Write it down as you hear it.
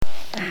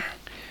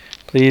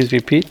Please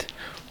repeat.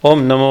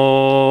 Om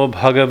Namo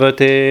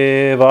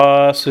Bhagavate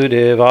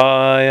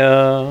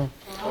Vasudevaya.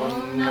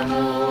 Om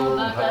Namo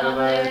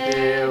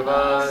Bhagavate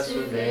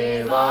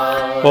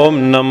Vasudevaya.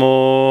 Om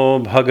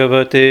Namo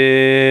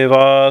Bhagavate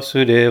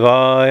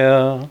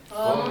Vasudevaya.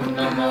 Om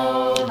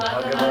Namo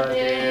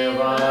Bhagavate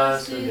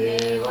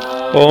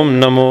Vasudevaya.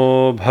 Om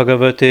Namo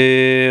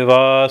Bhagavate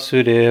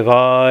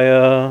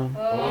Vasudevaya.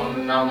 Om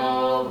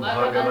Namo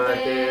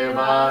Bhagavate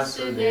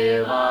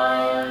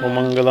Vasudevaya. Om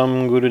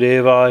Mangalam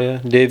Gurudevaya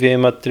Devye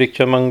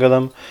Matriksha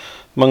Mangalam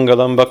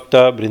Mangalam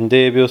Bhakta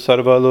Brindevyo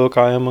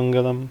Sarvalokaya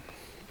Mangalam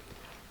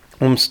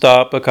Om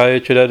Stapakaya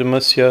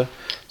Chiradmasya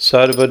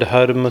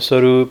Sarvadharma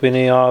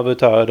Sarupine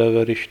Avatara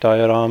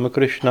Varishtaya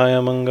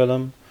Ramakrishnaya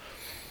Mangalam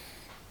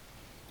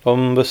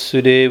Om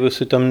Vasudeva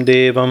Sutam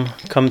Devam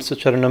Kamsa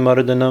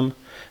Charanamardanam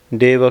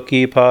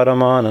Devaki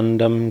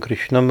Paramanandam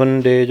Krishna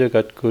Vande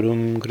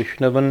Jagatgurum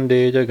Krishna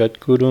Vande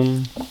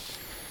Jagatgurum.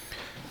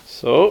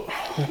 So,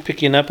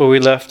 picking up where we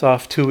left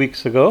off 2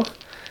 weeks ago,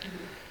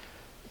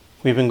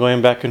 we've been going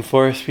back and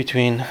forth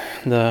between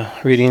the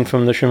reading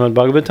from the Srimad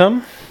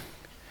Bhagavatam.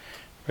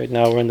 Right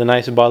now we're in the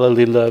nice Bala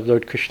Lila of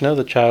Lord Krishna,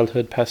 the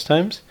childhood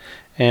pastimes,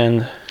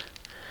 and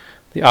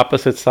the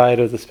opposite side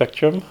of the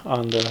spectrum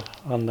on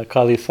the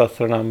Kali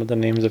Sahasranama, the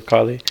names of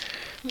Kali,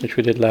 which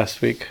we did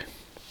last week.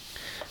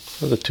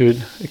 So the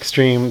two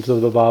extremes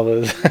of the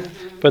bhavas,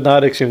 but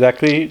not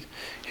exactly.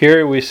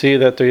 Here we see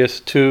that there is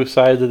two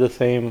sides of the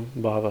same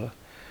bhava,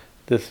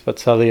 this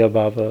Vatsalya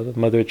bhava, the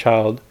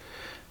mother-child.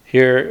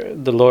 Here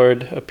the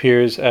Lord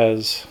appears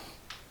as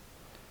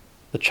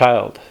the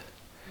child,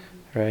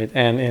 right?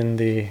 And in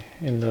the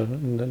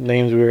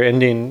names we were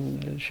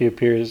ending, she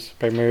appears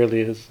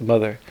primarily as the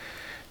mother,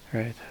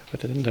 right?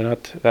 But they're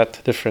not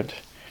that different.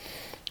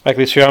 Like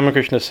Sri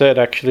Ramakrishna said,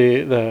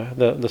 actually,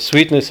 the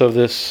sweetness of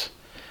this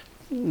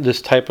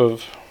type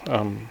of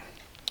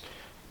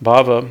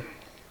bhava,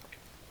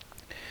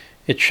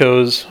 it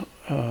shows,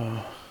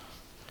 how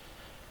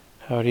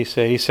do you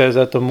say? He says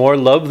that the more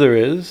love there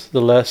is,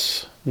 the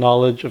less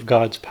knowledge of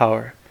God's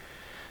power.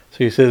 So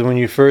he says when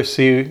you first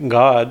see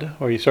God,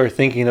 or you start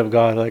thinking of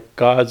God, like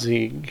God's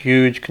the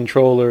huge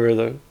controller, or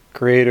the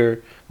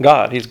creator,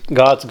 God.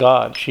 God's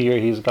God. She or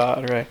he's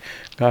God, right?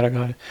 God or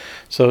God.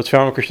 So Sri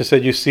Ramakrishna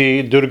said you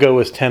see Durga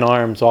with 10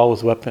 arms, all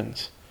with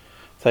weapons.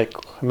 It's like,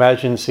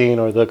 imagine seeing,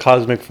 or the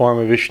cosmic form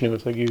of Vishnu.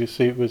 It's like you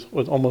see it was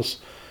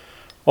almost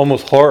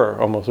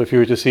horror, almost, if you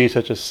were to see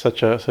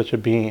such a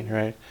being,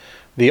 right?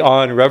 The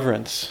awe and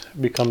reverence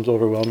becomes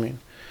overwhelming.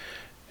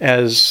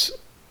 As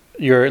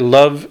your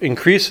love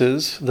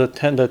increases, the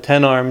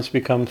 10 arms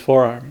become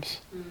 4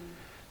 arms,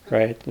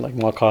 right? Like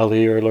Ma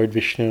Kali or Lord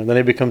Vishnu. Then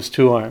it becomes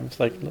 2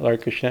 arms, like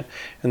Lord Krishna.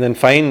 And then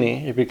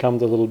finally, it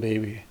becomes a little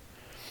baby,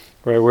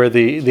 right? Where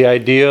the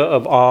idea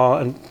of awe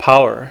and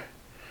power,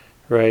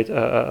 right?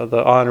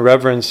 The awe and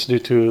reverence due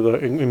to the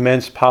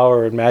immense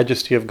power and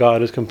majesty of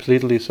God is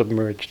completely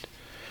submerged,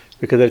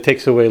 because it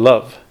takes away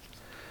love,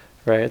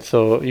 right?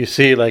 So you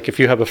see, like if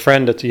you have a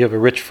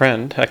rich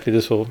friend, actually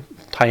this will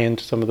tie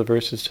into some of the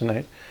verses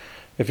tonight.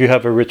 If you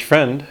have a rich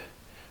friend,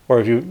 or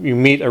if you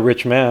meet a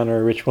rich man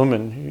or a rich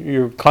woman,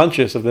 you're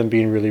conscious of them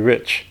being really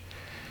rich,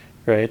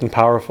 right, and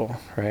powerful,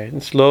 right?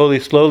 And slowly,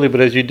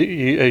 but as you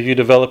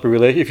develop a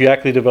relationship, if you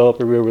actually develop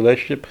a real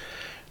relationship,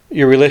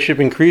 your relationship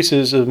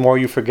increases the more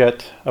you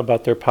forget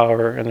about their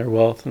power and their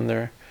wealth and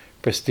their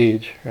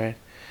prestige, right?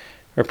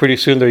 Or pretty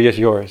soon they're just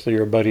yours. They're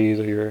your buddies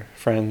or your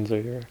friends or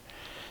your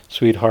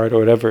sweetheart or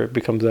whatever. It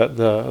becomes that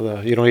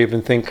the you don't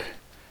even think,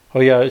 oh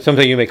yeah,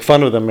 something you make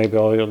fun of them. Maybe,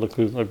 oh, you look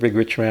who's a big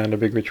rich man, a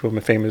big rich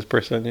woman, famous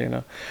person, you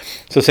know.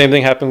 So same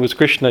thing happened with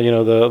Krishna. You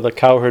know, the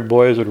cowherd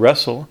boys would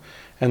wrestle,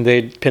 and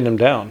they'd pin him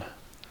down,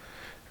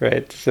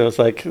 right? So it's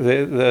like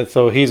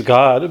so he's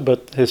God,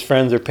 but his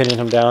friends are pinning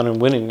him down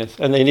and winning this.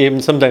 And they even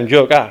sometimes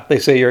joke, they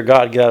say you're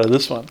God, get out of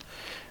this one.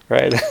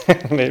 Right,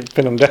 and they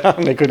pin him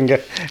down. He couldn't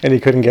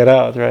get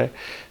out. Right,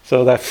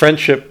 so that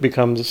friendship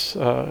becomes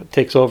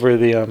takes over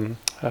the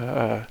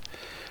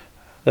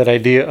that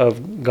idea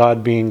of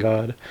God being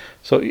God.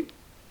 So,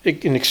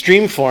 an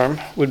extreme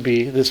form would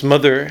be this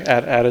mother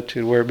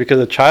attitude, where because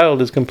a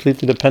child is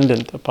completely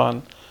dependent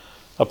upon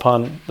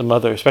the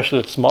mother,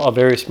 especially a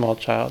very small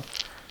child.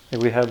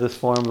 Like we have this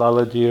form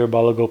Lalaji or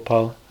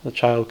Balagopal, the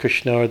child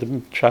Krishna or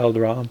the child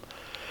Ram.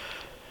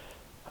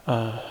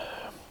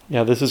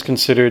 This is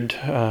considered,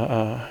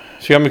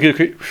 Sri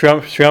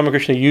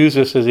Ramakrishna used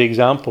this as the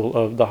example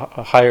of the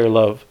higher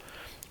love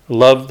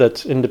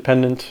that's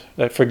independent,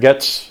 that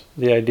forgets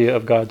the idea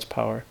of God's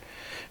power.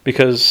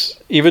 Because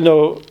even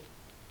though,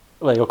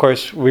 like of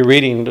course we're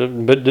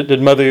reading, but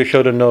did Mother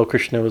Yashoda know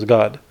Krishna was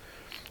God?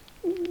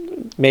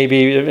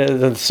 Maybe,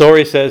 the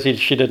story says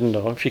she didn't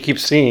know. She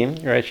keeps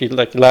seeing, right? She,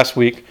 like last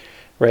week,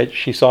 right?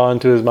 She saw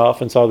into his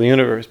mouth and saw the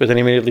universe, but then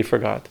immediately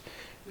forgot.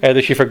 Either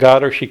she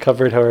forgot or she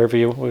covered, however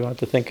we want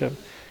to think of.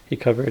 He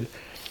covered.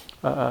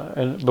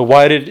 But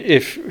why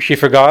if she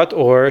forgot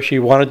or she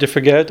wanted to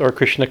forget, or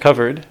Krishna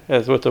covered,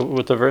 as with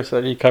the verse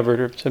that he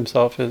covered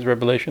himself, his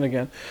revelation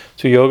again,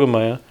 to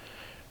Yogamaya,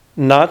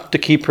 not to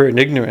keep her in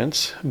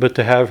ignorance, but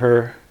to have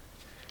her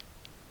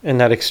in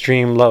that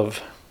extreme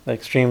love, that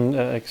extreme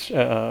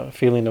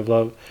feeling of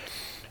love.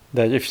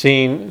 That if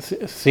seeing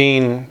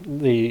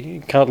the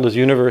countless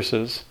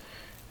universes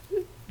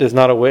is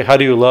not a way. How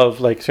do you love?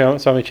 Like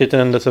Swami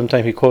Chaitananda,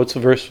 sometimes he quotes a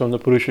verse from the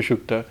Purusha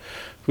Sukta,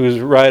 whose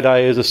right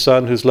eye is the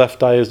sun, whose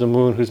left eye is the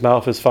moon, whose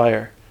mouth is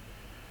fire.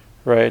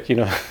 Right?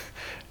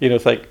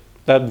 It's like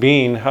that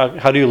being.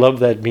 How do you love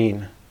that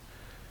being?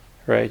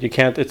 Right? You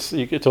can't. It's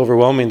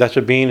overwhelming.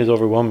 That being is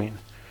overwhelming.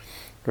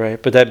 Right?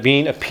 But that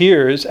being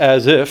appears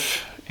as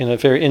if, in a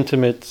very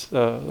intimate,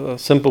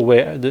 simple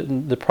way,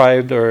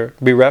 deprived or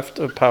bereft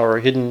of power,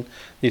 hidden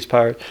these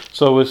powers.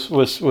 So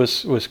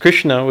was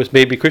Krishna, was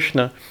baby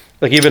Krishna.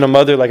 Like even a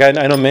mother, like I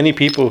know many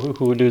people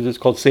who do this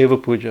called Seva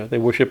Puja. They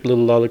worship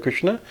little Lala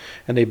Krishna,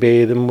 and they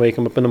bathe him, wake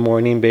him up in the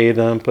morning, bathe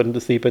him, put him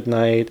to sleep at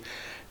night,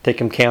 take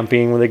him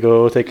camping when they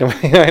go, take him,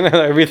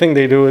 everything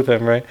they do with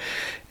him, right?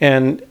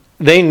 And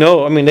they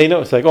know,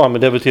 it's like, oh, I'm a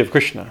devotee of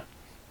Krishna.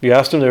 You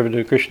ask them, they're a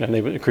devotee of Krishna,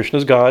 and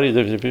Krishna's God,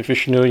 either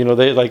Vishnu,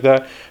 they like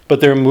that. But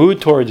their mood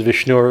towards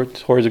Vishnu or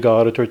towards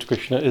God or towards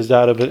Krishna is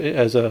that of it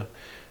as a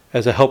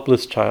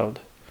helpless child.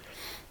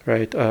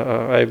 Right,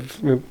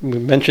 I've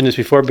mentioned this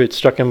before, but it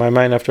struck in my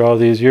mind after all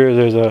these years.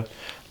 There's a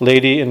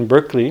lady in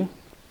Berkeley,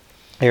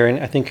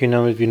 I think her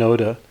name is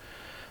Vinoda,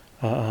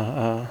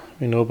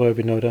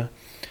 Vinoda,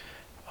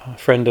 a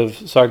friend of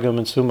Sargam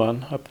and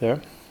Suman up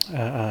there,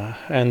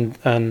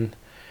 and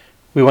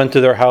we went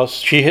to their house.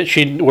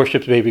 She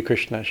worships baby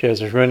Krishna. She has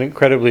a really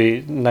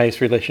incredibly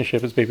nice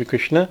relationship with baby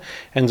Krishna.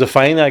 And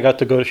Zafaina, I got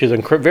to go. She's a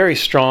very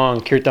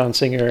strong kirtan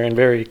singer and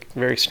very,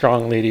 very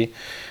strong lady,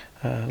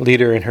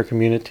 leader in her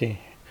community,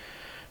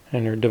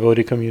 in her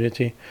devotee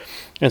community.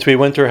 And so we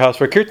went to her house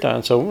for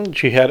kirtan. So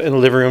she had, in the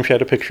living room, she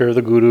had a picture of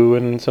the Guru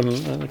and some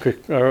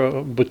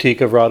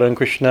boutique of Radha and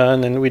Krishna.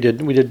 And then we did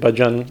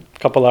bhajan, a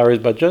couple hours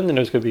bhajan, and it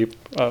was going to be,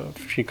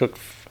 she cooked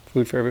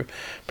food for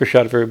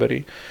prasad for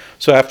everybody.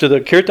 So after the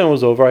kirtan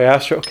was over, I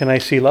asked her, can I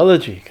see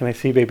Lalaji? Can I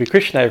see baby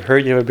Krishna? I've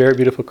heard you have a very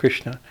beautiful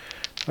Krishna.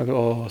 I go,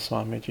 oh,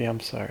 Swamiji, I'm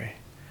sorry.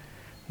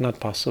 Not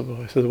possible.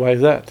 I said, why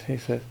is that? He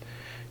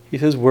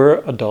says, we're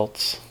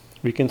adults.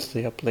 We can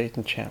stay up late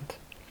and chant.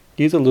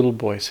 He's a little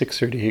boy,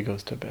 6:30 he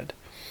goes to bed.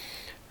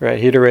 Right,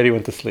 he'd already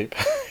went to sleep.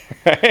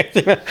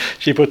 Right?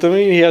 She put him,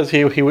 he has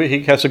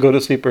to go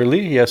to sleep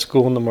early, he has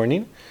school in the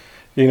morning.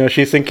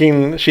 She's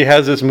thinking, she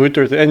has this mood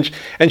towards it,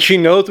 and she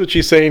knows what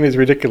she's saying is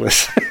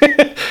ridiculous.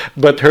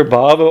 But her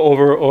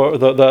bhava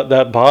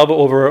that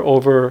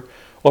bhava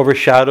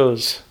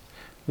overshadows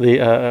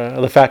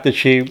the fact that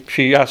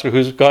she asked her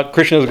who's God.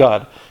 Krishna's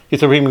God. He's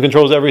the one who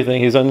controls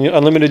everything. He's an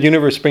unlimited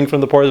universe spring from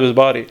the pores of his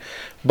body,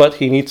 but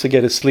he needs to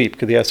get his sleep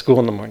because he has school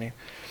in the morning.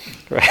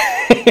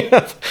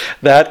 Right?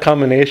 That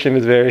combination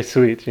is very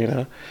sweet,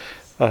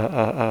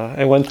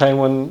 And one time,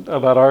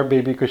 about our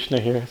baby Krishna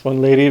here,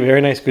 one lady,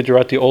 very nice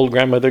Gujarati old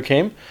grandmother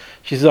came.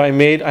 She said, I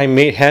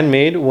made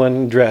handmade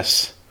one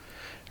dress.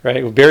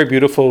 Right, very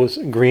beautiful, was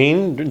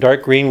green,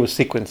 dark green with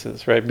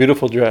sequences. Right,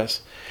 beautiful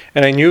dress.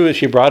 And I knew as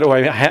she brought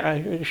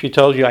it, she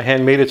tells you I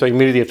handmade it, so I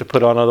immediately have to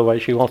put it on,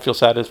 otherwise she won't feel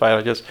satisfied.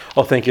 I just,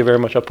 oh, thank you very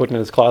much, I'll put it in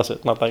his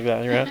closet, not like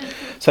that. Right?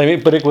 So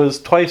but it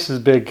was twice as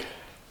big.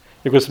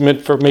 It was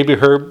meant for maybe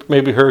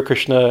her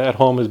Krishna at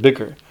home is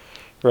bigger.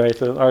 Right,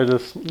 so ours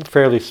is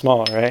fairly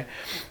small, right?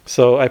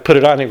 So I put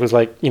it on. It was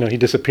like he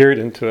disappeared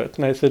into it,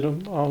 and I said,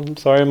 "Oh, I'm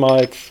sorry,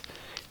 Ma,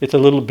 it's a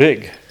little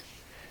big."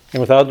 And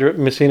without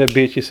missing a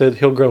beat, she said,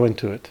 "He'll grow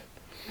into it.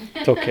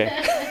 It's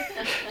okay.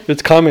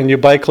 It's common. You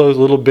buy clothes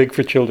a little big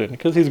for children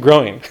because he's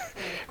growing,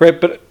 right?"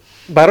 But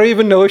I don't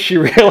even know if she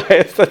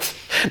realized that's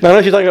not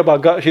only she's talking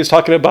about God. She's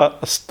talking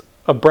about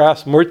a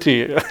brass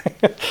murti.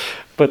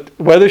 But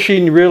whether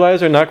she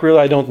realized or not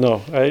realized, I don't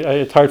know.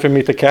 It's hard for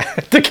me to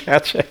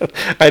catch it.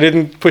 I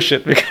didn't push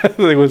it because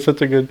it was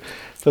such a good.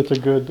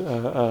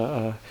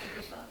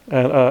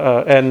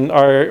 And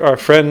our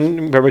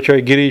friend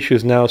Brahmachari Girish,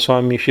 who's now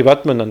Swami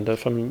Shivatmananda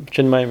from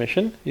Chinmaya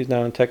Mission, he's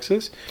now in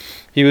Texas.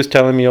 He was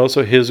telling me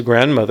also his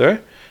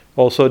grandmother,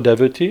 also a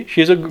devotee.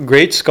 She's a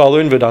great scholar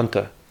in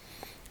Vedanta.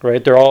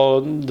 Right, they're all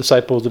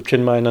disciples of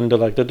Chinmayananda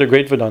like that. They're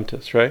great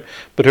Vedantists, right?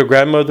 But her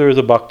grandmother is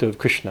a bhakta of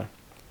Krishna,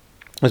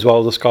 as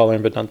well as a scholar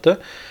in Vedanta.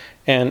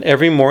 And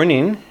every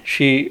morning,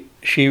 she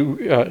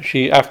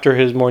after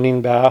his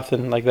morning bath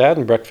and like that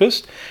and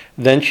breakfast,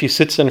 then she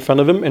sits in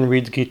front of him and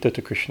reads Gita to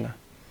Krishna.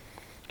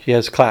 She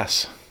has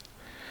class,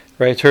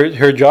 right?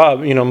 Her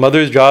job,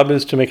 mother's job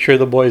is to make sure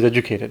the boy is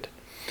educated,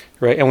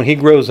 right? And when he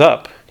grows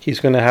up,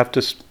 he's going to have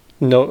to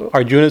know.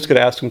 Arjuna's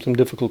going to ask him some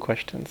difficult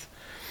questions,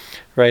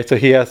 right? So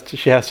she has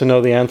to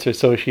know the answer.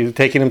 So she's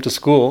taking him to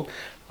school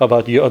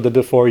about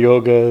the four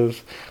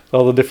yogas,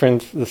 all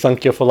the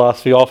Sankhya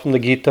philosophy, all from the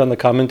Gita and the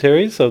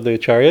commentaries of the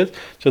acharyas,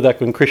 so that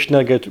when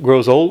Krishna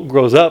grows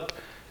up,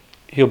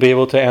 he'll be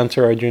able to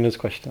answer Arjuna's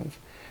questions.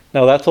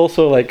 Now that's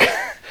also like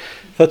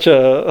such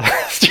a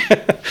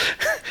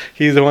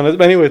he's the one.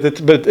 Anyways,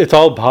 it's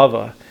all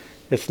bhava.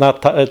 It's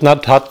not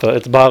tattva.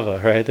 It's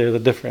bhava, right? There's a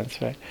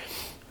difference, right?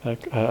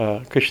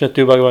 Krishna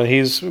to Bhagavan,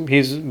 he's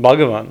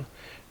Bhagavan,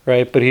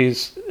 right? But a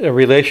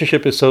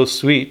relationship is so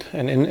sweet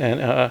and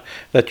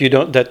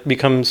that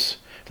becomes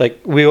Like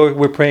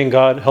we're praying,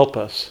 God help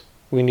us.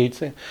 We need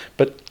things,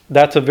 but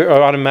that's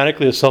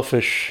automatically a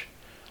selfish.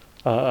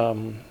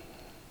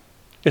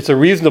 It's a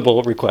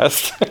reasonable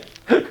request,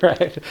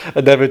 right?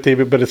 A devotee,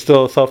 but it's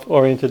still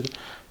self-oriented.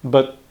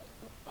 But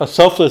a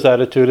selfless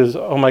attitude is,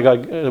 oh my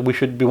God, we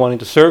should be wanting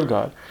to serve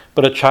God.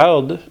 But a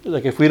child,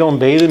 like if we don't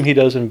bathe him, he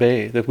doesn't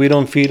bathe. If we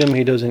don't feed him,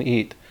 he doesn't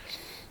eat.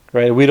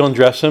 Right? If we don't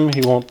dress him,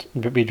 he won't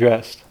be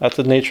dressed. That's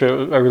the nature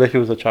of a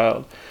relationship with a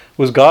child.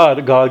 With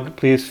God,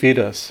 please feed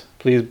us.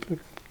 Please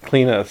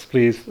clean us.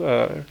 Please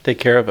take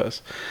care of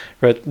us.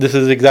 Right? This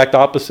is the exact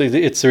opposite.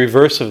 It's the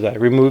reverse of that.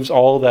 It removes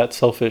all that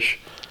selfish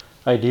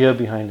idea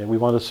behind it. We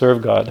want to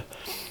serve God.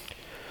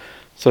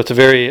 So it's a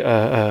very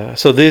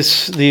so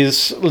these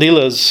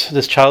leelas,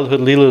 this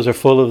childhood leelas are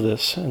full of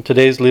this. And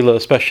today's leela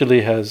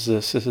especially has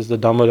this. This is the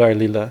Damodar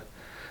leela.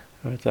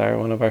 It's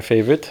one of our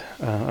favorite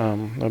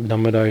of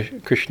Damodar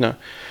Krishna.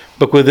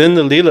 But within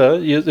the leela,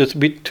 it's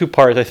be two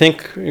parts. I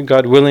think,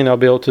 God willing, I'll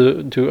be able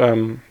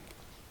to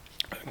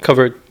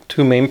cover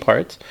two main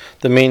parts.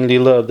 The main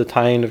leela of the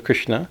tying of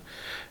Krishna,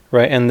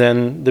 right, and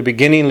then the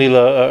beginning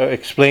leela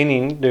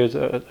explaining. There's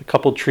a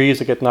couple trees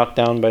that get knocked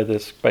down by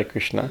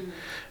Krishna.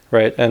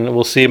 Right, and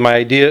we'll see. My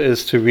idea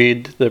is to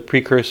read the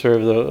precursor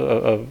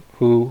of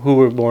who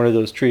were born of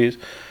those trees,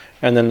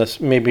 and then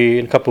maybe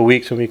in a couple of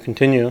weeks when we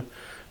continue,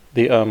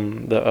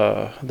 some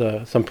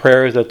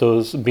prayers that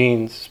those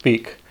beings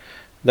speak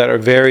that are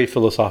very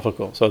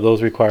philosophical. So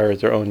those require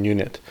their own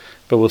unit.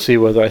 But we'll see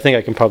whether I think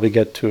I can probably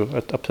get to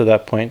up to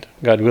that point,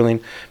 God willing.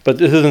 But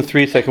this is in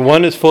 3 seconds.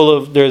 One is full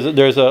of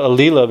there's a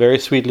lila, very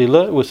sweet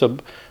lila, with a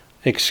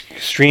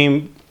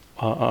extreme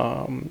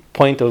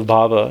point of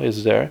bhava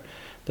is there.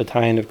 The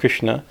tying of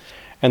Krishna,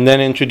 and then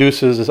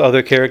introduces this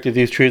other character,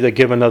 these trees that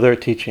give another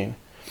teaching,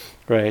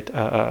 right?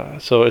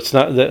 So it's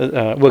not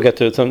that we'll get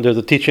to it. There's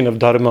a teaching of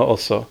dharma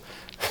also,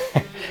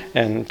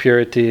 and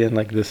purity, and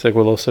like this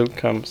will also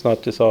come. It's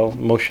not just all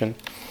motion.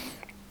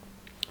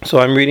 So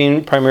I'm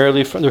reading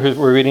primarily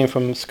we're reading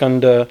from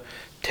Skanda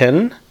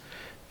 10,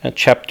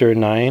 chapter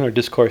 9 or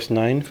discourse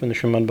 9 from the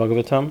Srimad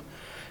Bhagavatam.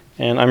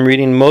 And I'm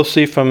reading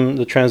mostly from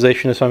the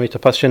translation of Swami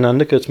Tapasyananda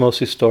because it's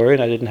mostly story,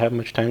 and I didn't have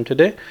much time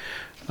today.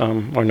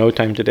 Or no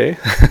time today,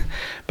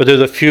 but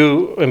there's a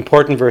few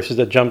important verses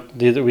that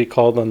we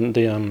call them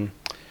the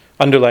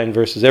underlined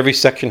verses. Every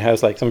section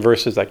has like some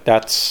verses like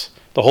that's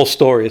the whole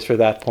story is for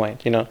that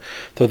point,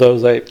 So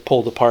those I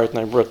pulled apart and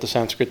I wrote the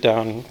Sanskrit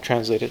down and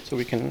translated so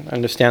we can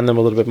understand them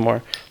a little bit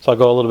more. So I'll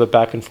go a little bit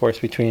back and forth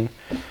between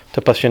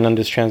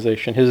Tapasyananda's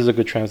translation. His is a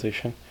good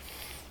translation.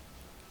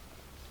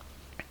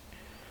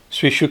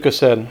 Sri Shuka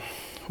said,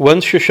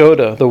 once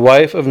Yashoda, the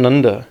wife of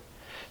Nanda,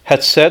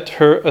 had set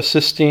her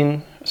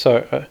assisting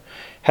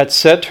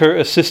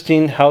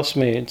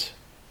housemaids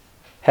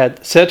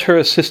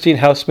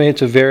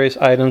of various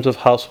items of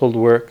household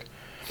work,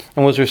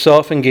 and was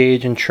herself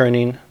engaged in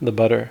churning the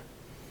butter.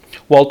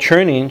 While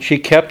churning, she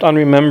kept on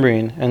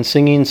remembering and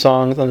singing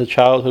songs on the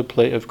childhood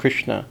play of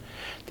Krishna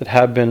that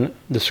have been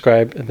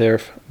described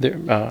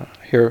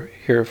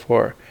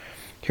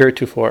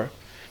heretofore.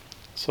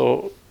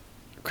 So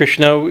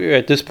Krishna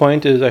at this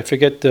point is, I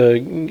forget the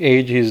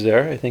age he's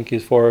there. I think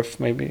he's 4,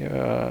 maybe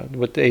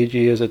what the age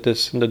he is at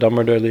this in the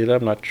Damodar Leela,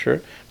 I'm not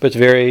sure. But it's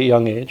very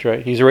young age,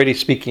 right? He's already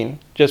speaking,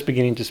 just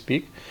beginning to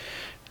speak,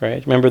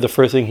 right? Remember the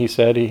first thing he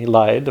said? He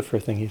lied, the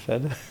first thing he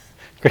said.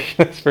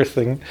 Krishna's first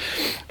thing.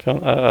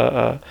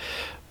 But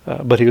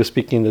he was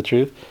speaking the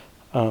truth.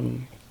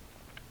 And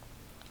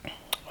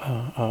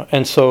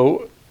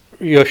so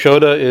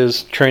Yashoda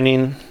is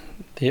churning,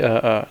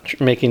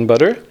 making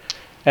butter,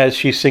 as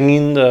she's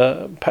singing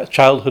the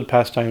childhood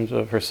pastimes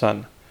of her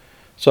son.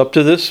 So up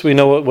to this, we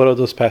know what are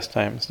those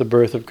pastimes. The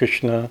birth of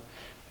Krishna,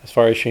 as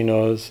far as she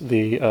knows,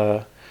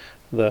 the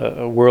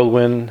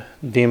whirlwind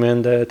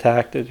demon that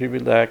attacked,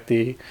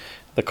 the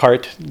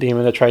cart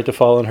demon that tried to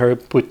fall on her,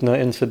 Putna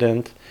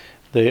incident,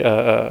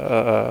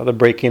 the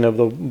breaking of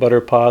the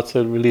butter pots,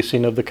 the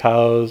releasing of the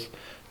cows,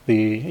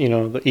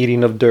 the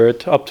eating of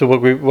dirt, up to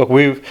what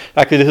we've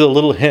actually, this is a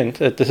little hint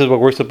that this is what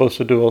we're supposed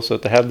to do also.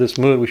 To have this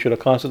mood, we should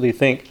constantly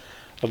think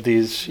of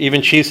these.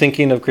 Even she's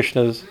thinking of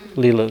Krishna's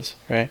leelas,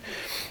 right?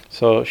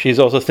 So she's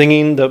also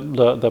singing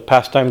the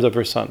pastimes of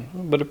her son,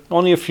 but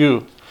only a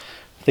few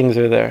things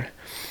are there.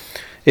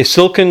 A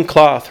silken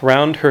cloth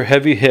round her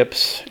heavy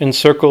hips,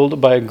 encircled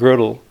by a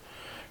girdle,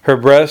 her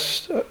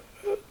breast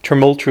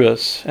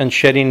tumultuous and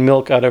shedding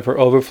milk out of her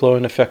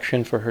overflowing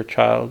affection for her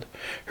child,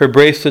 her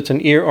bracelets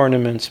and ear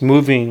ornaments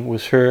moving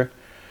with her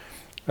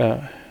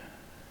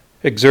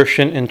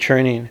exertion and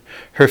churning,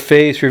 her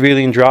face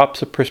revealing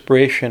drops of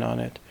perspiration on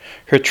it,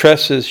 her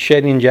tresses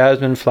shedding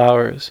jasmine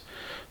flowers.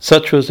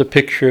 Such was the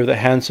picture of the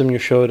handsome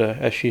Yashoda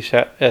as she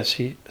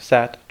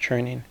sat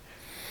churning.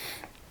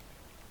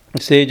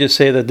 The sages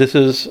say that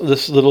this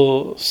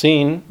little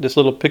scene, this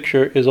little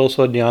picture, is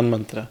also a Dhyan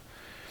mantra.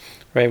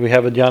 Right? We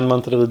have a Dhyan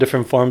mantra of the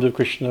different forms of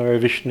Krishna or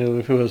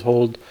Vishnu who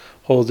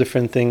holds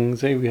different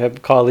things. We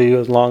have Kali who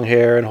has long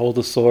hair and holds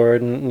a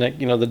sword, and the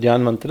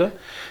Dhyan mantra.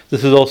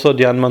 This is also a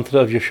Dhyan mantra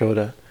of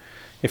Yashoda.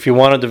 If you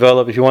want to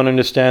develop, if you want to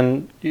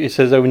understand, it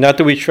says that not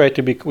that we try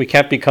to be, we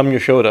can't become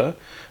Yashoda,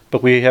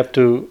 but we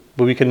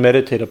can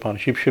meditate upon it.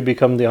 She should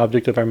become the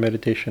object of our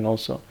meditation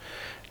also,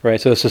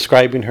 right? So it's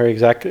describing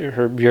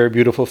her very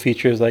beautiful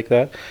features like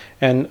that,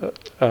 and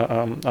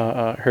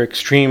her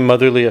extreme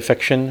motherly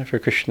affection for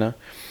Krishna,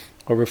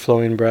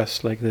 overflowing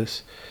breasts like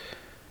this,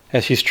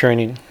 as she's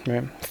churning.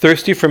 Right?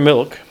 Thirsty for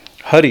milk,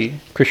 Hari,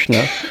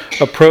 Krishna,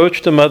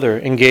 approached the mother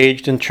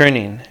engaged in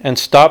churning and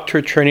stopped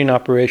her churning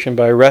operation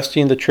by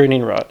arresting the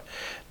churning rod,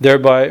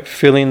 thereby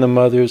filling the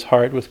mother's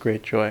heart with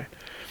great joy.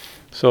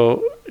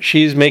 So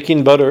she's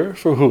making butter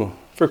for who?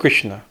 For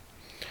Krishna,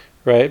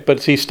 right?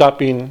 But he's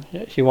stopping,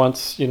 he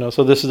wants,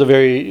 so this is a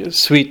very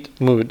sweet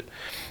mood,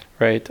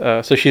 right?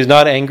 So she's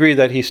not angry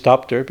that he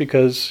stopped her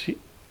because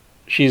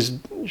she's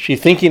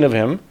thinking of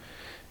him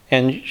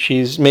and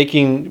she's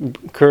making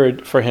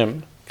curd for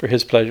him, for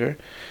his pleasure.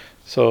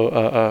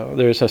 So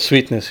there's a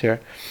sweetness here.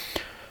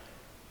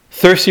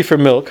 Thirsty for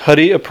milk,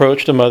 Hari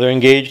approached the mother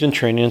engaged in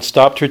churning and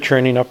stopped her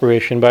churning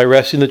operation by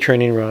arresting the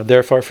churning rod,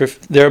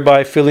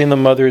 thereby filling the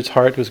mother's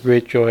heart with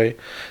great joy.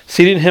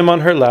 Seating him on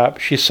her lap,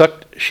 she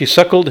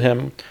suckled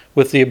him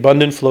with the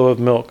abundant flow of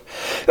milk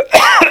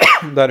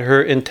that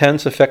her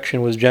intense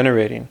affection was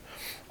generating,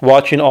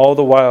 watching all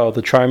the while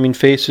the charming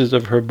faces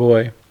of her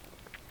boy,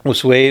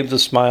 with waves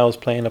of smiles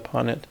playing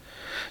upon it.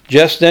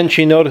 Just then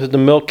she noticed that the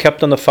milk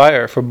kept on the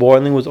fire, for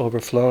boiling was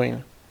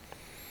overflowing.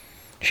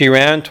 She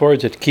ran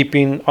towards it,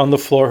 keeping on the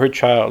floor her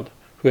child,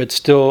 who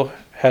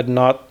had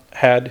not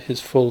had his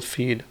full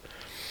feed.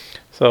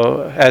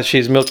 So as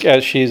she's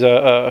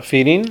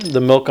feeding,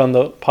 the milk on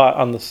the pot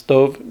on the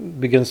stove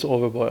begins to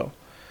overboil.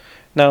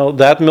 Now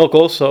that milk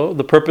also,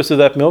 the purpose of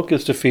that milk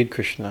is to feed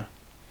Krishna,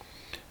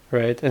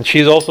 right? And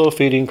she's also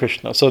feeding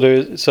Krishna.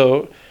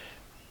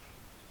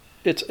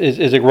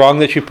 Is it wrong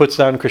that she puts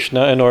down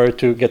Krishna in order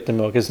to get the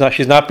milk? It's not.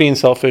 She's not being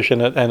selfish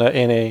and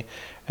a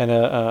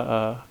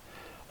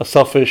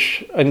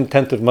selfish,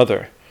 inattentive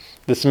mother.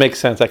 This makes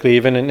sense. Actually,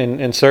 even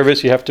in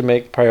service, you have to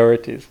make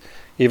priorities.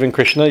 Even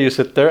Krishna, you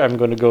sit there. I'm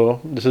going to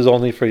go. This is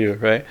only for you,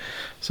 right?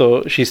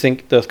 So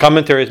the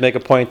commentaries make a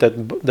point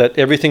that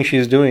everything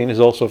she's doing is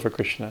also for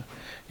Krishna.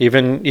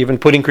 Even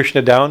putting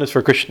Krishna down is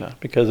for Krishna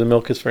because the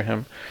milk is for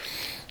him,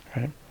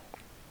 right?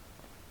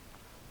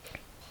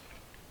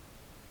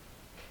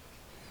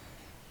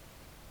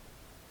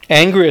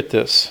 Angry at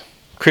this,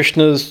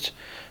 Krishna's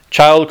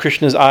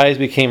eyes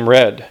became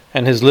red,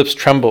 and his lips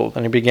trembled,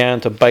 and he began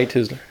to bite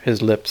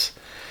his lips.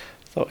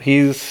 So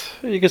you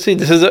can see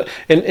this is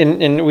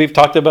and we've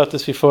talked about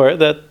this before,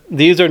 that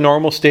these are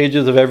normal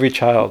stages of every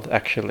child,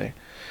 actually,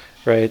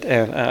 right?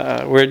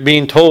 And we're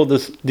being told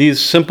these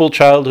simple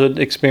childhood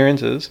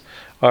experiences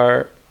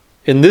are,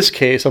 in this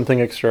case, something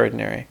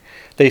extraordinary.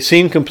 They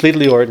seem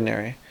completely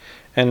ordinary.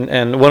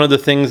 And one of the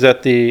things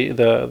that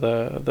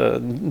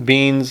the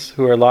beings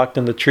who are locked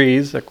in the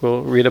trees, like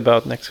we'll read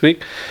about next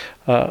week,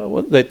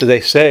 what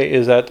they say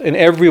is that in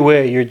every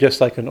way you're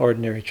just like an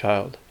ordinary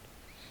child,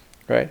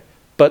 right?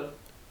 But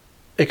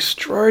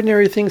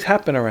extraordinary things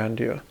happen around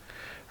you,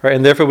 right?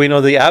 And therefore we know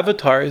the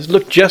avatars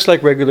look just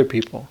like regular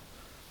people.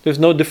 There's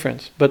no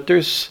difference. But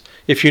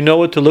if you know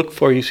what to look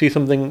for, you see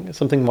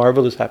something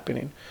marvelous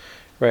happening.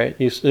 Right,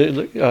 you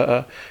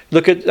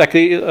look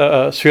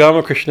at Sri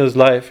Ramakrishna's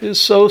life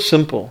is so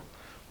simple,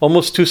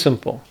 almost too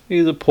simple.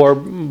 He's a poor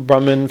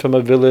Brahmin from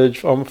a village,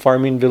 from a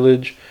farming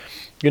village,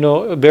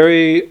 a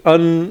very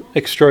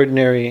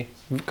unextraordinary,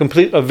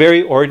 a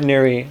very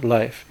ordinary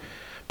life.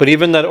 But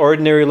even that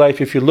ordinary life,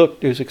 if you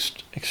look, there's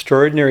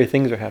extraordinary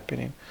things are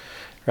happening.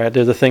 Right,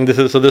 there's a thing. We're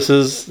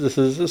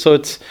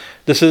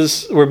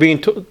being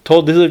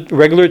told these are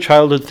regular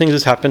childhood things.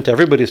 This happened to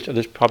everybody's.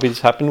 This probably just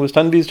happened with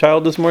Tanvi's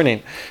child this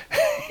morning,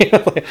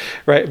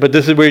 right? But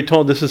this is where you're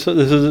told this is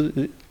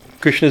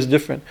Krishna is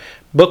different.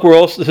 But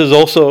this is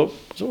also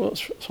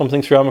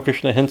something Sri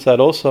Ramakrishna hints at.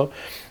 Also,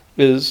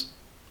 is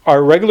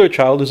our regular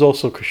child is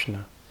also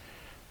Krishna,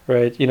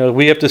 right?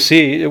 We have to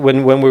see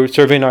when we're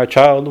serving our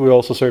child, we're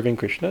also serving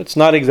Krishna. It's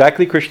not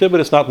exactly Krishna, but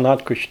it's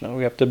not Krishna.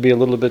 We have to be a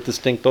little bit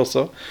distinct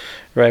also.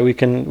 Right,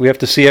 we have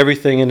to see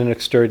everything in an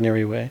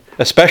extraordinary way,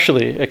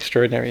 especially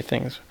extraordinary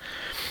things.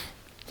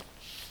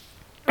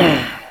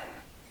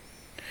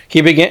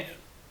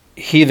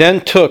 He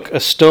then took a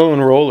stone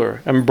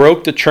roller and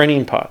broke the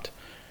churning pot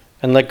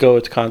and let go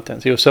its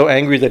contents. He was so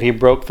angry that he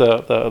broke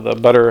the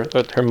butter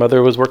that her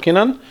mother was working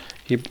on.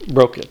 He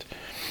broke it,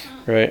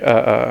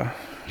 right?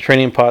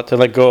 Churning pot to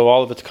let go of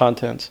all of its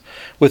contents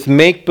with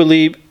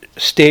make-believe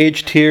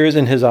stage tears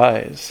in his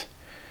eyes.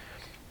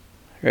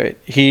 Right.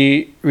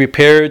 He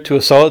repaired to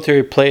a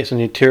solitary place in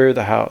the interior of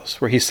the house,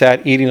 where he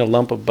sat eating a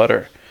lump of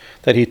butter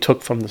that he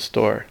took from the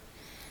store.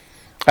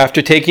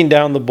 After taking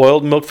down the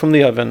boiled milk from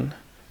the oven,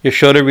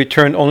 Yashoda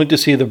returned only to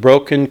see the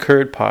broken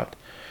curd pot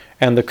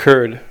and the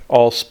curd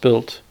all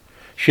spilt.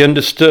 She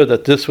understood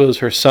that this was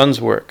her son's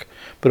work,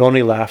 but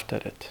only laughed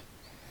at it.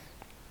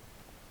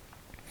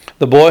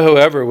 The boy,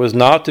 however, was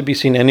not to be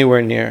seen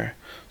anywhere near.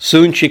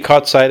 Soon she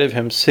caught sight of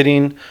him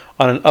sitting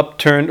on an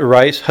upturned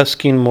rice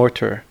husking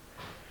mortar,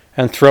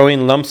 and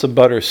throwing lumps of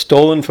butter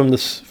stolen from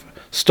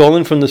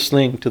stolen from the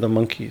sling to the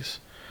monkeys.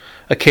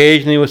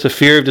 Occasionally, with the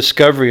fear of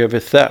discovery of a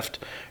theft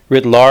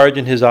writ large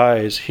in his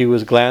eyes, he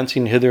was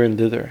glancing hither and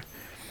thither.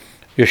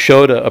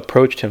 Yashoda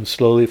approached him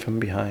slowly from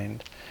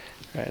behind.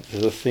 Right, this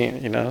is a theme,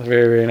 very,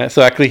 very nice.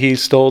 So actually, he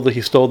stole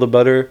the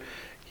butter.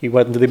 He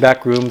went into the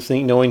back room,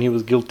 knowing he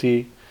was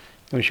guilty.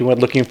 When she went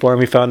looking for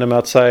him, he found him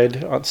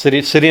outside,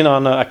 sitting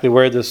on actually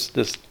where this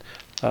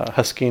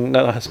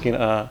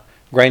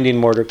grinding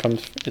mortar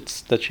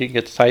that she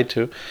gets tied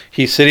to.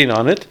 He's sitting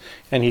on it,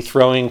 and he's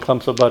throwing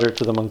clumps of butter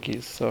to the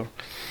monkeys. So,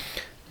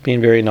 being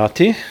very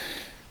naughty.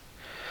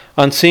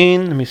 On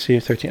seeing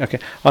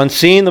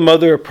the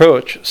mother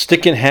approach,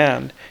 stick in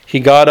hand, he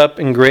got up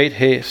in great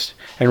haste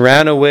and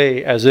ran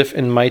away as if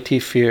in mighty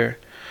fear.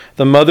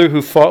 The mother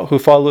who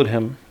followed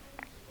him.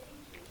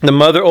 The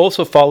mother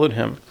also followed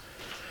him.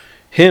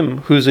 Him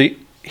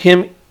whom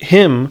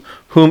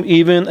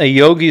even a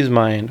yogi's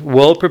mind,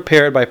 well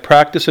prepared by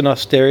practice and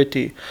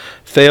austerity,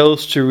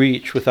 fails to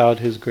reach without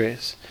his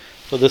grace.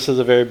 So this is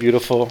a very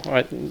beautiful.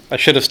 I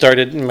should have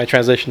started my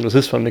translation with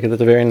this one because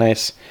it's a very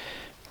nice.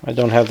 I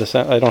don't have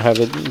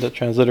the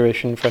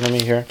transliteration in front of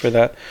me here for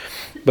that,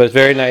 but it's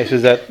very nice.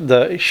 Is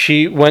that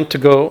she went to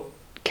go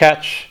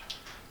catch.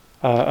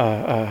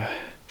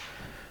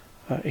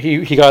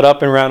 He got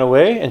up and ran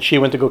away, and she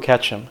went to go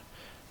catch him.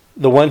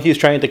 The one he's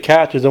trying to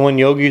catch is the one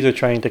yogis are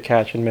trying to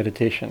catch in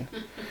meditation.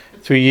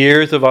 Through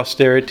years of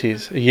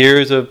austerities,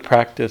 years of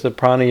practice, of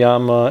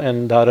pranayama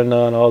and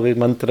dharana and all these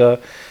mantra,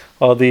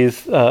 all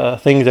these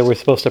things that we're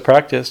supposed to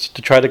practice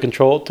to try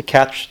to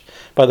catch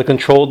by the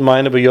controlled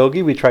mind of a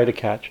yogi, we try to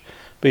catch.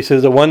 But he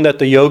says the one that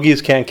the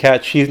yogis can't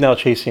catch, she's now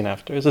chasing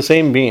after. It's the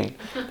same being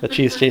that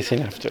she's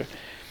chasing after.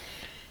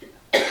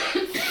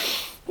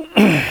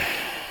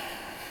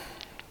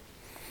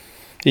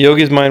 The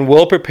yogi's mind,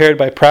 well prepared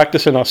by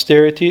practice and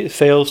austerity,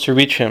 fails to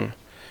reach him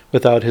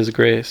without his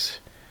grace.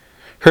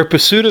 Her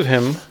pursuit of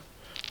him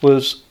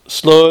was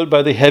slowed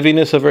by the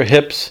heaviness of her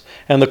hips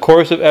and the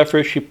course of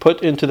effort she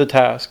put into the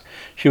task.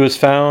 She was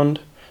found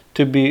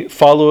to be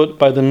followed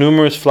by the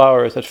numerous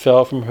flowers that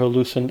fell from her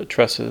loosened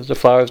tresses. The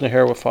flowers in her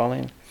hair were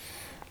falling.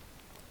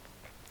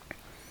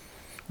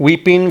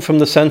 Weeping from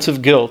the sense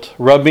of guilt,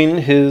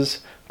 rubbing his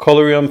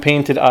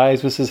collyrium-painted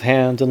eyes with his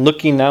hands, and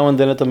looking now and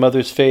then at the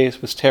mother's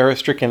face with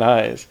terror-stricken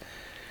eyes,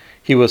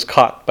 he was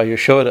caught by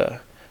Yashoda,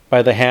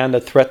 by the hand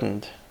that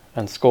threatened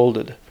and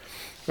scolded.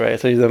 Right,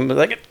 so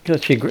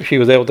she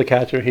was able to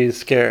catch her. He's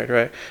scared,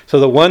 right? So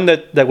the one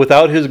that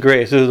without his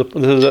grace,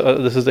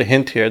 this is a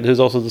hint here. This is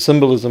also the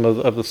symbolism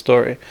of the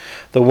story.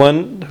 The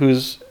one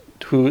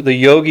who the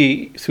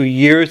yogi through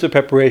years of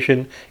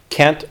preparation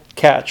can't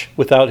catch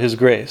without his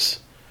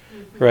grace,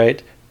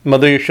 right?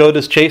 Mother Yashoda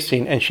is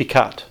chasing, and she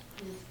caught.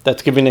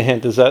 That's giving a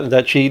hint, is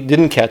that she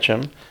didn't catch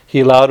him.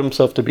 He allowed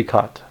himself to be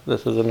caught.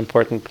 This is an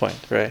important point,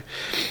 right?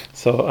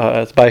 So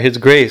it's by his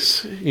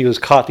grace he was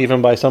caught,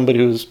 even by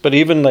somebody but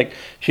even like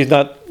she's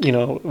not,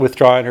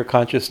 withdrawing her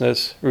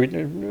consciousness,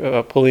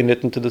 pulling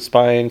it into the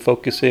spine,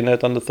 focusing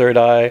it on the third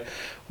eye,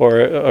 or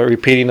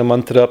repeating a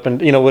mantra up,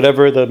 and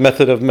whatever the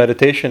method of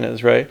meditation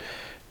is, right?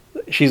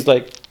 She's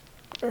like,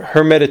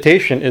 her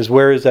meditation is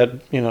where is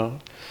that,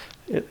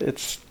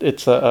 It's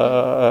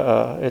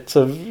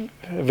a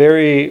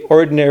very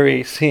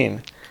ordinary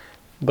scene,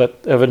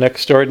 but of an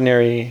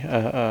extraordinary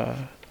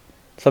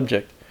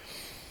subject.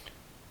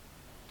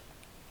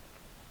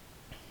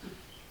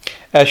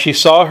 As she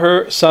saw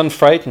her son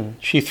frightened,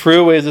 she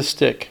threw away the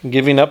stick,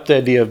 giving up the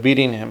idea of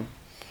beating him,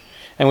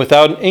 and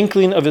without an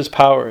inkling of his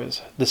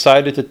powers,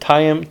 decided to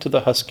tie him to the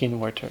husking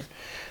mortar.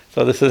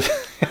 So this is,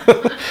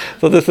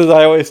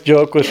 I was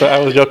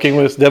joking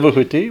with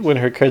Devahuti when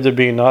her kids are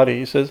being naughty.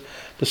 He says,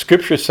 the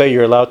scriptures say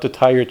you're allowed to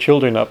tie your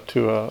children up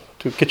to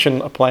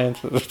kitchen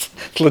appliances. It's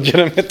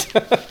legitimate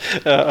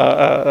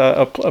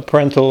a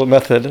parental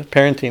method,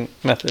 parenting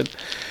method.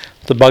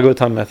 The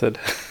Bhagavatam method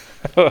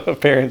of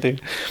parenting,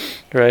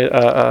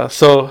 right?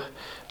 So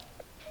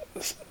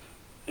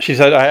she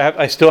said,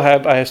 I still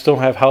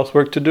have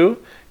housework to do.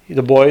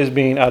 The boy is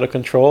being out of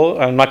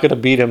control. I'm not going to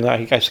beat him.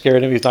 I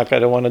scared him. I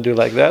don't want to do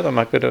like that. I'm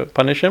not going to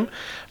punish him,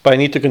 but I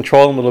need to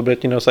control him a little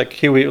bit. It's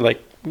like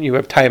you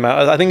have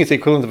timeout. I think it's the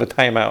equivalent of a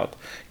timeout.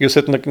 We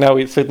sit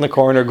in the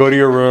corner, go to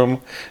your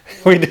room.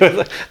 We do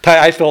it.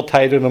 I felt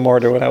tied in a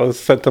mortar when I was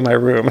sent to my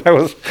room. I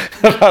was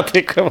about the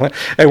equivalent.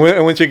 And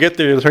once you get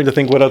there, you're trying to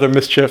think what other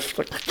mischief.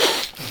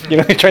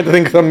 You're trying to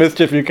think of some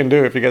mischief you can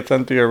do if you get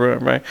sent to your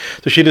room, right?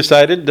 So she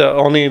decided the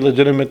only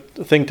legitimate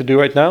thing to do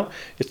right now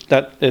is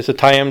to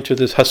tie him to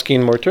this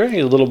husking mortar.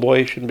 He's a little boy;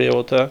 he should be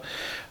able to.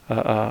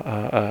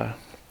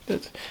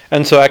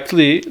 And so,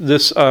 actually,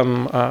 this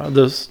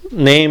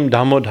name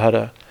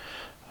Damodhara,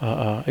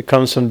 it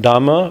comes from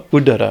Dhamma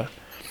Udara.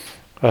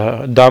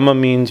 Dhamma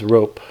means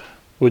rope.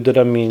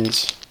 Udara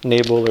means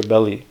navel or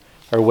belly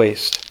or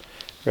waist,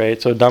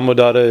 right? So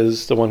Damodhara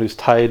is the one who's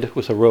tied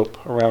with a rope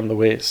around the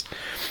waist.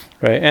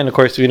 Right, and of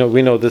course, we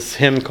know this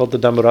hymn called the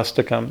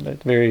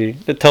Dhammarastakam.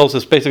 It tells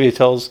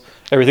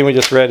everything we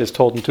just read is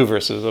told in 2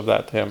 verses of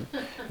that hymn.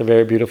 It's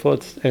very beautiful.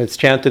 It's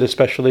chanted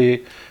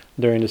especially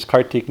during this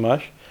Kartik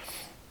Mash,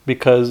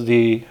 because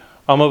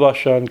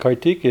Amavasya and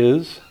Kartik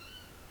is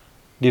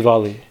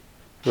Diwali,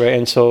 right?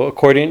 And so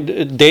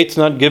date's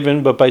not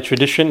given, but by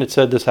tradition it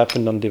said this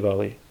happened on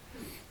Diwali.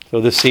 So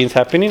this scene's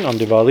happening on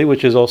Diwali,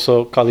 which is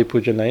also Kali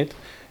Puja night.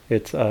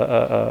 It's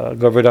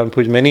Govardhan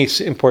Puja. Many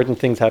important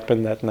things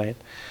happen that night.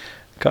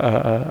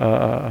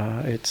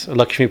 It's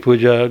Lakshmi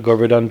Puja,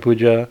 Govardhan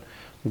Puja,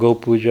 Go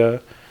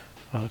Puja,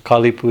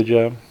 Kali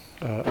Puja.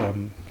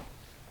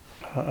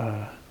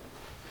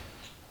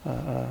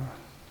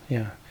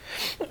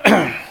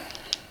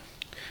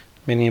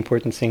 Many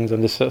important things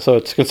on this. So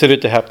it's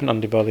considered to happen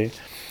on Diwali.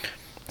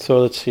 So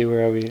let's see,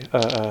 where are we?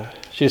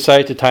 She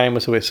decided to tie him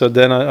away. So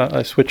then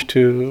I switched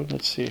to,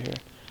 let's see here,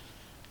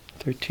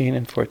 13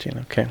 and 14.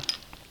 Okay.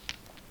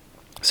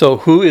 So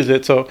who is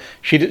it? So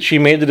she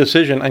made the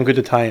decision, I'm going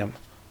to tie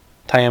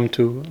him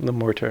to the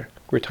mortar.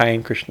 We're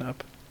tying Krishna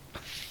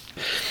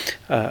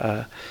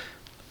up.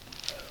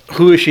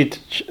 Who is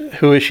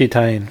she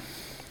tying?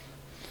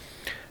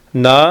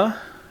 Na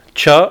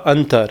cha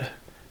antar,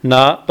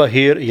 na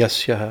bahir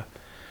yasya.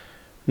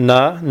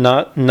 Na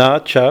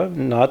cha,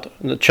 not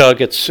cha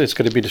it's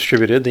going to be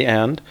distributed, the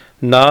and.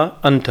 Na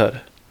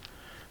antar.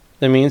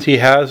 That means he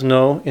has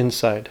no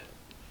inside.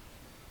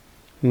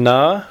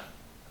 Na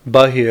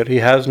bahir, he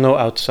has no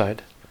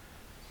outside.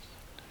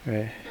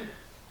 Right.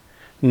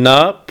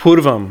 Na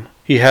purvam,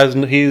 he has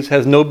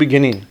no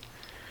beginning.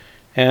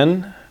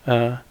 And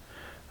na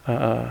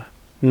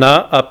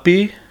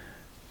api,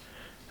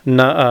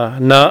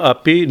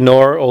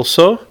 nor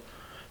also.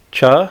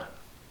 Cha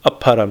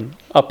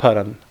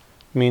aparan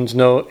means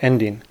no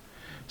ending.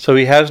 So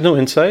he has no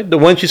inside. The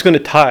one she's going to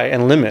tie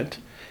and limit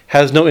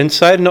has no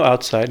inside, no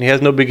outside. And he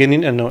has no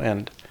beginning and no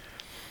end.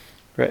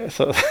 Right.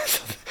 So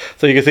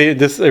you can say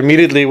this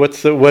immediately.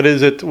 What's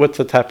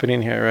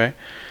happening here? Right.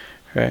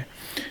 Right.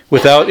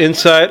 Without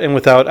inside and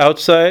without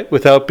outside,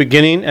 without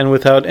beginning and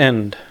without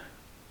end.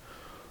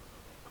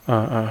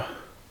 Purva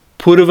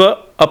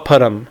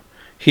aparam.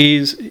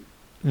 He's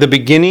the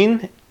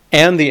beginning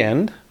and the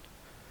end.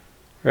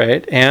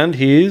 Right, and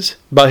he's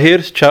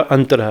bahir cha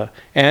antara,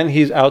 and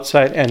he's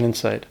outside and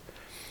inside.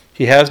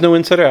 He has no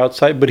inside or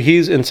outside, but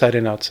he's inside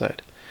and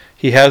outside.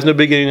 He has no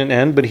beginning and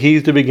end, but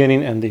he's the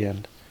beginning and the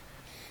end.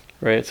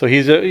 Right, so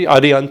he's a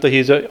Adiyanta,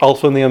 he's a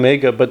Alpha and the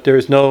Omega, but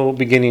there's no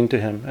beginning to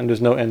him and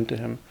there's no end to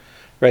him.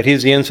 Right,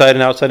 he's the inside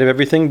and outside of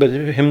everything, but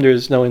to him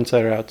there's no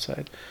inside or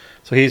outside.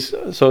 So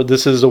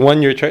this is the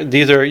one you can't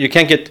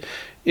get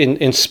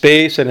in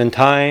space and in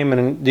time,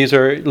 and these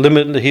are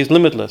he's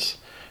limitless.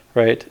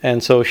 Right,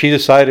 and so she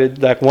decided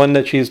that one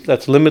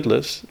that's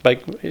limitless,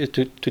 like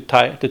to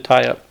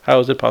tie up. How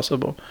is it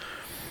possible?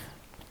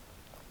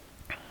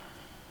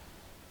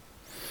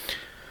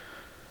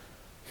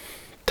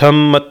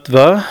 Tam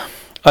matva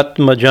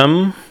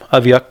atmajam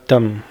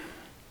avyaktam.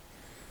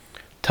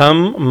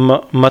 Tam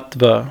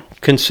matva,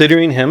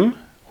 considering him.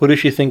 Who does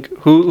she think?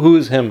 Who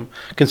is him?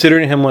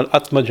 Considering him what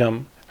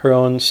atmajam, her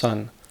own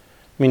son.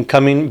 I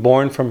mean,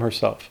 born from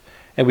herself.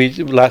 And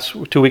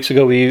 2 weeks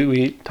ago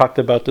we talked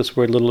about this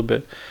word a little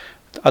bit.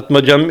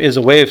 Atmajam is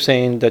a way of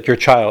saying that your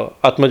child.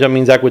 Atmajam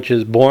means that which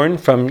is born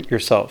from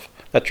yourself.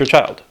 That's your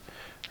child,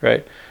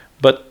 right?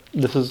 But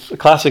this is a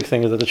classic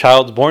thing, is that the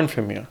child's born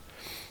from you,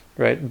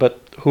 right? But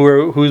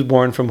who's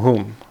born from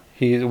whom?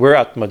 We're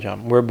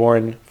Atmajam. We're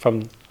born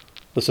from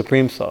the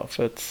Supreme Self.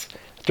 It's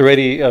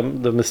already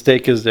the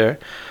mistake is there.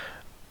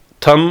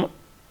 Tam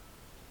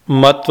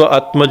matva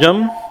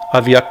atmajam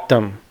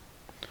avyaktam.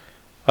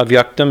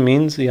 Avyaktam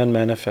means the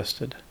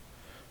unmanifested.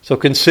 So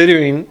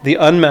considering the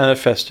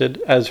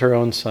unmanifested as her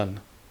own son,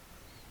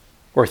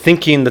 or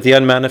thinking that the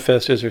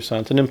unmanifest is her son,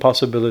 it's an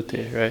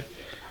impossibility, right?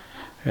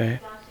 Right.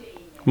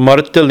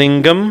 Martya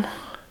lingam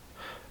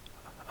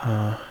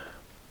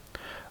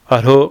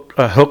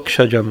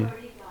arhokshajam.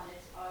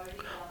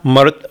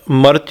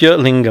 Martya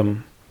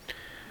lingam.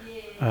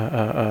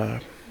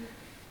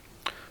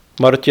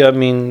 Martya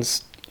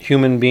means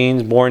human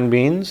beings, born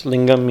beings.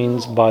 Lingam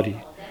means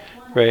body.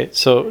 Right,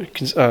 so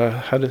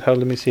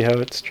let me see how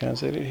it's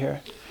translated here.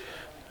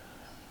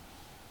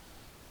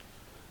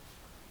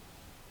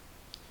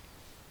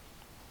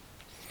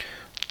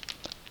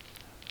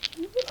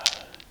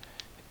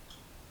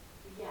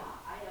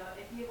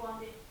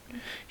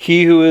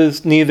 He who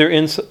has neither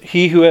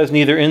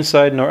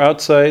inside nor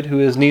outside, who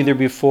is neither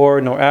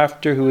before nor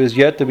after, who is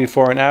yet the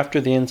before and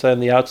after, the inside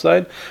and the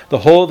outside, the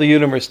whole of the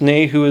universe,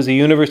 nay, who is the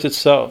universe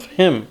itself,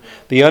 him,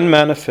 the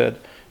unmanifested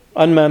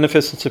and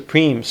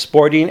supreme,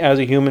 sporting as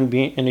a human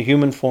being in a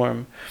human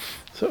form.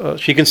 So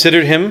she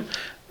considered him,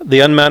 the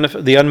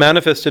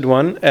unmanifested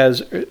one,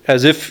 as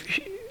if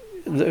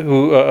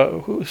who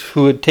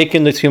had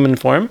taken this human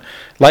form,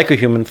 like a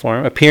human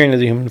form, appearing as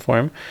a human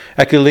form.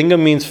 Akilinga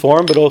means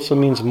form, but also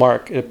means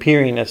mark,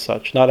 appearing as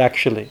such, not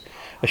actually.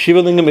 A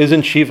Shiva Lingam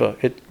isn't Shiva.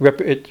 It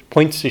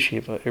points to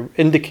Shiva. It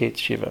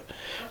indicates Shiva,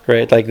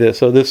 right? Like this.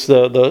 So this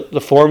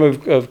the form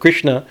of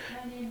Krishna.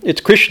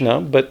 It's Krishna,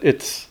 but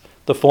it's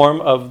the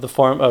form of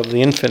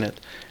the infinite.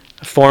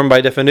 Form by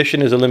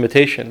definition is a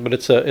limitation, but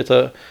it's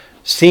a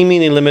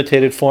seemingly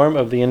limited form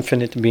of the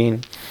infinite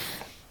being.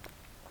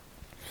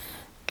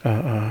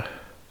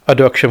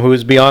 Adaksham, who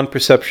is beyond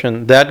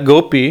perception. That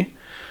Gopi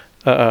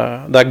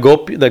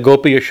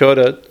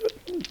Yashoda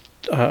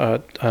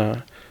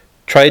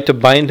tried to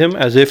bind him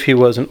as if he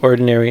was an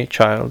ordinary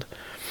child.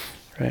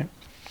 Right?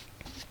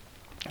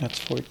 That's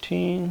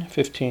 14,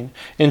 15.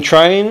 In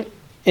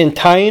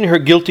tying her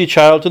guilty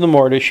child to the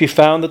mortar, she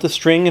found that the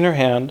string in her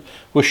hand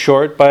was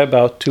short by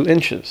about 2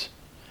 inches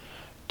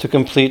to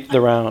complete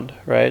the round,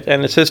 right?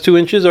 And it says 2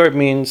 inches, or it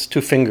means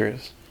 2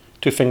 fingers,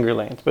 2 finger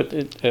length, but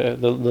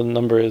the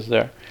number is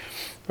there,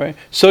 right?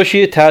 So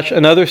she attached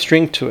another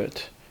string to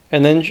it,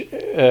 and then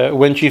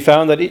when she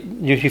found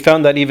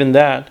that even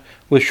that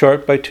was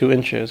short by 2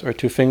 inches or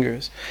 2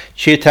 fingers,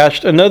 she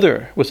attached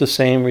another with the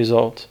same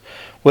result.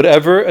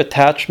 Whatever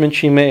attachment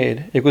she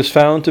made, it was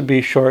found to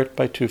be short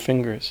by 2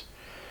 fingers.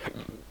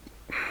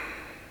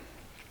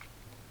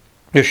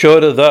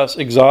 Yashoda thus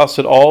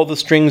exhausted all the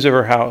strings of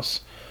her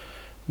house,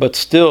 but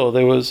still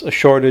there was a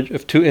shortage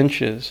of 2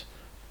 inches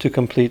to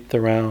complete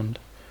the round.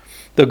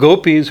 The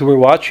gopis who were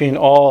watching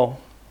all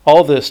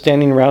this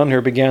standing around her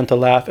began to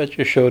laugh at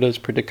Yashoda's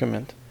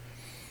predicament.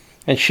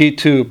 And she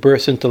too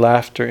burst into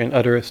laughter in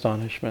utter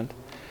astonishment.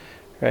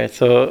 Right,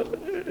 so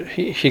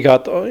she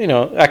got,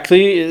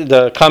 actually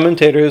the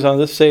commentators on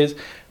this says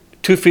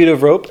 2 feet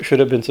of rope should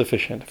have been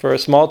sufficient. For a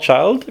small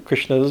child,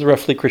 Krishna is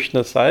roughly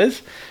Krishna's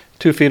size,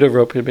 2 feet of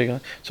rope would be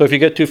enough. So if you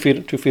get 2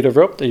 feet of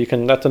rope,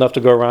 that's enough to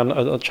go around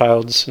a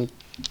child's,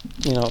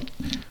 now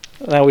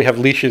we have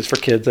leashes for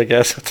kids, I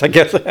guess.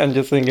 I'm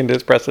just thinking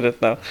there's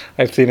precedent now.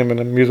 I've seen them in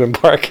an amusement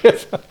park,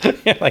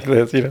 like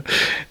this,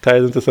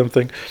 ties into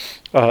something.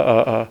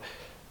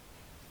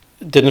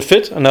 Didn't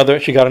fit.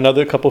 She got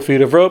another couple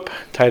feet of rope,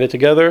 tied it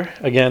together.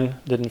 Again,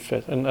 didn't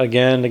fit. And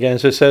again.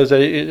 So it says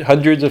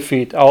hundreds of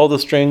feet, all the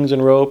strings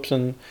and ropes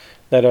and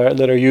that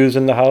are used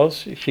in the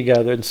house. She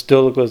gathered, and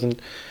still it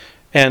wasn't.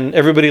 And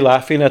everybody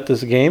laughing at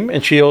this game,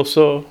 and she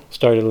also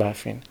started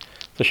laughing.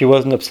 So she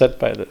wasn't upset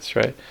by this,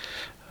 right?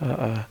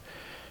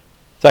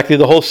 Exactly,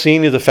 the whole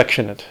scene is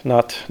affectionate,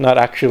 not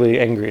actually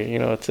angry.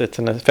 It's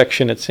an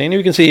affectionate scene.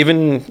 You can see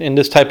even in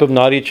this type of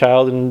naughty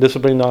child and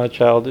disciplined naughty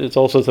child, it's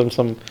also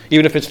some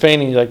even if it's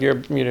feigning, like you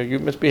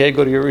misbehave,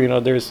 go to your,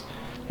 there's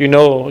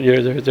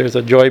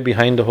a joy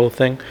behind the whole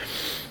thing.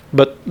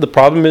 But the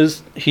problem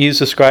is, he's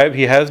described,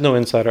 he has no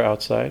inside or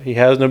outside. He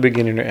has no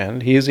beginning or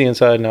end. He's the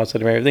inside and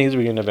outside of everything. He's the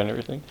beginning of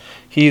everything.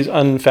 He's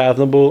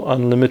unfathomable,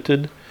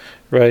 unlimited,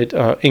 right?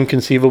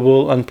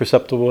 Inconceivable,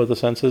 unperceptible of the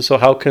senses. So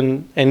how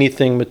can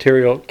anything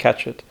material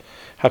catch it?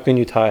 How can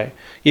you tie?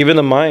 Even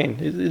the mind,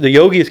 the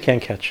yogis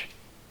can't catch.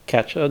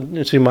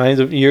 Minds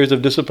of years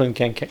of discipline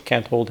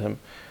can't hold him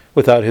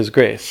without his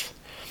grace,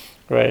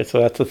 right? So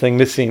that's the thing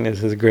missing, is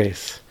his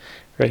grace,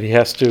 right? He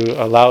has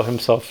to allow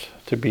himself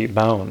to be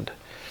bound.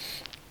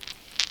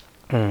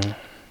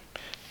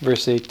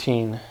 Verse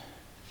 18.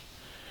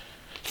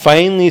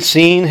 Finally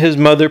seeing his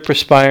mother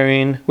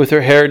perspiring, with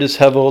her hair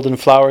disheveled and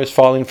flowers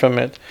falling from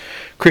it,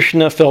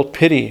 Krishna felt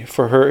pity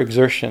for her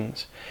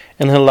exertions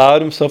and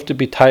allowed himself to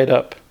be tied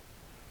up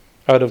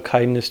out of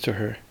kindness to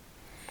her.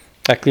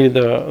 Actually,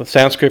 the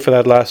Sanskrit for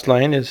that last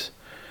line is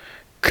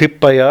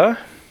Kripaya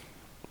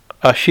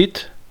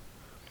Ashit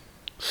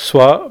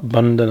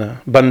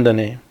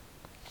Swabandhane.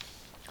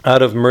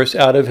 Out of mercy,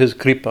 out of his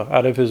kripa,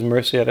 out of his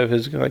mercy, out of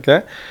his, like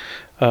that.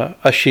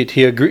 Ashit,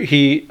 he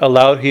agreed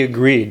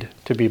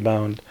to be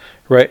bound,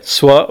 right?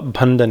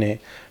 Swabandhane,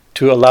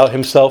 to allow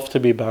himself to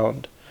be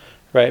bound,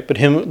 right? But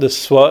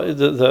his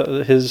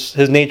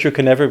nature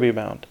can never be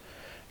bound,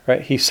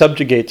 right? He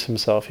subjugates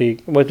himself. He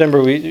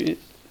did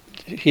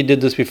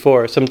this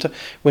before.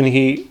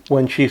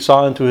 When she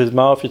saw into his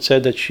mouth, it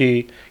said that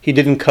he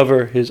didn't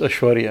cover his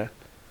Aishwarya,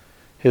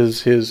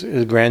 his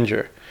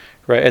grandeur,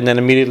 right? And then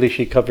immediately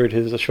she covered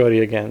his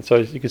Aishwarya again. So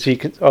you can see,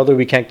 although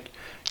you can't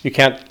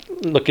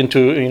look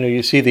into,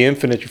 you see the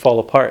infinite, you fall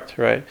apart,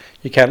 right?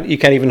 You can't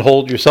even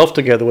hold yourself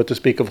together, what to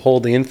speak of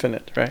hold the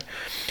infinite, right?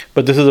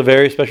 But this is a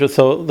very special,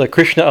 so that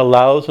Krishna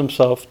allows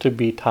himself to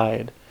be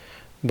tied,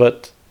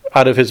 but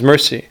out of his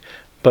mercy.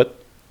 But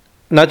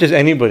not just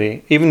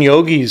anybody, even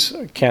yogis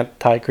can't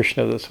tie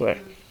Krishna this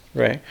way,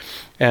 right?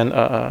 And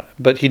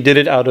but he did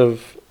it out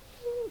of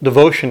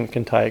devotion.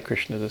 Can tie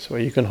Krishna this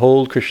way. You can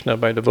hold Krishna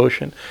by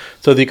devotion,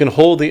 so that you can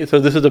hold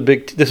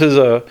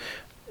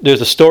there's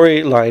a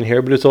storyline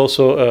here, but it's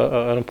also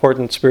an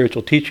important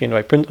spiritual teaching,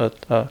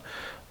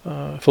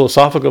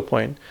 philosophical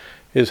point,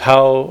 is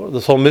how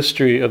this whole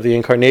mystery of the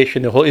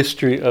incarnation, the whole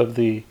history of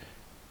the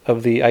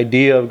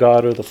idea of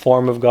God, or the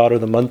form of God, or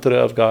the mantra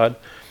of God,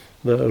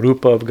 the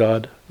rupa of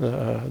God,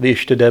 the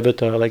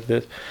Ishtadevata, like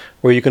this,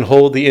 where you can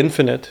hold the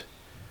infinite.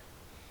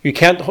 You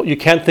can't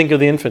think of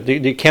the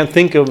infinite. You can't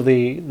think of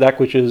that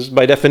which is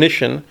by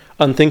definition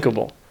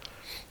unthinkable,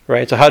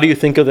 right? So how do you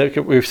think of that?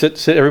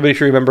 Everybody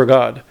should remember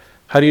God.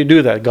 How do you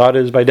do that? God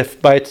is by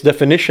its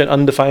definition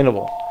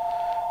undefinable,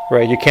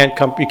 right? You can't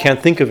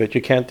think of it.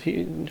 You can't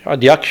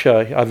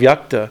adyaksha,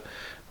 avyakta.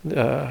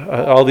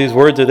 All these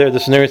words are there.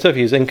 The scenario stuff.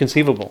 He's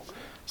inconceivable.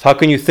 So how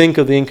can you think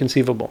of the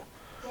inconceivable?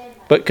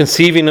 But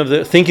thinking of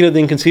the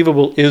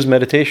inconceivable is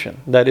meditation.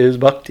 That is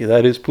bhakti.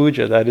 That is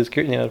puja. That is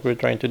kirtan. That's what we're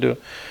trying to do.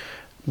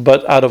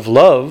 But out of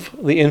love,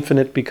 the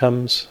infinite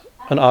becomes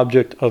an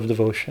object of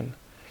devotion,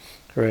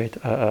 right?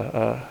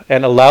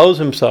 And allows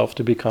himself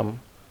to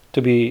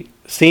be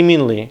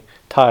seemingly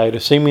tied, or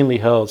seemingly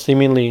held,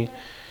 seemingly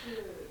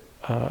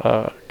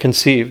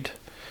conceived,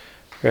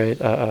 right?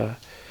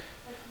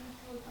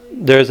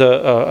 There's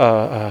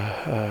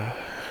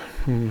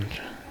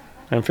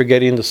I'm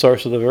forgetting the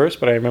source of the verse,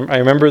 but I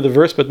remember the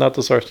verse, but not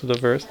the source of the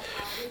verse.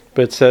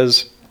 But it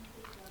says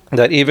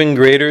that even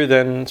greater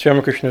than Sri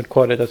Ramakrishna had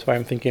quoted, that's why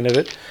I'm thinking of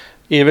it.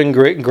 Even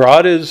great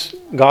God is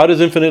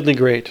infinitely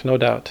great, no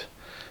doubt,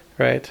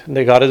 right?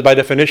 And God is by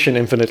definition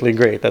infinitely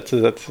great. But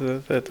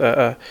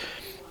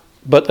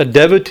a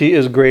devotee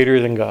is greater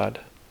than God,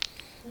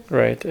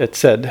 right? It's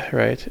said,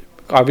 right?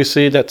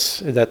 Obviously,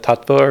 that's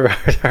tattva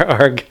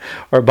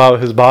or bhava,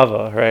 his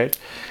bhava, right?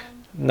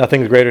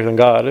 Nothing's greater than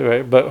God,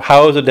 right? But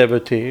how is a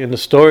devotee? In the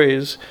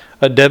stories,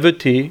 a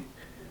devotee,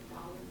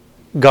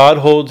 God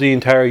holds the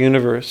entire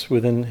universe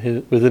within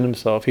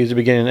himself. He's the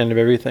beginning and end of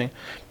everything.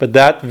 But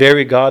that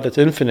very God that's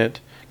infinite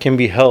can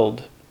be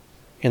held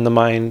in the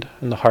mind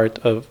and the heart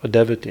of a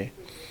devotee,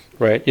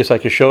 right? Just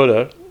like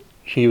Yashoda,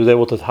 he was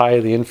able to tie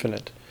the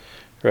infinite,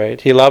 right?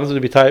 He allows it to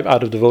be tied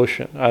out of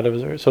devotion,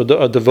 so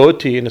a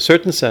devotee, in a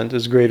certain sense,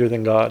 is greater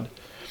than God,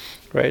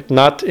 right?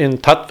 Not in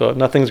tattva,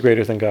 nothing's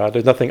greater than God.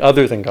 There's nothing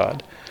other than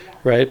God,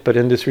 right? But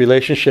in this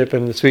relationship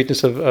and the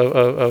sweetness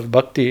of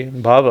bhakti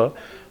and bhava,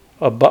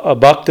 a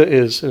bhakta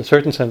is, in a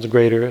certain sense,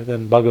 greater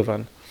than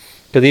Bhagavan.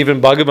 Because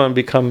even Bhagavan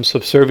becomes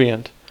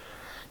subservient.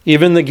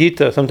 Even the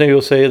Gita, sometimes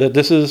you'll say that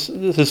this is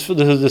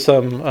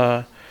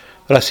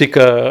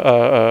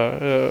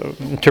Rasika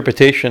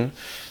interpretation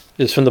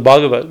is from the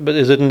Bhagavad, but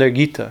is it in their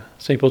Gita?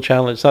 Some people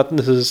challenge. It's not.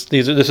 This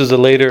is a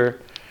later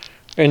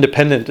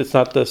independent. It's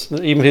not this.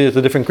 Even it's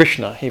a different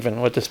Krishna.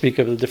 Even what to speak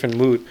of a different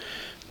mood.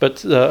 But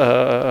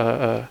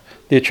the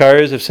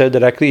acharyas have said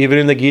that actually even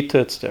in the Gita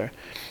it's there,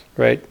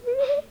 right?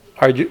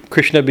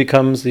 Krishna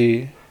becomes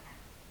the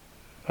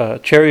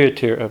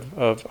charioteer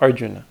of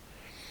Arjuna,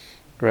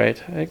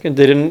 right? And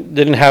they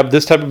didn't have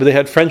this type of, but they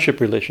had friendship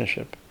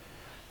relationship,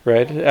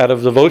 right? Out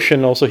of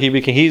devotion, also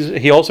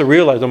he also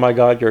realized, oh my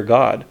God, you're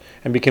God,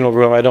 and became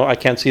overwhelmed. I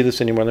can't see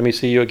this anymore. Let me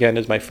see you again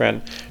as my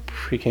friend.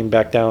 He came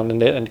back down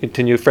and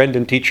continued friend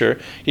and teacher.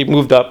 He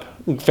moved up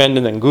friend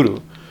and then guru,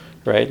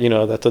 right?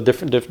 That's a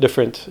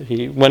different.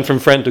 He went from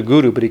friend to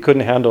guru, but he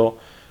couldn't handle.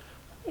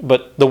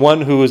 But the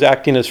one who was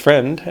acting as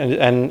friend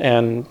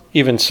and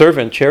even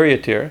servant,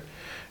 charioteer,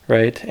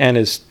 right, and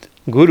his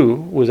guru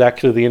was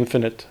actually the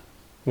infinite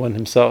one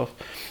himself.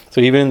 So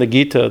even in the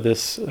Gita,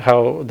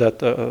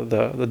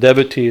 the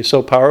devotee is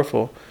so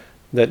powerful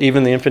that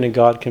even the infinite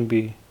God can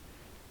be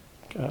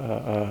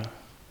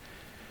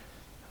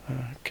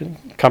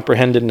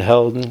comprehended and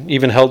held, and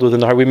even held within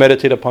the heart. We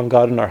meditate upon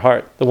God in our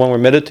heart. The one we're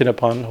meditating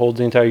upon holds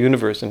the entire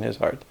universe in his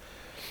heart,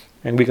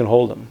 and we can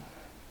hold him.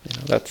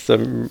 That's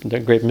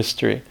the great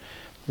mystery,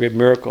 great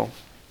miracle.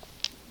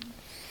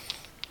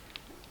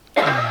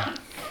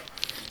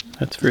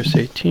 That's verse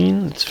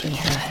 18. Let's see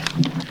here.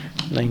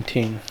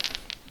 19.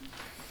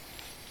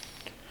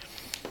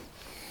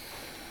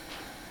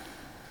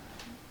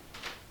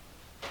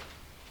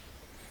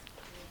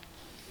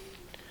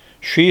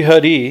 Sri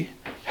Hari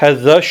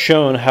has thus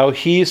shown how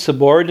he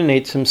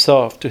subordinates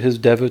himself to his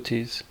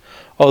devotees,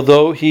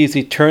 although he is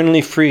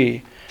eternally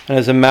free and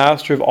is a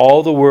master of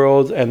all the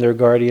worlds and their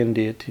guardian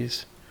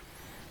deities.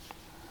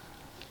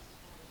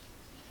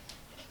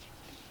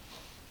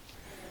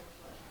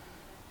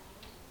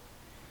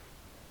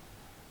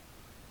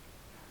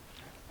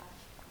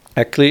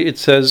 Actually, it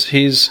says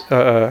he's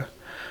Britya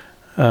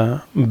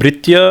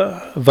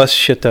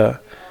Vasyata,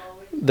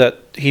 that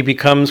he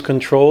becomes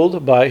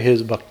controlled by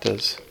his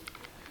bhaktas.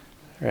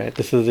 Right?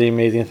 This is the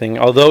amazing thing.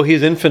 Although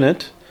he's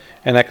infinite,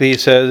 and actually it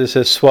says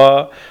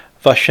Swa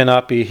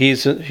Vashanapi,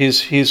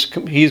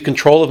 he's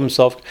control of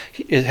himself.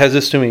 It has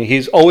this to mean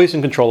he's always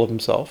in control of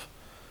himself.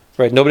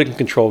 Right? Nobody can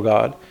control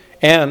God.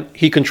 And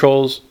he's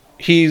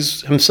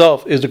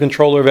himself is the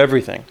controller of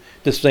everything.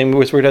 This same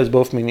word has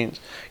both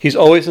meanings. He's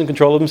always in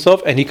control of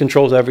himself and he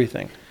controls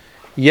everything.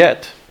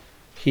 Yet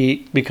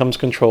he becomes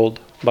controlled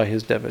by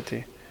his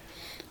devotee.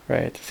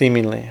 Right?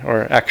 Seemingly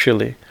or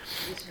actually.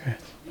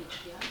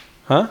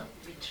 Huh?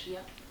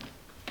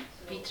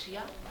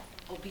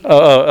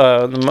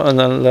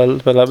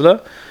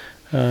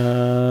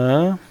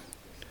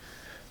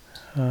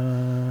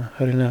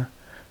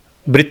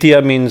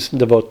 Britya means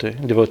devotee.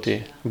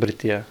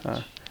 Britya.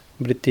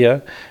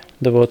 Britya,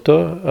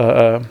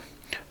 devoto.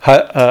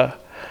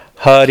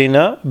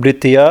 Harina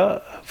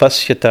Britya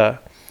Vasyata.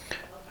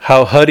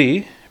 How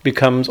Hari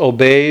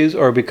obeys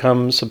or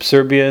becomes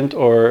subservient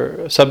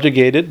or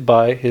subjugated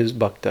by his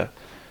bhaktas.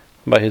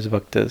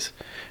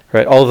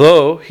 Right?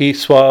 Although he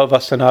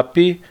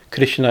Swavasanapi,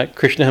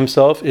 Krishna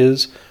himself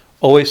is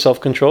always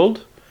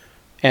self-controlled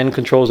and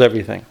controls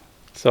everything.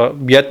 So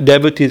yet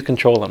devotees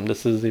control him.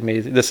 This is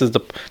amazing. This is the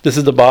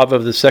bhava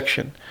of this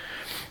section,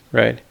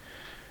 right?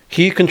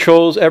 He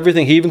controls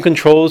everything. He even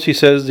controls. He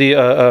says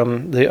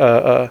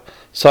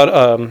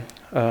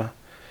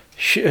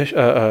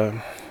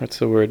what's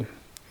the word?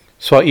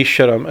 Swa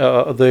Ishwaram,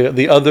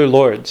 the other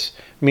lords,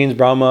 means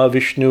Brahma,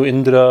 Vishnu,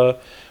 Indra,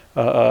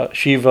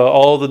 Shiva,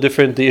 all the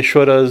different, the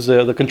Ishwaras,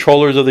 the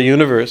controllers of the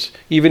universe.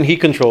 Even he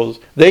controls.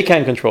 They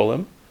can't control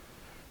him,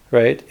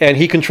 right? And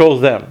he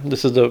controls them.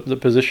 This is the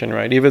position,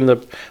 right? Even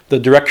the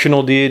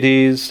directional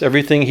deities,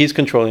 everything, he's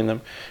controlling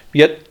them.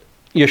 Yet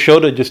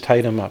Yashoda just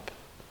tied him up.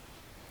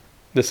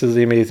 This is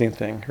the amazing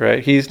thing,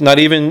 right? He's not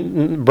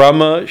even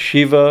Brahma,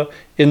 Shiva,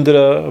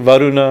 Indra,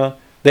 Varuna.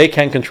 They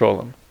can't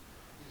control him,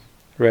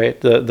 right?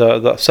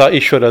 The Sa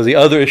Ishwaras, the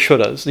other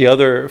Ishwaras, the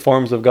other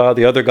forms of God,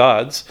 the other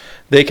gods,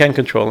 they can't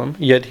control him.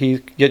 Yet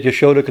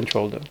Yashoda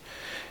controlled him.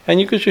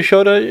 And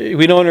Yashoda,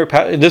 we know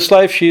in this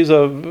life she's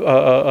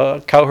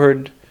a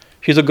cowherd.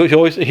 She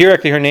always here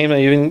actually her name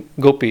even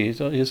Gopi.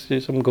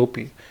 She's some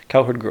Gopi,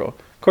 cowherd girl.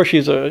 Of course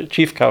she's a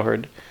chief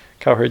cowherd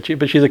chief,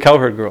 but she's a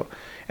cowherd girl.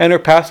 And her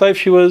past life,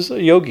 she was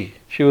a yogi.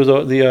 She was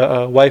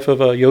the wife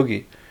of a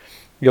yogi.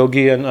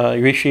 Yogi and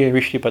Rishi and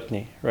Rishi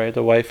Patni, right?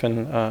 The wife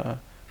and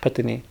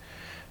Patini.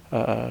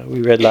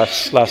 We read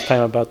last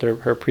time about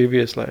her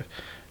previous life.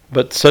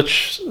 But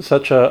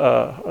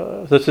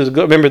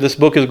remember, this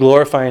book is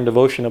glorifying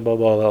devotion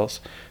above all else.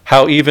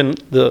 How even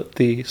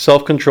the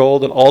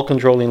self-controlled and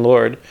all-controlling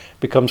Lord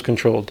becomes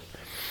controlled,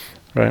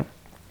 right?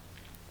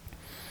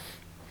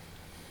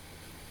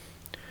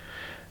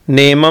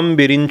 Nemam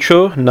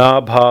birincho na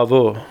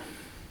bhavo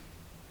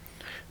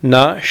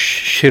na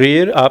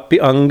shrir api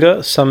anga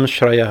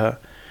samshrayah.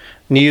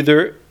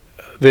 Neither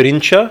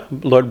virincha,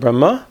 Lord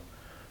Brahma,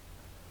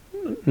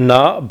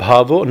 na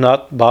bhavo,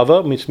 not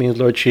bhava, which means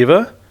Lord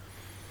Shiva,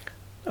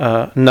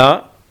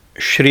 na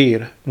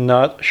shrir,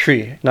 not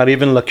Shri, not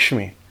even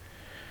Lakshmi,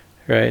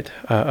 right?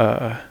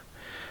 Anga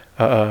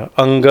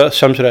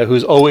samshrayah,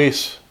 who's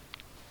always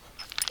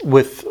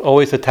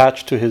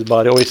attached to his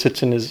body, always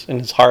sits in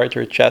his heart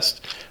or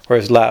chest or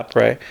his lap,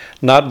 right?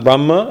 Not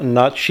Brahma,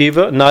 not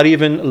Shiva, not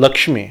even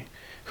Lakshmi,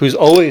 who's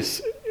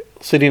always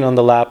sitting on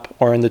the lap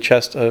or in the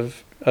chest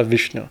of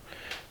Vishnu,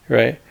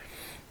 right?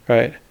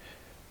 Right.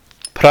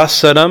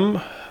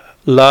 Prasaram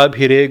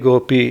labhire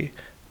gopi.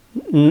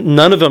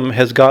 None of them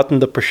has gotten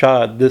the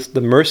prasad,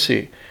 the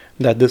mercy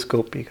that this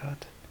gopi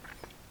got.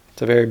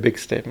 It's a very big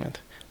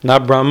statement.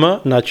 Not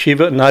Brahma, not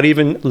Shiva, not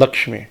even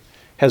Lakshmi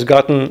has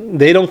gotten.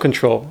 They don't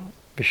control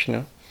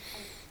Vishnu,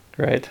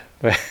 right?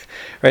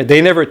 Right.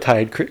 They never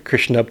tied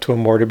Krishna up to a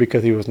mortar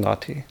because he was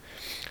naughty,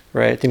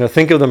 right?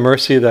 Think of the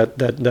mercy that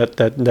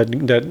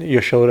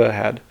Yashoda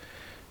had,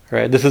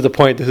 right? This is the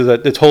point. This is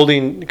that it's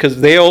holding,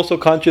 because they are also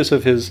conscious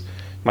of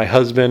my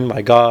husband,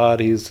 my God.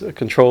 He's a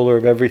controller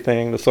of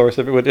everything, the source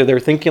of it. They're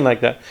thinking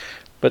like that,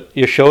 but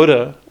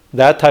Yashoda,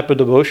 that type of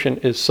devotion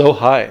is so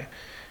high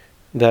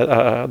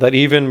that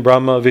even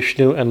Brahma,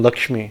 Vishnu, and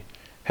Lakshmi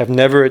have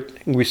never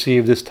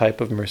received this type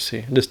of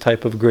mercy, this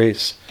type of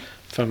grace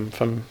from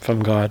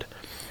God.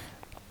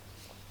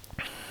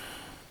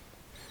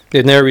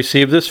 They've never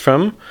received this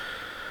from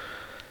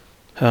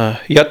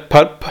Yat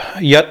Tat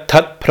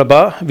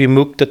Prabha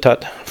Vimukta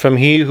Tat, from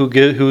He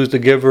who is the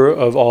giver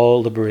of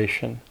all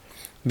liberation.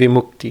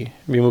 Vimukti.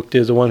 Vimukti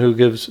is the one who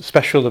gives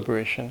special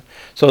liberation.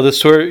 So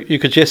this word, you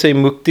could just say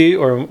mukti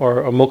or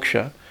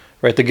moksha,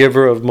 right? The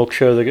giver of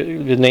moksha,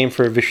 the name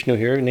for Vishnu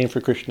here, name for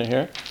Krishna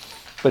here.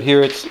 But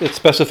here it's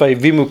specified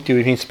vimukti,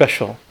 which means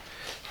special,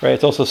 right?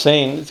 It's also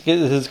saying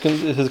this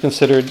is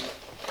considered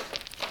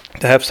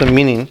to have some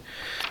meaning,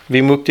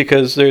 vimukti,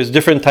 because there's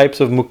different types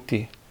of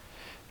mukti,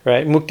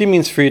 right? Mukti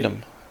means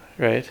freedom,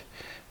 right?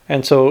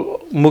 And so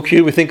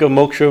mukti, we think of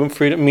moksha,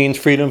 freedom means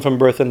freedom from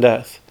birth and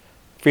death,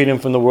 freedom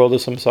from the world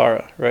of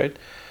samsara, right?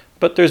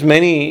 But there's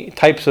many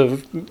types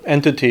of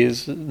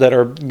entities that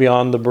are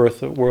beyond the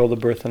world of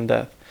birth and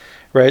death,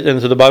 right?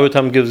 And so the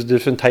Bhagavatam gives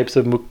different types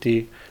of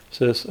mukti.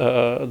 So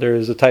there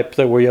is a type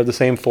where you have the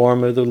same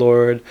form of the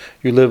Lord,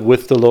 you live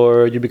with the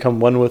Lord, you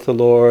become one with the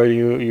Lord,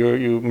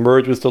 you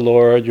merge with the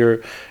Lord,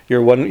 you're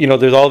one.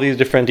 There's all these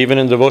different. Even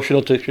in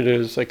devotional literature,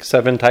 there's like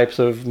 7 types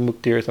of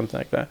mukti or something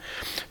like that.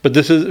 But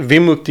this is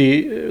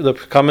vimukti. The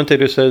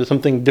commentator says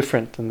something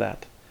different than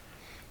that.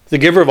 It's the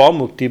giver of all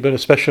mukti, but a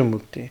special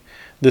mukti.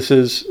 This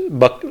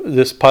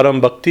param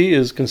bhakti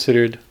is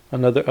considered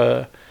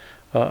another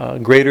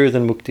greater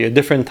than mukti, a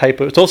different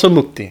type of. It's also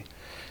mukti.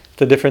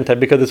 It's a different type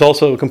because it's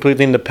also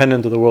completely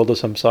independent of the world of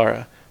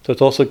samsara. So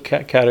it's also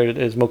categorized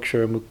as moksha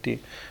or mukti.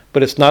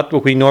 But it's not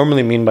what we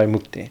normally mean by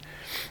mukti,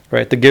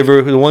 right? The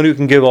giver, the one who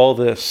can give all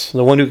this,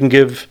 the one who can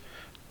give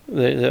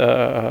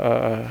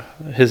to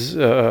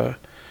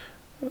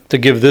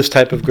give this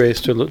type of grace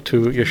to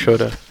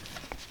Yashoda.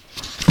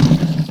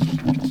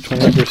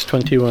 20, verse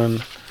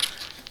 21.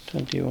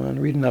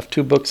 Reading off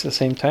 2 books at the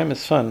same time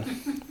is fun.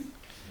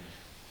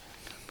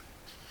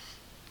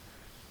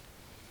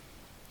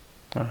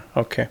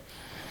 Okay.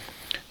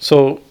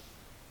 So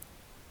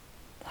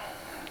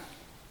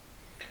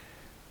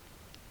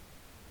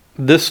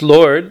this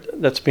Lord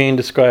that's being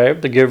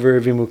described, the giver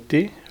of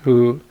vimukti,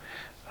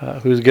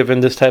 who's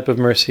given this type of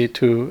mercy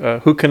to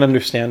who can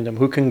understand him,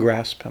 who can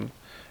grasp him,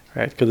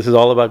 right? Because this is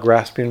all about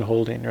grasping and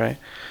holding, right?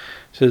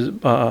 It says,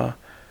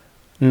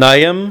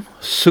 Nayam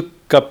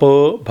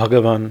Sukkapo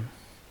Bhagavan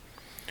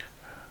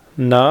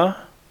na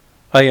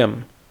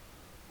ayam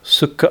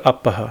sukha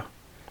apaha.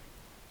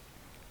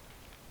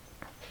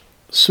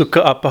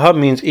 Sukha apaha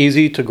means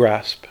easy to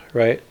grasp,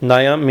 right?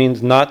 Nayam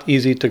means not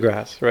easy to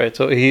grasp, right?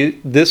 So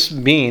this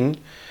being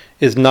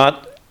is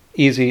not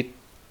easy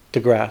to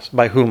grasp.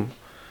 By whom?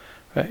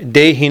 Right?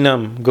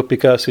 Dehinam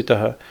gopika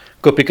sutaha.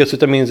 Gopika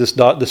Sutta means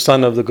the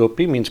son of the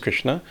gopi, means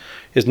Krishna,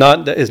 is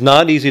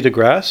not easy to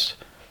grasp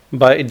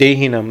by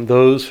dehinam,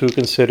 those who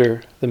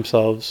consider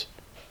themselves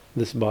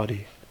this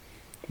body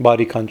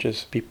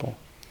conscious people,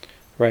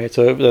 right?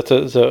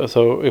 So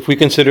so if we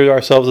consider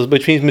ourselves as,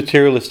 which means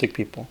materialistic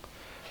people.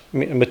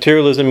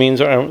 Materialism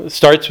means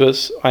starts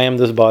with I am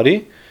this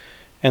body,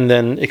 and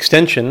then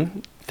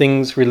extension,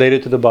 things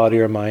related to the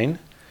body are mine,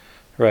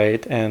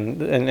 right?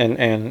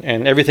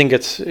 And everything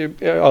gets,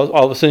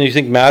 all of a sudden you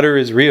think matter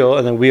is real,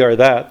 and then we are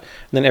that,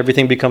 and then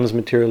everything becomes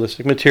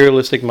materialistic.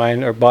 Materialistic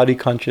mind or body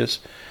conscious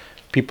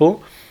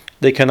people,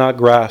 they cannot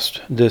grasp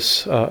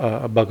this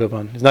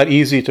Bhagavan. It's not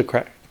easy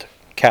to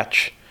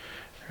catch,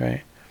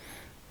 right?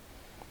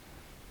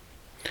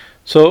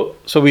 So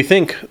we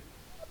think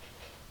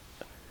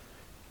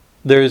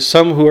there's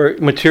some who are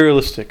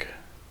materialistic,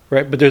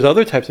 right? But there's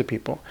other types of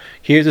people.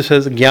 Here it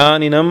says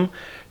Jnaninam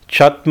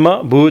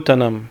Chatma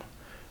Bhutanam.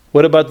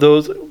 What about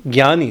those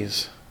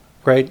jnanis,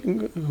 right?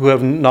 Who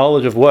have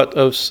knowledge of what?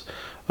 Of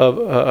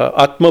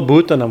Atma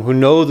Bhutanam, who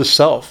know the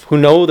self, who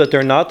know that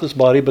they're not this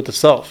body but the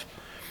self.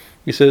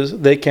 He says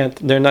he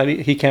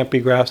can't be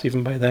grasped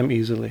even by them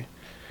easily,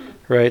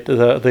 right?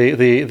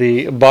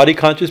 The body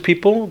conscious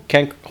people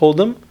can't hold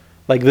them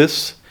like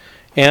this,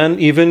 and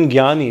even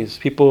jnanis,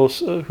 people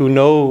who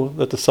know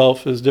that the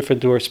self is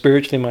different, who are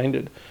spiritually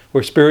minded, who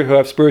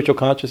have spiritual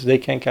consciousness, they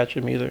can't catch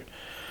him either,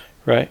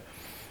 right?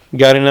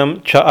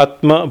 Garinam cha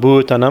atma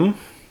bhutanam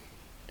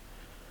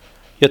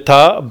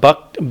yatha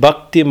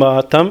bhakti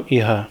matam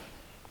iha.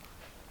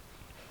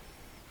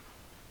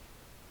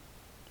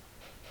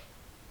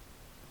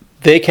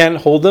 They can't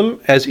hold them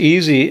as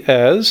easy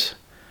as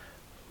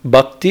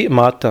bhakti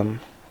matam,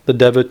 the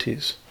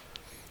devotees,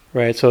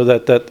 right? So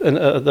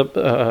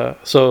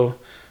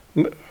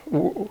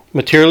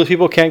material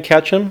people can't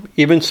catch him.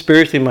 Even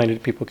spiritually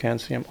minded people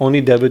can't see him.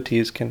 Only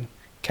devotees can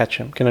catch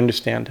him, can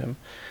understand him.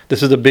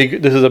 This is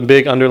a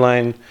big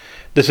underline.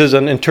 This is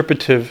an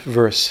interpretive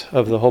verse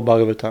of the whole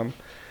Bhagavatam,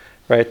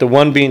 right? The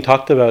one being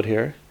talked about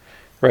here,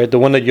 right? The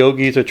one that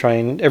yogis are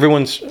trying,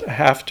 everyone's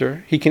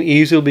after. He can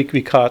easily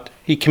be caught.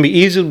 He can be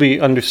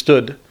easily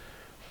understood,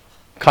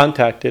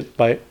 contacted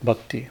by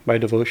bhakti, by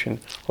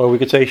devotion. Or we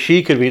could say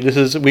she could be.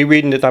 We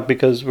reading it not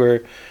because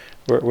we're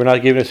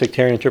not giving a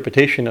sectarian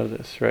interpretation of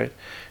this, right?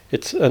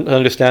 It's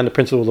understand the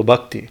principle of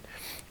bhakti.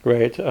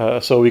 Right,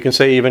 so we can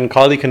say even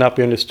Kali cannot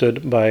be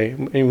understood by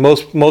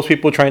most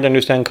people trying to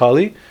understand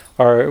Kali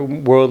are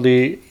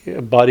worldly,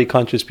 body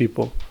conscious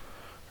people,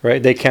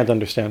 right? They can't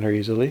understand her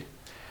easily,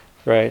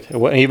 right?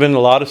 Even a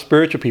lot of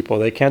spiritual people,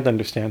 they can't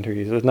understand her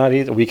easily. It's not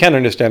easy. We can't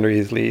understand her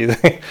easily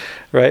either,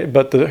 right?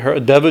 But a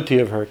devotee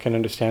of her can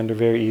understand her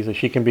very easily.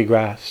 She can be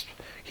grasped.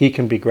 He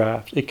can be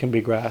grasped. It can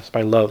be grasped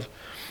by love.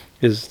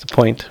 Is the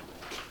point.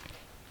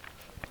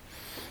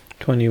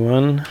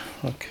 21.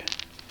 Okay.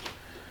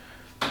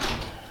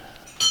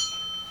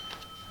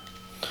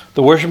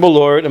 The worshipful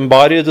Lord,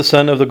 embodied as the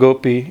son of the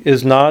gopi,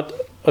 is not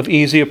of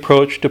easy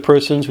approach to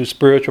persons whose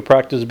spiritual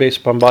practice is based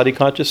upon body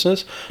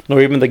consciousness,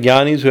 nor even the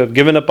jnanis who have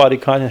given up body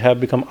consciousness have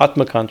become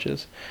atma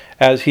conscious,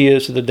 as he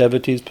is to the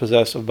devotees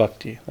possessed of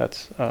bhakti.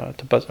 That's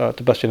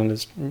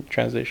Tapasyananda's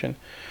translation.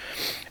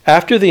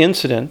 After the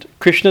incident,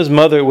 Krishna's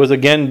mother was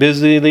again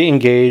busily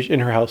engaged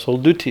in her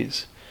household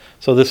duties.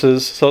 So this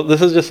is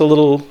just a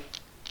little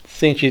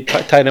thing. She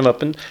tied him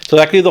up, and so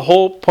actually the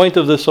whole point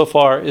of this so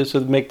far is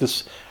to make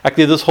this.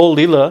 Actually, this whole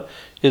lila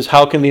is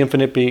how can the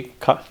infinite be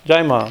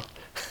Jai Ma?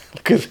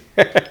 Because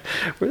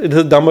this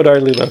is Damodar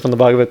lila from the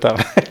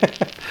Bhagavatam.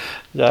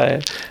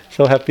 Jai,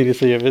 so happy to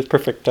see you. It's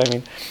perfect. I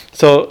mean,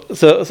 so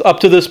up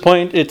to this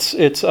point,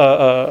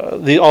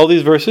 all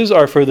these verses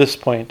are for this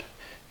point.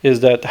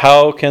 Is that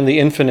how can the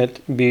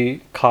infinite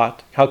be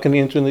caught? How can the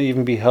infinite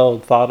even be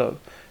held, thought of?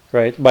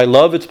 Right? By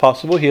love, it's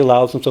possible. He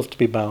allows himself to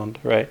be bound.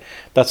 Right?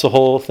 That's the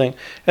whole thing.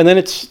 And then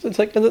it's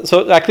like,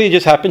 so actually it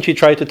just happened. She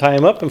tried to tie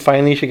him up, and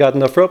finally she got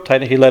enough rope,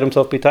 tied. He let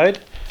himself be tied.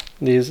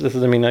 This is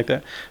the meaning like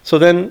that. So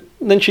then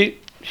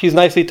she's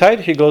nicely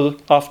tied. She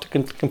goes off to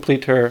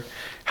complete her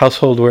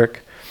household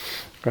work.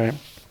 Right?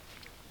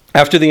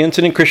 After the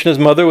incident, Krishna's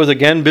mother was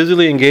again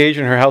busily engaged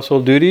in her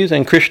household duties,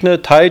 and Krishna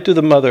tied to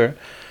the mortar,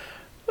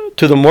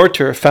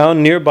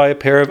 found nearby a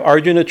pair of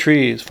Arjuna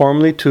trees,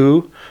 formerly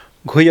two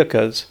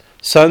Guhyakas,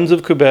 sons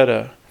of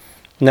Kubera,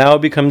 now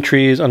become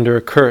trees under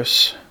a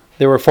curse.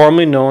 They were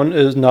formerly known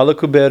as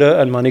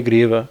Nalakubera and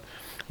Manigriva.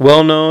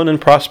 Well known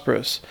and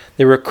prosperous,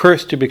 they were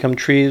cursed to become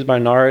trees by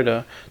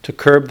Narada to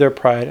curb their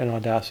pride and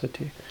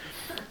audacity.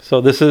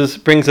 So the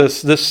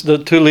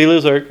two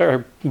Leelas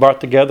are brought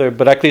together,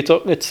 but actually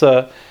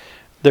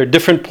they're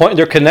different points.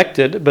 They're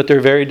connected, but they're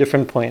very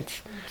different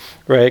points.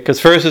 Right, because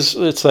first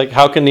it's like,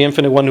 how can the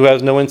infinite one who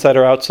has no inside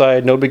or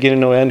outside, no beginning,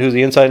 no end, who's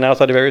the inside and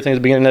outside of everything, is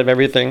the beginning of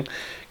everything,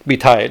 be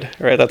tied,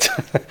 right? That's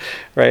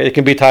right. It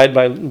can be tied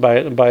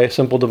by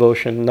simple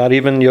devotion. Not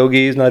even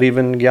yogis, not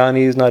even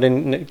jnanis,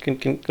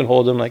 can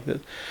hold them like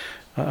this.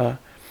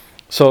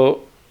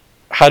 So,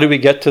 how do we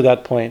get to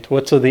that point?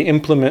 What are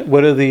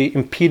the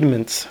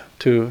impediments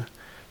to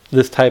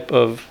this type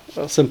of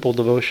simple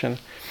devotion?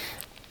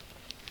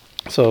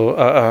 So,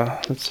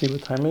 let's see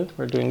what time it is.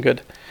 We're doing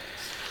good.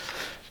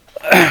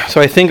 So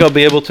I think I'll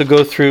be able to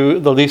go through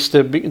the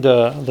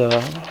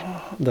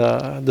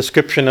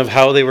description of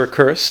how they were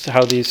cursed,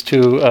 how these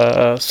two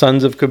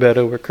sons of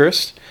Kubera were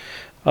cursed,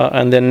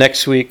 and then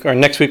next week we'll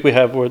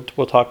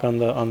talk on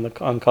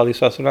Kali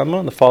Sahasranama.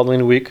 And the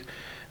following week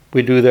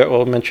we'll do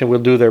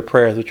their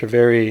prayers, which are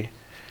very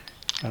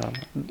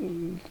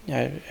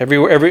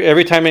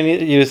every time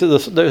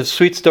the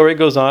sweet story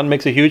goes on,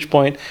 makes a huge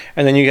point,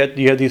 and then you get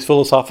these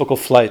philosophical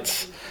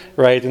flights,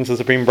 right, into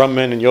Supreme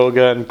Brahman and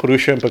Yoga and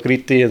Purusha and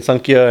Prakriti and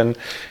Sankhya and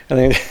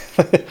then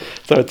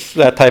so it's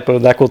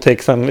that will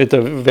take some. It's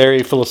a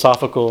very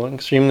philosophical,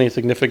 extremely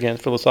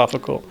significant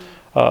philosophical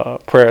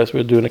prayers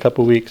we'll do in a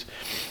couple of weeks,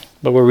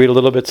 but we'll read a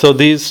little bit. So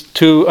these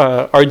two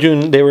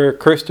Arjun, they were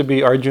cursed to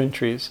be Arjun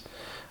trees.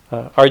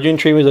 Arjun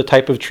tree was a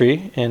type of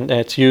tree, and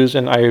it's used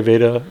in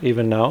Ayurveda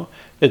even now.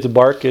 Its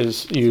bark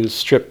is used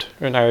stripped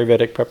in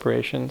Ayurvedic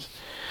preparations,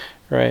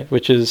 right?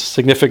 Which is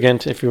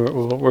significant if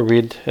we'll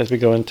read as we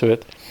go into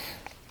it.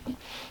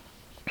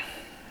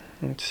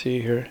 Let's see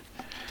here.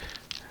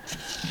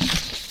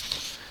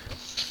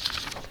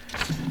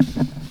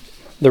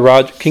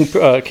 King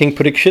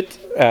Parikshit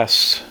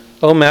asks,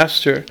 "O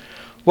Master,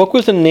 what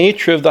was the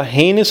nature of the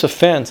heinous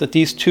offense that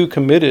these two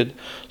committed,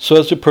 so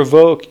as to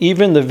provoke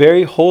even the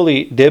very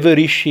holy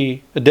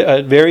Devarishi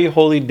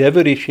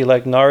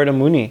like Narada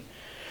Muni,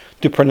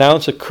 to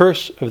pronounce a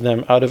curse of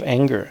them out of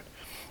anger,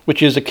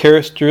 which is a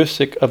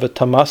characteristic of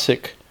tamas?"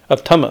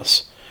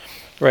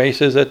 Right? He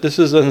says that this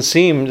is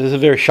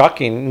very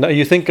shocking.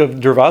 You think of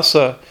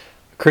Durvasa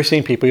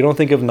cursing people, you don't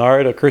think of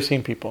Narada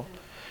cursing people,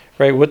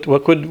 right?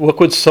 What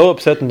could so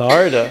upset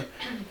Narada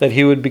that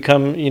he would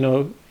become,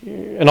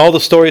 and all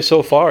the stories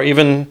so far,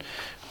 even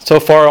so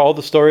far, all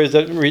the stories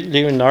that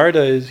even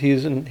Narada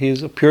he's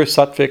a pure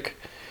sattvic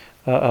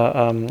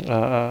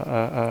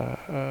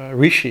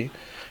rishi,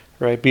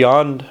 right?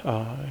 Beyond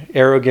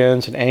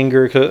arrogance and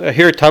anger.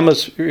 Here,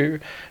 tamas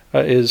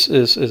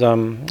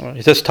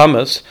it says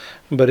tamas,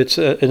 but it's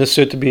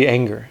understood to be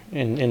anger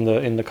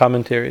in the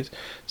commentaries.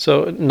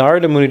 So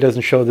Narada Muni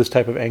doesn't show this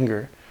type of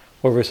anger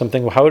over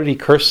something. Well, how did he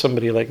curse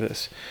somebody like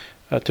this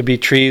to be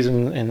trees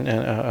and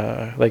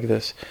like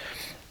this?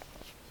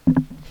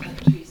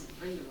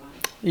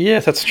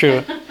 Yes, that's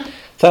true.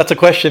 So that's a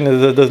question: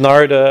 does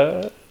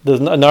Narada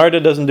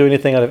doesn't do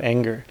anything out of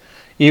anger,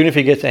 even if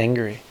he gets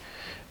angry,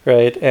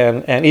 right?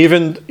 And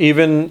even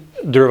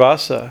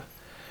Durvasa,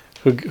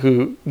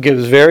 who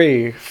gives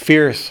very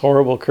fierce,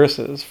 horrible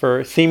curses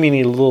for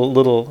seemingly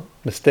little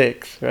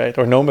mistakes, right,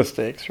 or no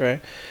mistakes, right?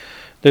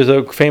 There's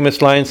a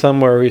famous line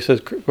somewhere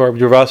where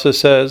Durvasa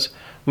says,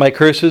 "My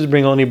curses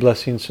bring only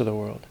blessings to the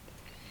world."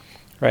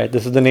 Right?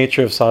 This is the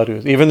nature of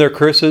sadhus. Even their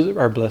curses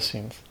are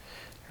blessings,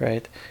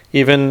 right?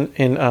 Even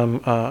in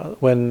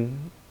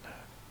when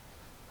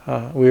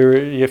we were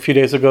a few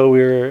days ago, we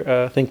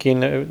were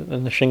thinking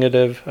in the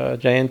Shingadev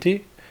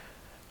Jayanti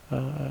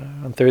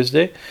on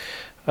Thursday.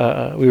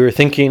 We were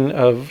thinking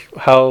of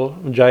how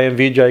Jaya and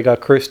Vijay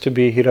got cursed to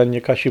be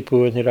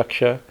Hiranyakashipu and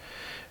Hiraksha,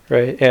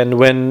 right? And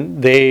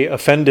when they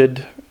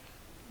offended,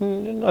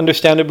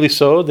 understandably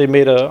so, they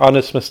made an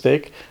honest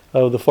mistake.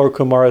 The four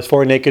Kumaras,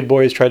 four naked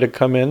boys tried to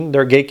come in.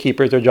 They're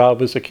gatekeepers. Their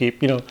job was to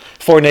keep,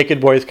 four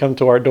naked boys come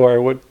to our door.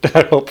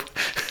 I hope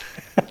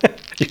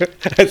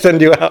I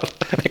send you out.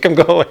 Make them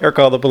go away or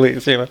call the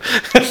police.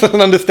 It's an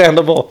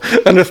understandable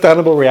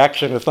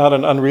reaction. It's not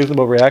an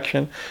unreasonable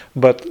reaction,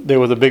 but there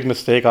was a big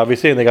mistake,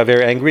 obviously, and they got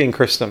very angry and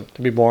cursed them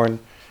to be born,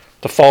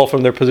 to fall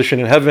from their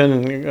position in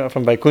heaven,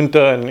 from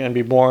Vaikuntha, and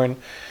be born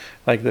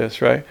like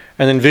this, right?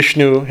 And then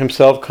Vishnu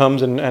himself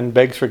comes and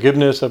begs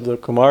forgiveness of the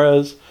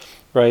Kumaras,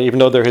 right? Even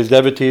though they're his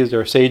devotees,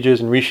 they're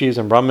sages and rishis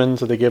and Brahmins,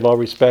 so they give all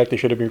respect. They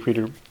should have been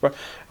treated.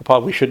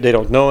 They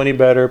don't know any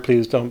better.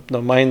 Please don't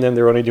mind them.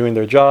 They're only doing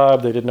their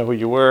job. They didn't know who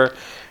you were.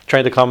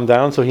 Trying to calm them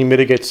down, so he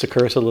mitigates the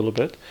curse a little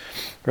bit,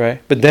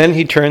 right? But then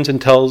he turns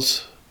and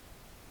tells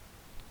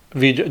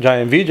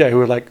Jaya and Vijay, who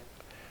are like,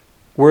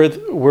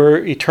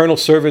 we're eternal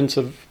servants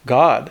of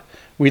God.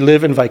 We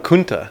live in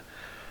Vaikuntha,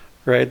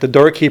 right? The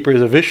doorkeeper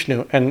is a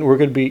Vishnu, and we're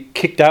going to be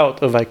kicked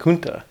out of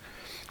Vaikuntha.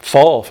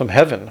 Fall from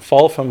heaven,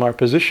 fall from our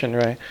position,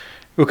 right?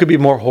 It could be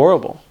more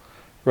horrible,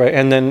 right?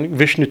 And then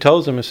Vishnu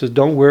tells him, he says,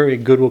 "Don't worry,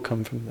 good will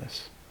come from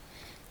this,"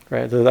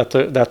 right?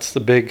 That's the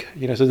big,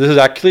 So this has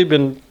actually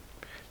been,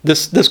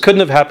 this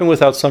couldn't have happened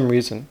without some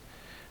reason,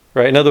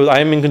 right? In other words, I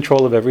am in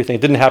control of everything.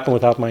 It didn't happen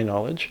without my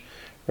knowledge,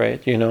 right?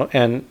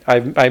 And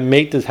I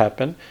made this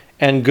happen,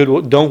 and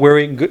don't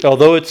worry, good,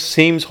 although it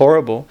seems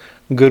horrible,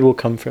 good will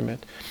come from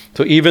it.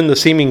 So even the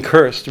seeming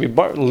curse to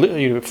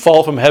be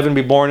fall from heaven,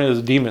 be born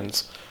as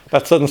demons,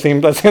 That doesn't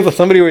seem. That seems like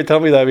somebody would tell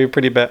me that would be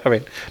pretty bad. I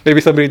mean,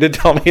 maybe somebody did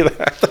tell me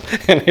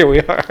that, and here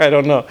we are. I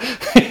don't know.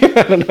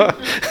 I don't know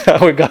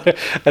how we got.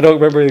 I don't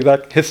remember the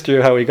exact history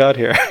of how we got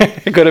here.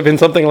 It could have been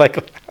something like,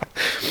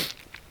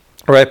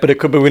 right? But it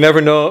could. But we never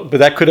know. But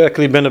that could have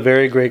actually been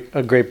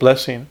a great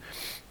blessing.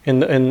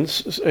 In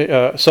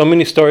so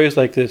many stories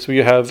like this, where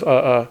you have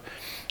a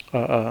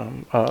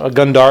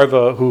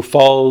Gandharva who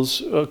falls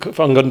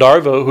from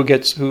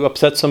Gandharva who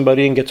upsets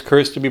somebody and gets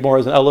cursed to be born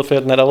as an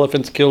elephant, and that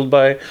elephant's killed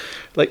by,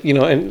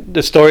 and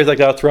the stories like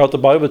that throughout the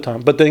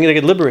Bhagavatam. But then they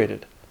get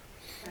liberated,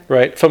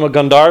 right? From a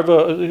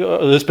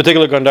Gandharva, this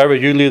particular Gandharva,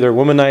 usually they're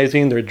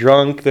womanizing, they're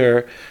drunk,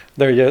 they're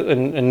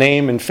in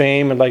name and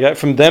fame and like that.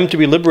 From them to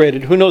be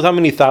liberated, who knows how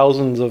many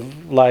thousands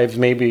of lives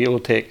maybe it will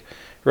take,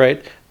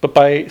 right? But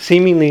by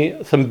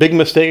seemingly some big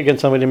mistake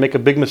against somebody, make a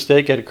big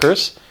mistake, get a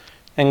curse,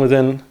 and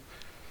within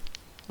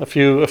a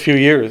few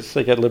years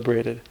they get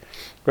liberated,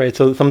 right?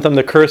 So sometimes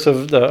the curse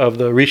of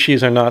the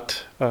rishis are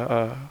not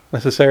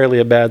necessarily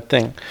a bad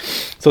thing.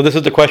 So this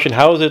is the question: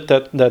 how is it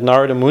that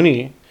Narada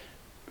Muni,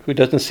 who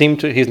doesn't seem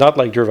to, he's not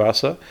like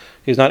Durvasa,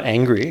 he's not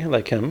angry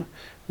like him,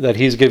 that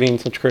he's giving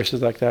such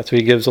curses like that? So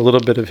he gives a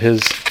little bit of his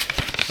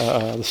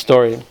the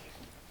story.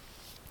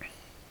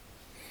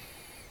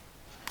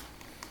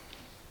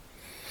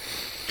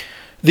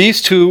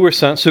 These two were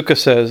sons, Sukha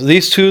says,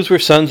 these two were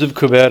sons of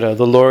Kubera,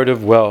 the Lord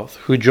of Wealth,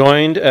 who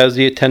joined as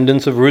the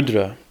attendants of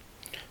Rudra.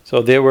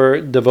 So they were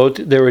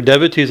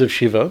devotees of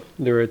Shiva.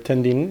 They were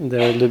attending, they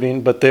were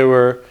living, but they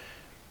were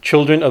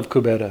children of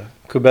Kubera.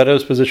 Kubera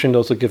is positioned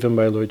also given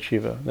by Lord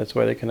Shiva. That's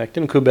why they connect.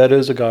 And Kubera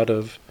is a god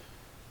of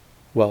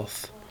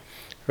wealth,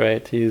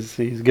 right? He's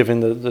given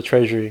the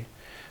treasury.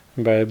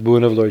 And by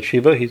boon of Lord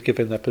Shiva, he's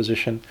given that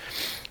position.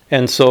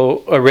 And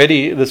so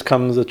already this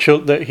comes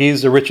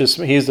he's the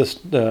richest. He's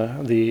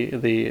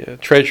the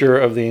treasurer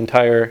of the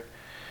entire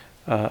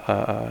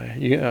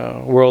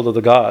world of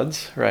the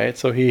gods, right?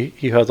 So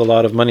he has a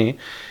lot of money,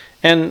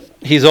 and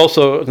he's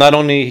also not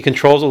only he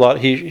controls a lot.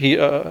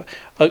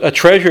 A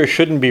treasurer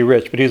shouldn't be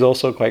rich, but he's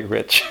also quite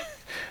rich.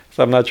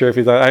 So I'm not sure if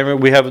he's. I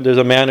remember there's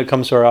a man who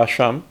comes to our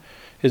ashram.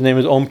 His name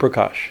is Om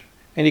Prakash.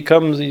 And he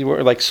comes, he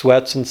wears like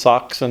sweats and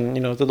socks, and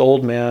it's an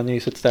old man. And he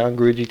sits down.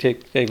 Guruji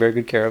take very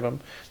good care of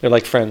him. They're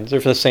like friends.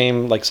 They're from the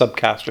same like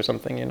subcaste or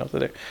something. So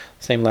they're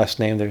same last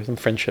name. There's some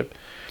friendship.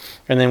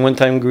 And then one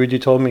time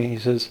Guruji told me, he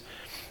says,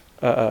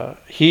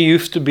 he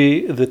used to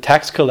be the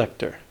tax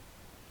collector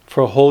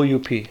for a whole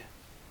UP.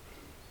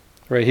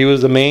 Right? He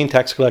was the main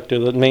tax collector,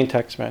 the main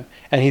tax man,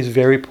 and he's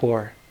very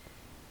poor.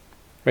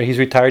 Right? He's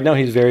retired now.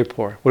 He's very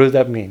poor. What does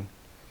that mean?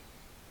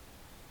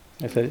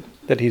 I said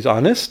that he's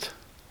honest.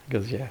 He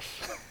goes, yes.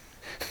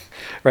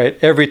 Right?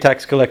 Every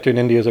tax collector in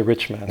India is a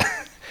rich man.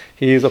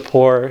 He was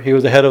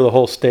the head of the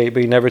whole state,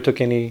 but he never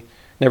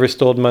never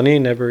stole money,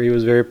 he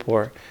was very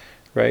poor.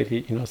 Right?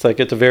 It's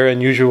a very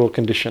unusual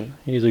condition.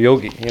 He's a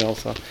yogi,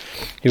 so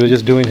he was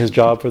just doing his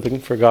job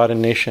for God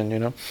and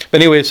nation,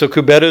 But anyway, so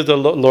Kubera is the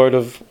lord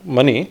of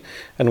money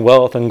and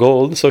wealth and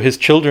gold. So his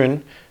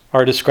children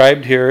are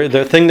described here.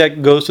 The thing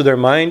that goes to their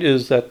mind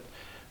is that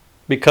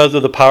because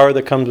of the power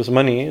that comes with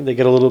money, they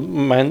get a little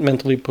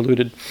mentally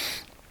polluted.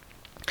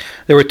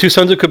 There were two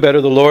sons of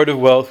Kubera, the Lord of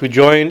Wealth, who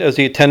joined as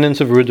the attendants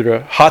of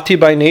Rudra. Haughty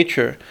by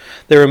nature,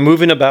 they were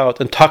moving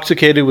about,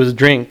 intoxicated with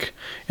drink,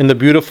 in the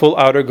beautiful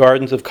outer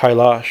gardens of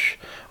Kailash,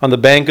 on the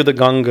bank of the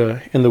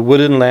Ganga, in the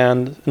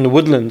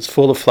woodlands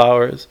full of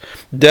flowers.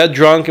 Dead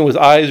drunk and with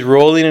eyes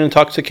rolling in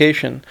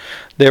intoxication,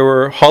 they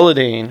were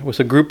holidaying with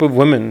a group of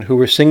women who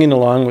were singing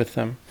along with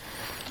them.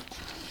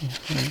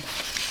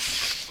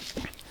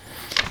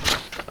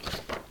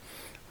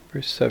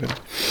 Verse 7.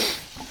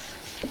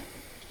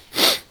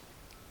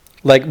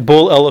 Like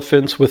bull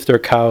elephants with their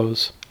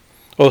cows,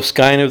 O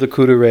scion of the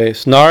Kudu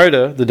race.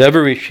 Narada, the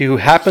Devarishi, who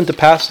happened to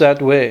pass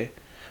that way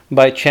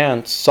by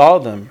chance, saw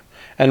them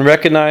and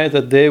recognized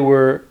that they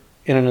were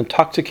in an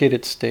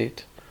intoxicated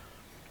state.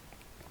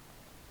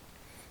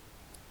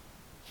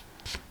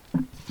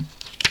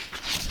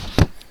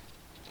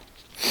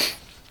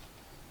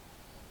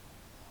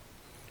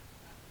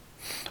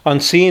 On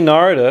seeing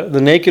Narada,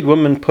 the naked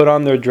women put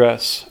on their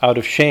dress out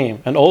of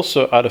shame and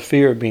also out of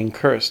fear of being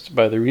cursed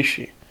by the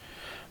Rishi.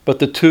 But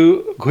the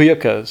two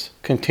Guyakas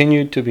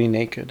continued to be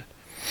naked.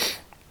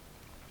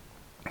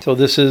 So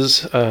this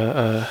is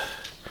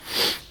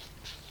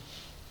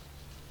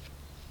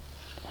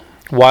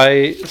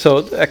why.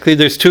 So actually,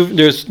 there's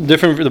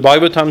different. The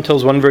Bhagavatam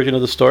tells one version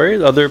of the story.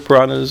 The other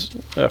Puranas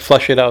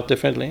flesh it out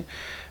differently.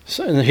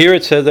 So, and here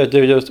it says that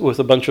they're just with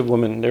a bunch of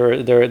women.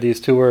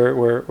 These two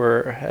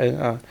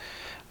were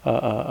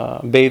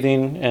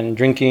bathing and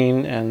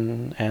drinking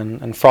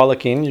and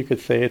frolicking. You could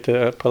say it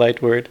a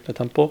polite word in the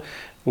temple.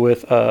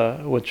 With a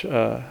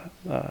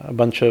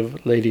bunch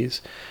of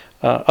ladies.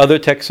 Other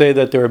texts say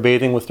that they were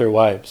bathing with their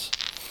wives,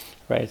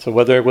 right? So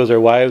whether it was their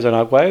wives or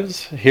not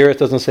wives, here it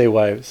doesn't say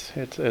wives.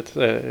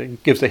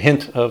 It gives a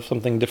hint of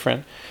something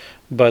different.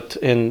 But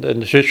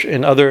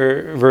in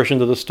other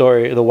versions of the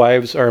story, the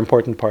wives are an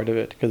important part of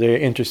it because they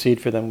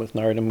intercede for them with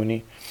Narada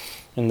Muni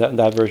in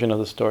that version of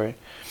the story.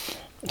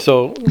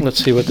 So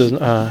let's see what does.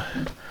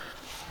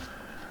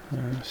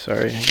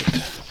 Sorry.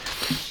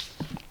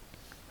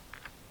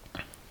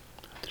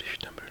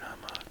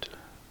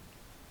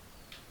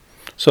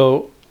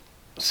 So,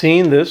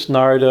 seeing this,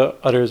 Narada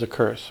utters a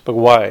curse. But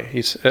why?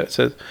 He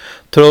says,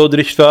 Tro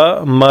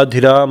drishva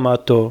madhira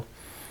mato.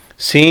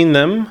 Seeing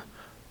them,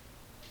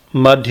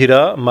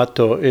 madhira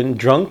mato,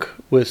 drunk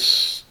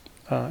with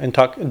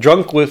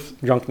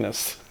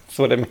drunkenness. That's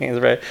what it means,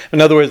 right?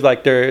 In other words,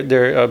 like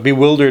they're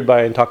bewildered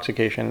by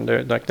intoxication.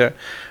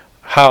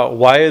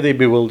 Why are they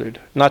bewildered?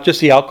 Not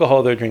just the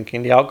alcohol they're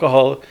drinking. The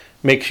alcohol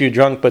makes you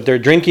drunk, but they're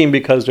drinking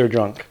because they're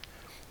drunk.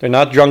 They're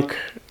not drunk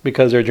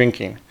because they're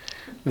drinking.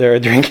 They're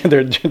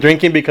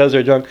drinking because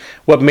they're drunk.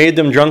 What made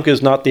them drunk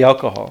is not the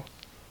alcohol,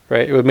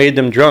 right? What made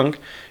them drunk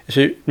is,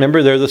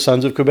 remember, they're the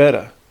sons of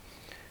Kubera,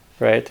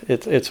 right?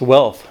 It's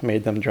wealth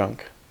made them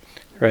drunk,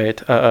 right?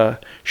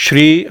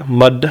 Shri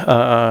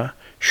Madha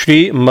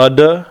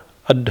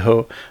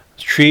Adho.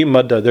 Shri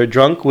Madha. They're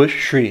drunk with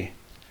Shri.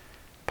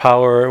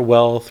 Power,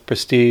 wealth,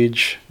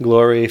 prestige,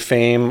 glory,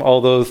 fame,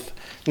 all those,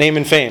 name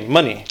and fame,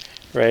 money,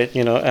 right?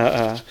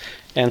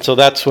 And so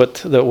that's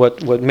what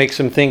makes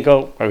them think,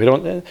 oh, we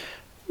don't.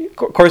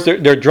 Of course,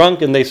 they're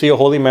drunk and they see a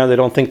holy man. They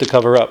don't think to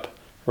cover up,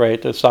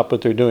 right? To stop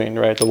what they're doing,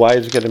 right? The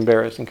wives get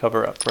embarrassed and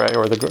cover up, right?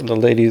 Or the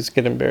ladies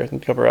get embarrassed and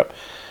cover up.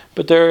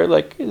 But they're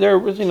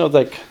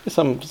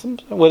some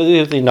what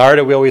is the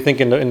Narada we always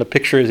think in the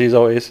pictures. He's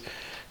always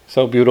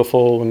so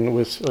beautiful and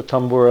with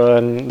tambura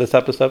and this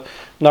type of stuff.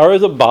 Narada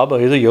is a Baba.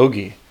 He's a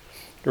yogi,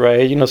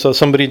 right? So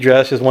somebody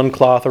dressed with one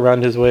cloth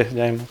around his waist.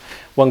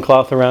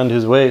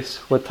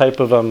 What type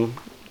of a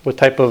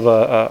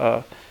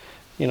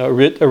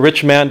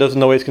rich man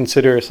doesn't always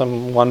consider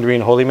some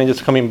wandering holy man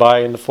just coming by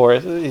in the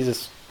forest. He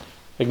just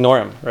ignore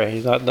him, right?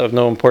 He's not of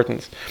no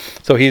importance.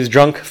 So he's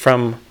drunk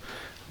from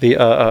the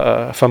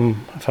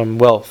from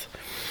wealth.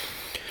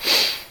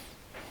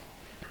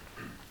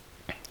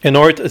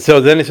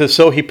 So then it says,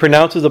 so he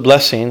pronounces the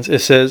blessings.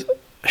 It says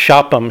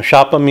shapam.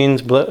 Shapa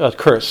means a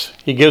curse.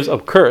 He gives a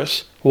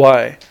curse.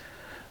 Why?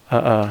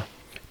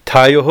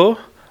 Tayoho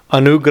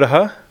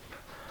anugraha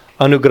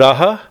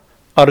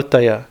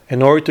artaya,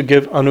 in order to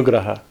give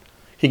anugraha.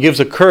 He gives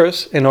a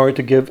curse in order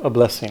to give a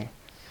blessing.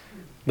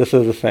 This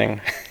is the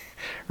thing,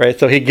 right?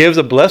 So he gives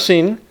a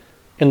blessing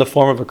in the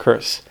form of a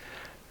curse,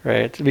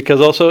 right? Because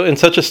also in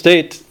such a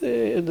state,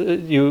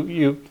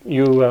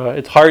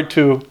 it's hard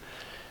to.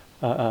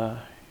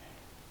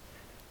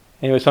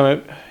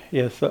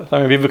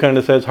 Swami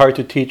Vivekananda says it's hard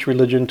to teach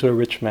religion to a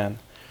rich man,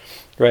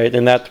 right?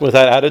 And that with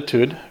that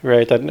attitude,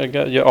 right?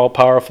 That you're all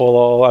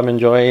powerful, I'm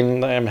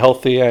enjoying, I'm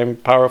healthy, I'm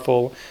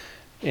powerful.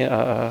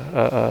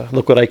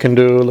 Look what I can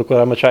do, look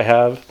how much I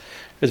have.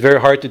 It's very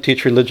hard to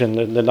teach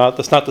religion.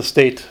 That's not the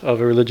state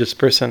of a religious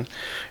person,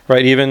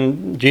 right?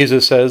 Even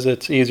Jesus says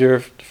it's easier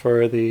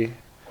for the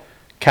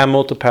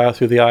camel to pass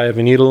through the eye of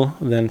a needle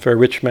than for a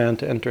rich man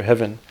to enter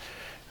heaven,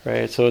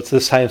 right? So it's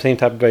this same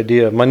type of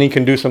idea. Money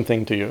can do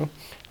something to you,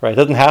 right? It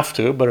doesn't have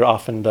to, but it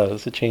often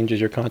does. It changes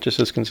your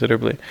consciousness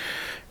considerably,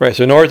 right?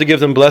 So in order to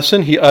give them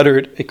blessing, he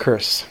uttered a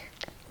curse.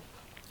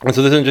 And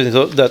so this is interesting.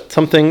 So that's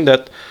something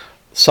that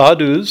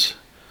sadhus,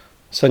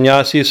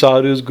 sannyasi,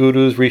 sadhus,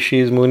 gurus,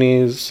 rishis,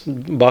 munis,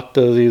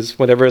 bhaktas,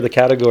 whatever the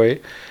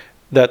category,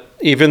 that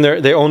even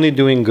they're only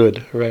doing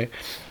good, right?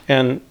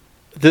 And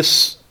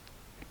this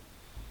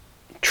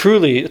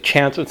truly a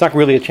chance. It's not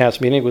really a chance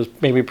meeting. It was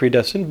maybe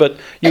predestined, but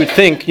you would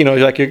think,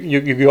 like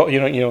you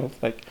go,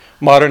 like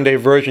modern day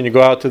version. You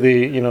go out to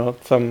the,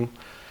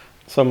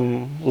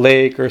 some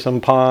lake or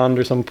some pond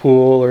or some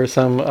pool or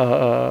some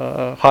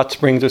hot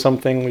springs or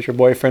something with your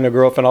boyfriend or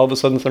girlfriend. All of a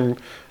sudden, some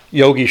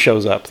yogi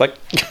shows up. It's like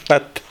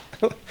that.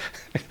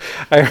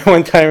 I remember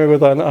one time it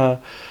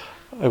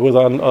was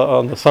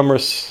on the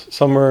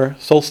summer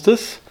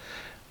solstice.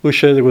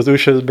 It was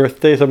Usha's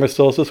birthday, summer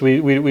solstice.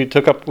 We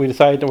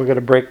decided that we're going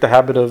to break the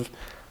habit of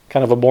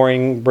kind of a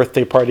boring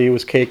birthday party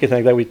with cake and things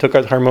like that. We took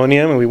our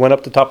harmonium and we went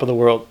up the top of the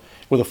world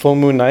with a full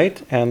moon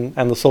night and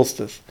the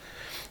solstice,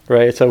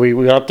 right? So we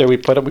went up there. We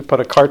put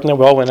a cart in there.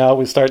 We all went out.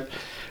 We start,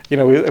 we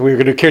were going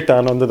to do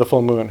kirtan under the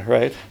full moon,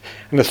 right?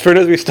 And as soon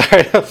as we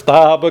started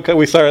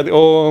we started the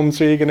Om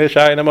Sri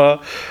Ganeshaya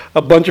Namah.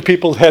 A bunch of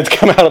people's heads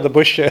come out of the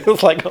bushes.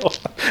 It's like,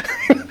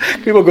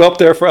 people go up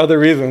there for other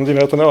reasons,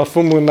 it's a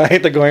full moon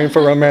night. They're going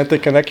for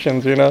romantic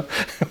connections,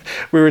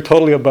 We were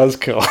totally a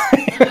buzzkill.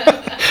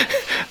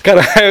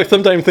 I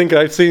sometimes think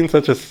I've seen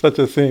such a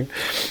thing,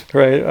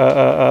 right?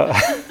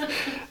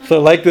 So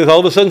like this, all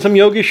of a sudden some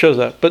yogi shows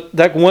up. But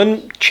that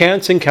one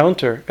chance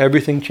encounter,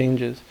 everything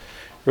changes,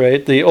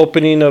 right? The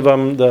opening of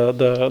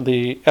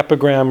the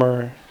epigram,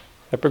 or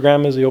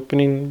epigram is the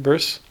opening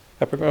verse.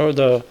 Epigram, or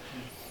that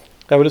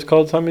what it's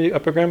called? Somebody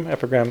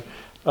epigram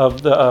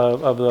of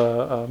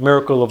the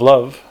Miracle of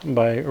Love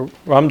by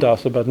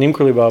Ramdas about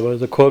Nimkuli Baba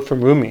is a quote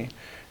from Rumi.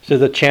 It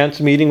says, a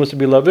chance meeting with the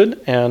beloved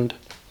and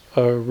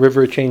a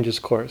river changes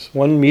course.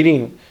 One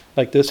meeting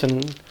like this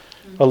and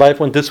a life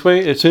went this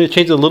way. As soon as it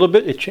changes a little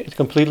bit, it's a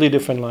completely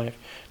different life.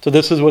 So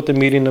this is what the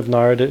meeting of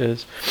Narada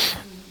is.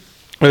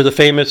 There's a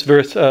famous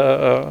verse,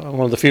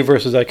 one of the few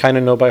verses I kind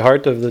of know by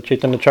heart of the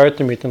Chaitanya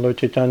Charitamrita, and Lord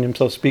Chaitanya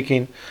himself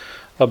speaking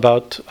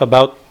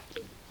about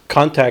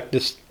contact,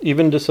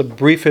 even just a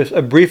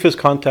briefest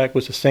contact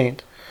with a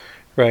saint,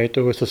 right,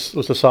 or with a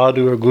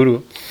sadhu or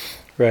guru,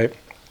 right?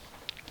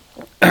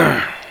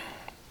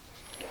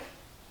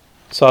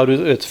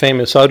 Sadhu, it's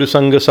famous. Sadhu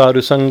Sangha,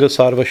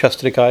 Sarva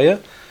Shastrikaya.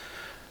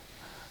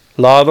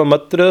 Lava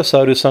Matra,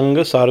 Sadhu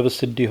Sangha, Sarva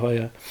Siddhi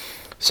Hoya.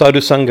 Sadhu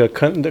Sangha,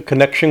 the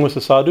connection with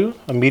a sadhu,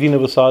 a meeting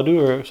of a sadhu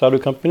or sadhu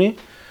company.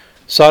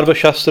 Sarva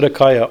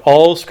Shastrakaya,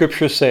 all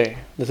scriptures say,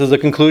 this is the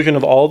conclusion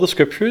of all the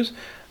scriptures,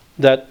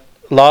 that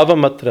Lava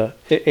Matra,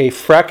 a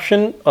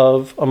fraction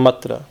of a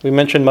matra. We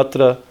mentioned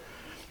matra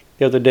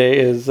the other day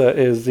is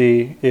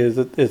the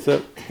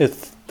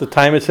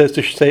time it says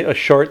to say a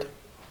short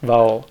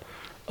vowel.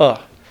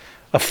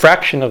 A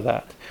fraction of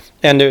that.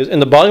 And there's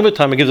in the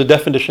Bhagavatam, it gives a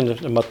definition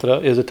of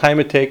matra, is the time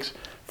it takes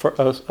for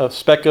a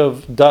speck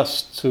of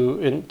dust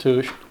to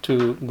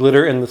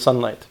glitter in the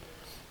sunlight.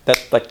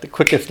 That's like the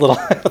quickest little,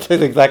 that's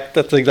the exact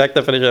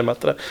definition of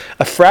matra.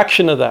 A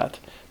fraction of that.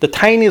 The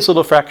tiniest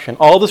little fraction.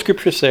 All the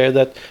scriptures say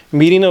that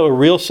meeting a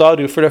real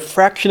sadhu for a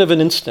fraction of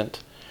an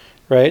instant,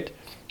 right?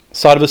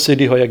 Sarva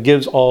Siddhi Hoya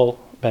gives all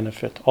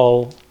benefit,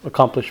 all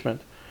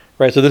accomplishment.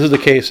 Right, so this is the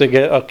case. They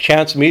get a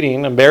chance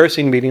meeting,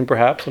 embarrassing meeting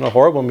perhaps, and a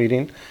horrible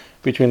meeting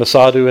between a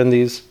sadhu and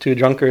these two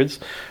drunkards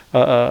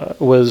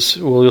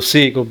you'll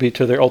see, will be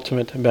to their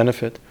ultimate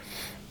benefit.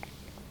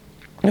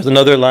 There's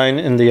another line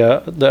in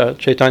the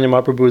Chaitanya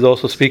Mahaprabhu is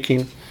also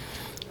speaking.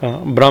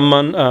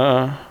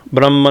 Brahmanda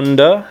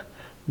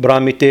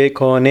Brahmite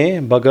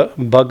Kone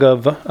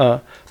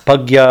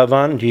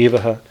Bhagyavan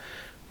Jivaha.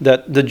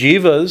 That the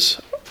jivas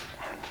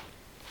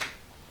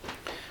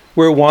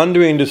we're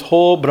wandering this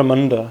whole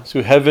Brahmanda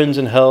through heavens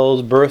and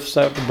hells, births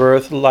after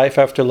birth, life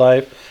after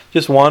life,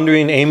 just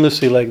wandering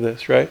aimlessly like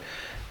this, right?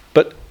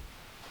 But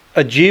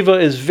a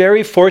jiva is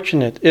very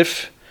fortunate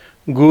if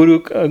Guru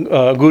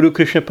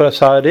Krishna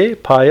Prasade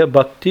Paya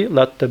Bhakti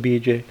Latta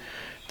Bije,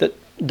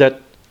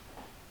 that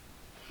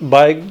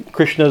by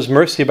Krishna's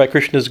mercy, by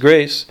Krishna's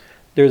grace,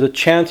 there's a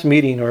chance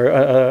meeting or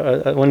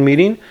one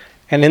meeting,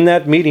 and in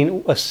that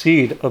meeting, a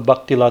seed of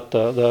Bhakti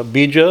Latta, the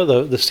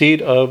bija, the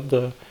seed of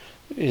the.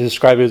 Is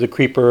described as a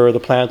creeper, or the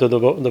plant of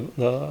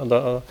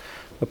the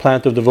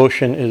plant of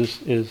devotion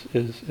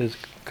is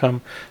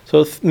come.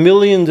 So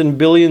millions and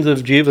billions of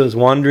jivas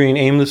wandering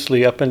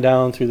aimlessly up and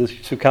down through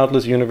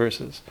countless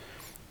universes,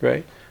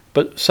 right?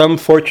 But some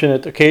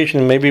fortunate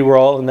occasion, maybe we're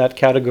all in that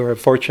category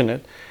of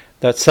fortunate,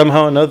 that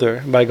somehow or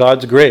another, by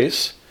God's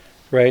grace,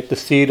 right, the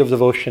seed of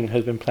devotion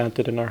has been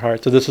planted in our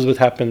hearts. So this is what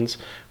happens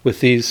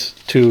with these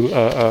two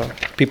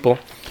people.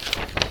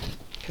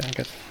 Okay, I got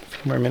a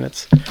few more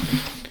minutes.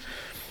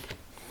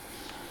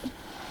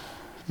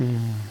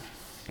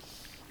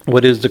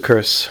 What is the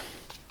curse?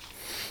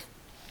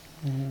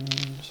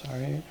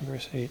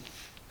 Verse 8.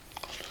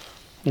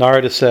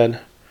 Narada said,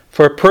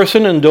 "For a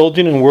person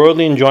indulging in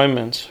worldly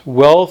enjoyments,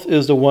 wealth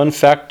is the one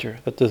factor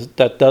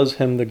that does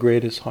him the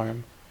greatest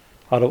harm.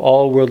 Out of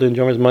all worldly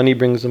enjoyments, money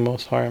brings the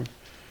most harm.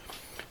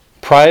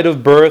 Pride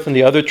of birth and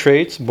the other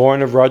traits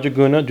born of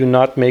Rajaguna do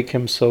not make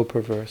him so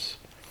perverse."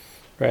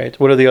 Right?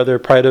 What are the other?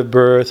 Pride of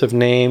birth, of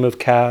name, of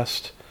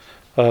caste,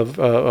 of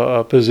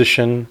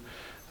position,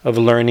 of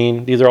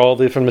learning. These are all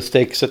the different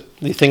mistakes,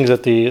 the things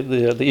that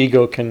the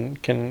ego can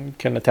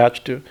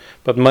attach to.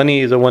 But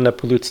money is the one that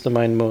pollutes the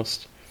mind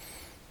most.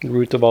 The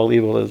root of all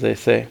evil, as they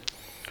say.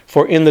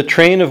 For in the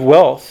train of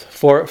wealth,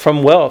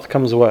 from wealth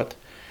comes what?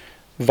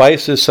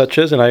 Vices such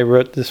as, and I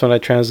wrote this one, I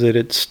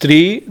translated,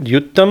 Stri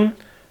Dyuttam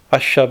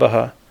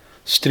Ashavaha.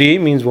 Stri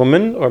means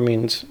woman, or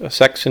means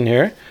sex in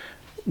here.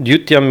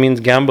 Dyutyam means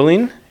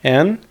gambling,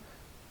 and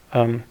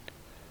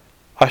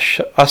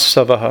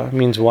Asavaha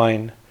means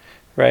wine.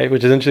 Right,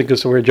 which is interesting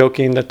because we're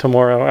joking that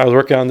tomorrow I was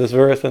working on this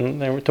verse,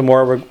 and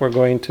tomorrow we're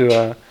going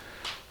to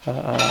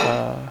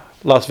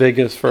Las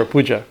Vegas for a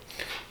puja.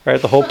 Right,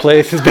 the whole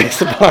place is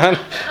based upon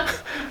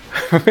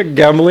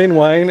gambling,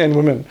 wine, and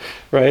women.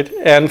 Right,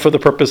 and for the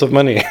purpose of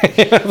money.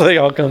 They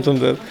all comes from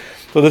this.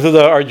 So this is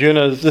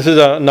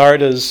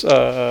Narada's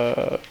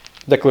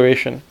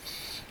declaration.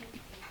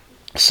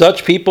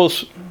 Such people,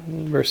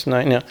 verse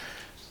 9. Yeah.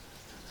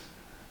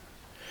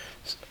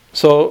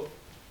 So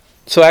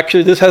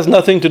actually this has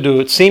nothing to do,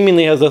 it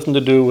seemingly has nothing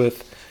to do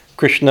with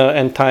Krishna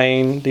and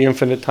tying, the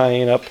infinite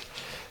tying up,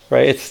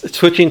 right? It's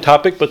switching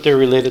topic, but they're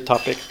related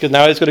topics. Because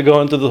now he's going to go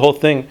into the whole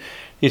thing.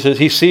 He says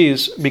he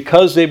sees,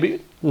 because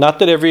not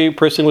that every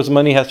person with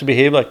money has to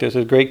behave like this.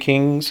 There's great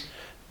kings,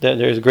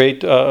 there's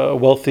great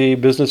wealthy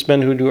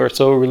businessmen who are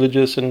so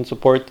religious and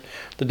support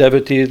the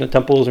devotees and the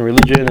temples and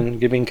religion and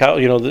giving cow.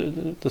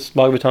 The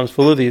Bhagavatam is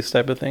full of these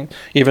type of things.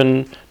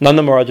 Even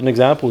Nanda Maharaj, an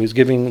example, he's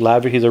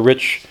a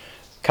rich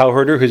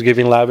cowherder who's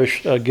giving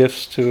lavish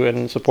gifts to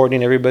and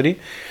supporting everybody.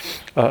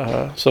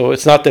 So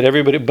it's not that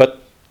everybody, but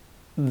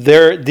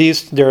they're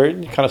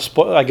kind of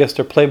I guess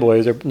they're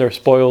playboys. They're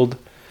spoiled.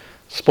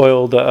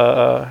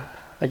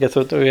 I guess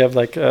we have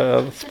like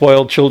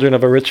spoiled children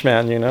of a rich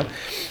man.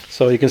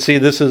 So you can see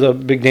this is a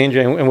big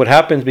danger. And what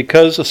happens,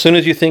 because as soon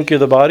as you think you're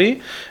the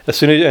body,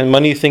 and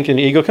money think an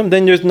ego comes,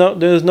 then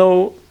there's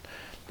no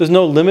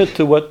limit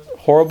to what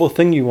horrible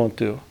thing you won't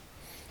do.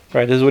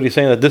 Right? This is what he's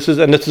saying, that this is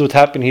what's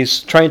happening.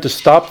 He's trying to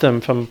stop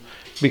them from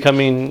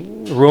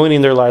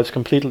ruining their lives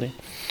completely.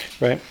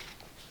 Right?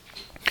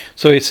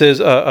 So he says,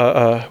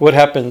 what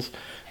happens?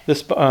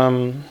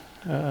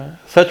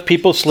 Such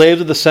people,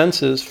 slaves of the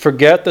senses,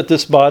 forget that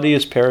this body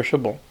is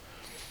perishable,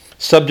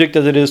 subject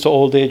as it is to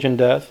old age and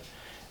death,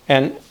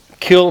 and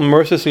kill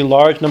mercilessly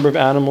large number of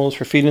animals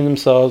for feeding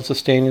themselves,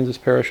 sustaining this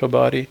perishable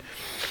body.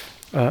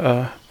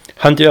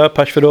 Hantya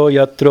pashvaro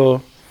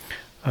yatro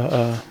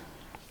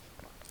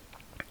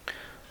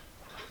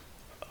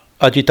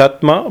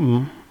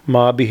ajitatma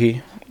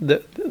mabihi.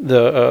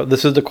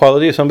 This is the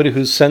quality of somebody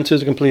whose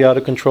senses are completely out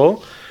of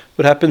control.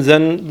 What happens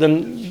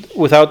then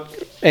without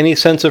any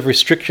sense of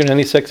restriction,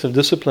 any sense of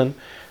discipline,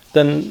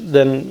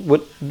 then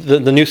what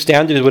the new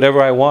standard is,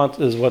 whatever I want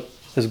is what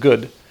is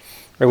good,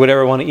 or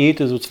whatever I want to eat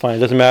is what's fine. It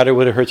doesn't matter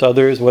whether it hurts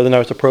others, whether or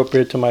not it's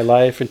appropriate to my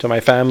life and to my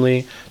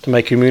family, to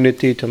my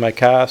community, to my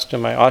caste, to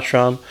my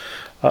ashram,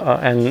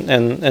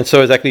 and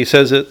so exactly he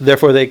says it.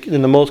 Therefore, they,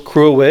 in the most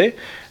cruel way,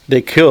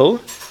 they kill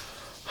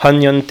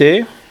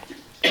hanyante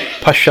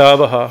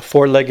pashavaha,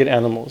 four-legged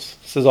animals.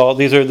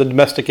 These are the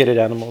domesticated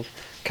animals: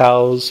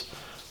 cows,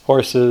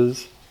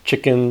 horses,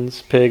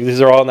 chickens, pigs.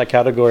 These are all in that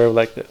category of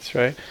like this,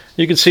 right?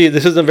 You can see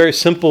this is a very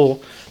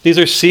simple. These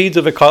are seeds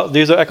of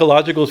these are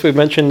ecologicals we've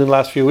mentioned in the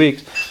last few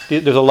weeks.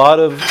 There's a lot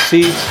of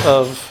seeds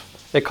of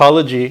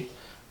ecology,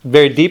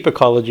 very deep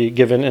ecology,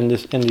 given in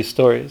these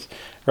stories,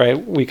 right?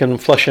 We can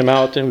flush them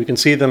out and we can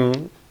see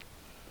them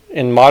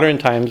in modern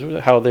times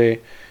how they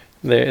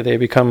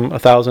become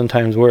 1,000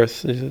 times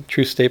worse. These are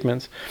true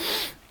statements.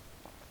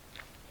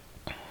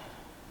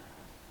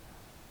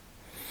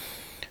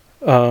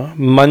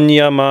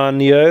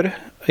 Manyamanir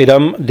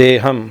idam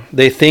deham.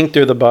 They think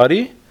they're the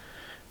body,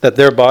 that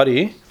their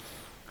body,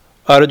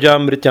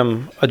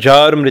 arjamritam,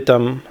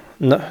 ajarmritam,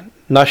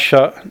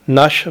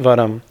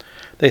 nashvaram.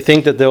 They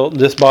think that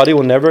this body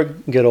will never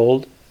get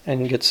old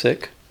and get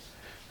sick,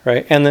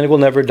 right? And then it will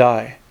never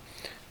die,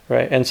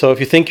 right? And so if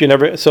you think you're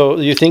never going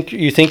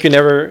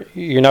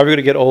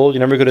to get old, you're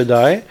never going to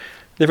die.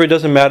 Therefore, it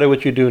doesn't matter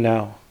what you do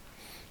now,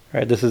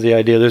 right? This is the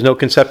idea. There's no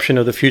conception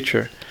of the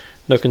future.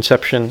 No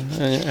conception.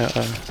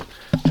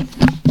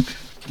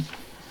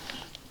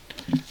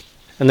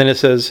 And then it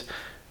says,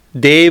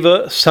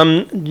 Deva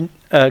samgnitam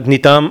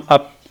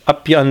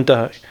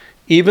apyanta.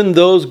 Even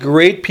those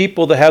great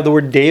people that have the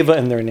word Deva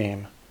in their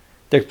name.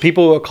 They're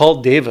people who are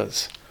called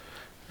Devas.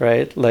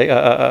 Right? Like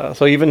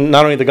so even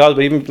not only the gods,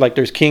 but even like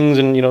there's kings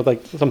and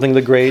like something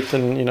the great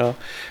and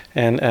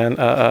and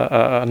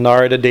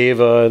Narada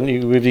Deva,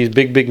 and with these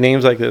big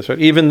names like this, right?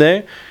 Even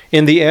they,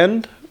 in the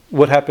end,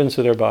 what happens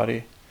to their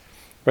body?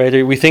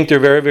 Right? We think they're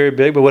very, very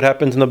big, but what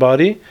happens in the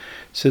body? It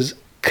says,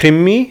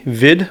 Krimi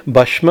vid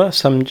bhashma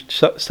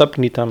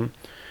sapnitam.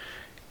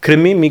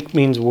 Krimi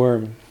means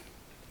worm.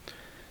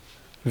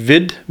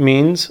 Vid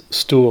means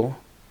stool.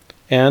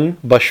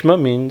 And bhashma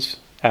means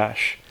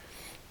ash.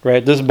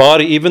 Right? This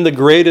body, even the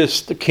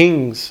greatest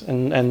kings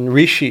and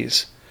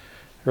rishis,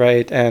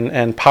 right?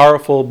 And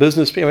powerful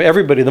business people,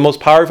 everybody, the most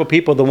powerful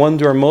people, the ones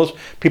who are most,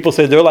 people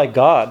say they're like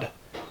God.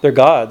 They're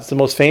gods. The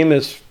most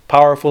famous,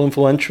 powerful,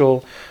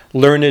 influential,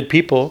 learned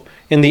people,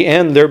 in the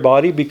end, their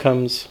body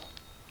becomes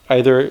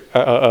either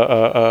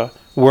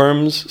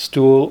worms,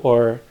 stool,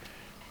 or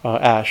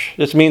ash.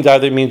 This means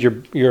either means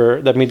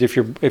that means if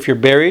you're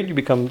buried, you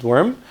become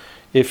worm.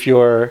 If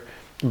you're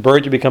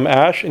bird, you become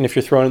ash, and if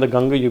you're thrown in the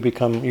Ganga, you're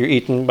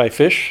eaten by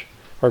fish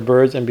or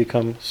birds and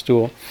become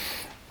stool.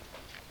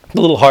 A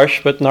little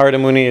harsh, but Narada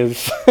Muni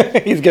is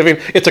he's giving.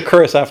 It's a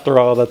curse after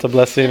all. That's a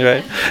blessing,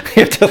 right?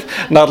 Just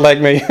not like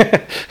me.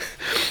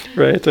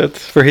 Right,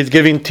 that's for he's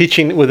giving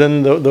teaching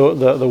within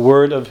the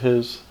word of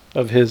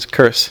his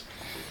curse.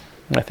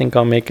 I think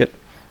I'll make it.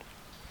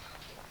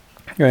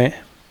 Right.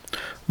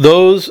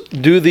 Those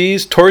do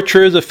these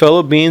torturers of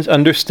fellow beings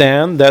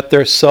understand that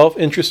their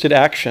self-interested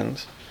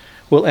actions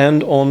will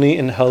end only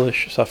in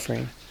hellish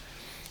suffering.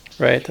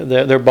 Right.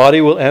 Their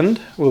body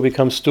will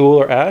become stool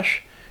or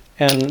ash,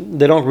 and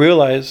they don't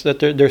realize that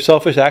their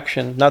selfish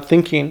action, not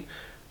thinking,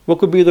 what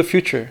could be the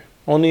future?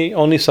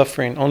 Only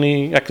suffering.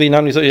 Actually,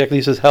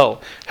 he says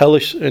hell.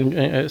 Hellish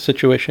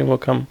situation will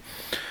come.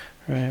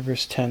 Right,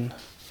 verse 10.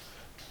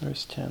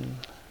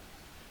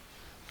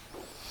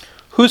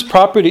 Whose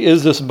property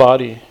is this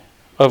body?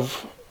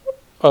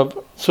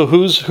 So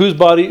whose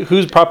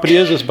property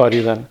is this body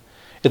then?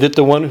 Is it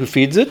the one who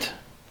feeds it?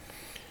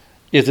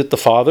 Is it the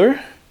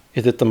father?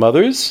 Is it the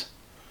mother's,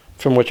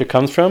 from which it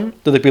comes from?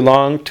 Does it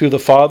belong to the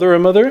father or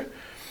mother,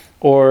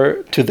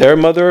 or to their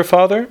mother or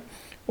father?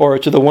 Or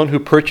to the one who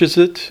purchased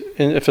it,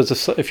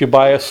 if you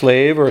buy a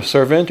slave or a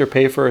servant or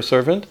pay for a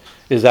servant,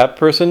 is that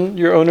person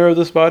your owner of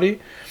this body,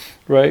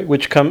 right?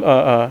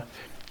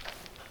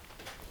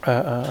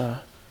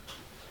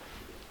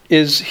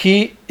 Is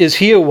he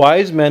a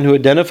wise man who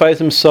identifies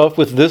himself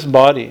with this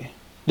body,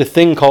 the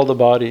thing called the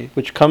body,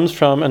 which comes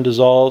from and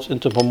dissolves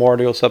into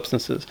primordial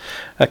substances?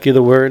 Actually,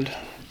 the word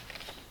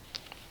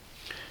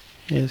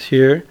is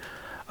here,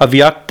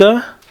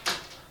 avyakta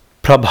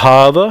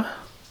prabhava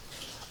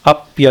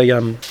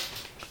apyayam.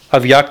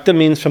 Avyakta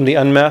means from the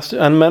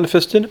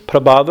unmanifested.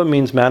 Prabhava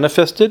means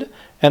manifested.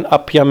 And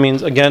apya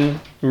means,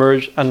 again,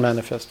 merged,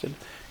 unmanifested.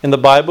 In the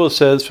Bible, it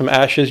says, from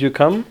ashes you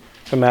come,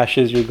 from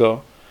ashes you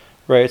go.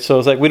 Right? So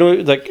it's like, we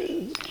don't, like,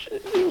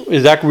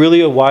 is that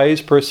really a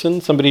wise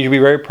person? Somebody should be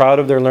very proud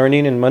of their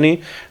learning and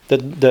money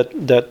that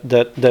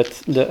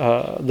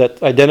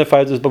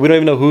identifies this, but we don't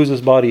even know whose this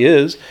body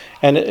is.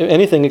 And if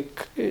anything,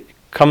 it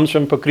comes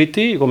from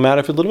Prakriti, it will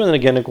manifest a little bit, and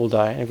again it will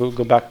die, and it will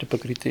go back to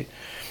Prakriti.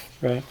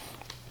 Right?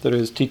 There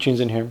is teachings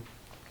in here.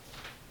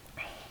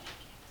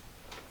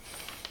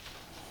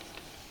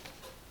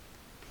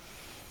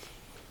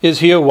 Is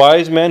he a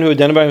wise man who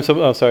identifies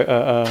himself?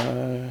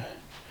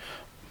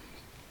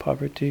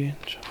 Poverty.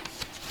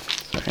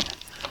 Sorry.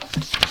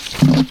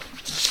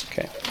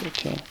 Okay,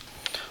 13.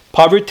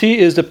 Poverty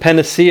is the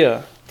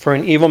panacea for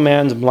an evil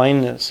man's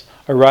blindness,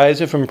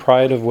 arising from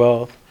pride of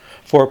wealth.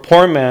 For a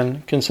poor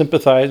man can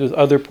sympathize with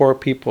other poor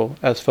people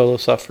as fellow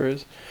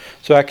sufferers.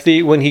 So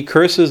actually, when he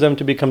curses them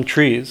to become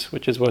trees,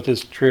 which is what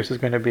his curse is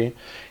going to be,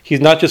 he's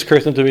not just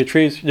cursing them to be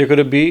trees. They're going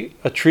to be,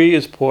 a tree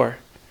is poor.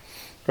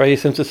 Right? He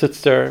simply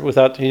sits there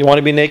without, you want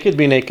to be naked?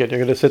 Be naked. You're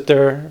going to sit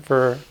there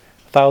for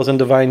 1,000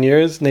 divine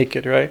years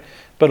naked, right?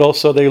 But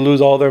also they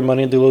lose all their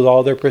money, they lose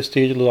all their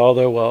prestige, lose all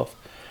their wealth,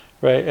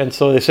 right? And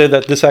so they say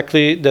that this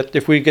actually, that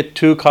if we get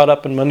too caught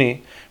up in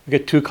money, we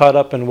get too caught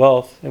up in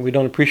wealth, and we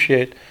don't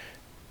appreciate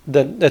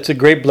that's a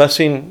great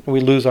blessing. We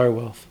lose our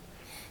wealth,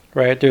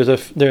 right? There's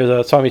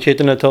a Swami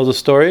Chaitanya tells a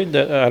story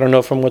that I don't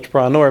know from which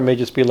Purana, or it may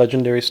just be a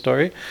legendary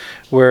story,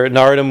 where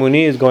Narada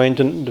Muni is going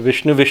to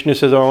Vishnu. Vishnu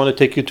says, "I want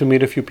to take you to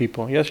meet a few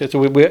people." Yes. So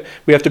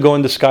we have to go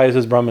in disguise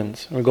as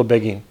Brahmins, and we go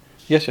begging.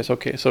 Yes,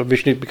 okay. So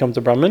Vishnu becomes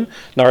a Brahmin.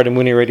 Narada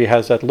Muni already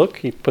has that look.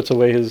 He puts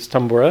away his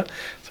tambura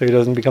so he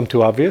doesn't become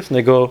too obvious. And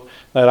they go,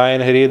 Narayan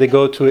Hari, they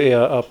go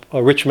to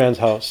a rich man's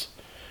house.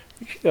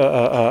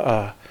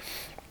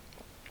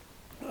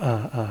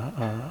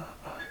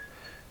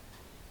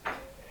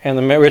 And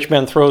the rich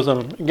man throws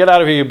them, "Get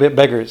out of here, you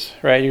beggars,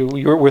 right?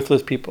 You're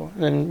worthless people."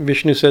 And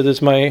Vishnu says,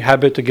 "It's my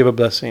habit to give a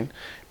blessing.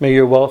 May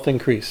your wealth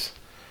increase."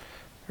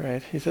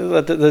 Right? He says,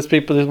 "Let this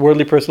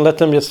worldly person, let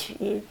them just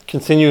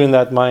continue in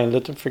that mind.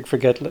 Let them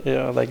forget,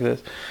 like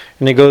this."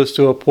 And he goes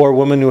to a poor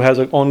woman who has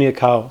only a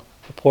cow,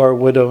 a poor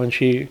widow, and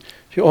she,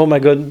 "Oh my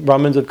God,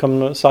 Brahmins have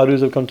come,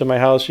 sadhus have come to my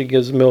house." She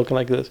gives milk and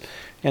like this,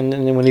 and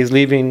then when he's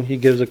leaving, he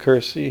gives a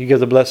curse. He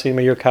gives a blessing.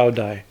 May your cow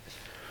die.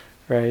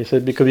 Right? He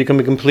said, because you can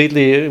be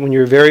completely, when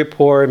you're very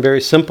poor and very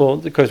simple,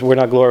 because we're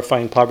not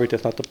glorifying poverty,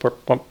 that's not the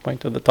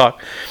point of the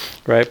talk,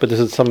 right? But this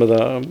is some of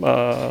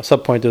the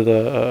sub-point of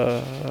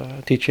the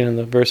teaching in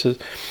the verses.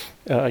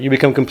 You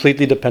become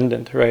completely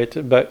dependent, right?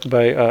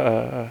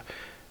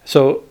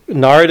 So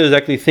Narada is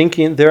actually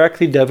thinking, they're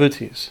actually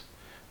devotees,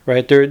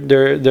 right?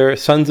 They're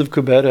sons of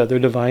Kubera, they're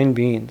divine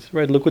beings,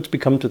 right? Look what's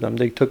become to them.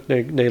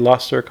 They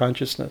lost their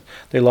consciousness,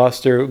 they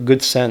lost their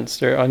good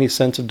sense, any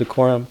sense of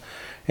decorum,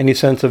 any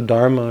sense of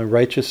dharma,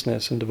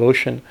 righteousness, and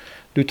devotion,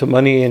 due to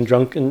money and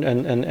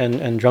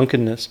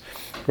drunkenness,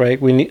 right?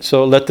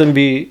 So let them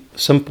be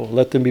simple,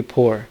 let them be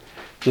poor,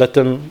 let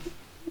them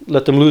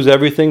lose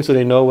everything, so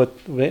they know what,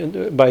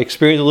 by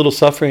experience a little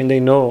suffering,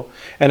 they know.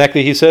 And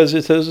actually, it says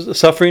a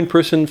suffering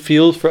person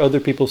feels for other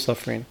people's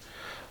suffering.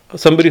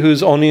 Somebody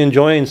who's only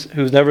enjoying,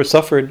 who's never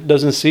suffered,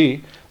 doesn't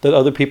see that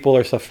other people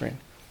are suffering.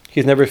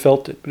 He's never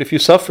felt it. But if you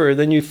suffer,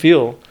 then you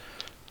feel,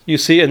 you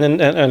see. And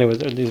anyway,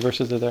 these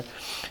verses are there.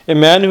 A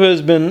man who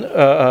has been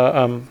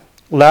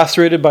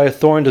lacerated by a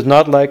thorn does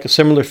not like a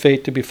similar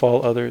fate to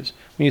befall others.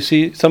 When you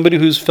see somebody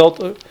who's felt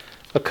a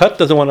cut,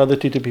 doesn't want other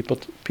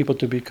people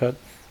to be cut.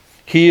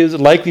 He is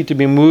likely to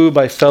be moved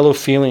by fellow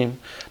feeling.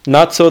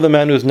 Not so the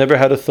man who has never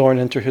had a thorn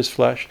enter his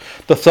flesh.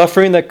 The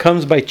suffering that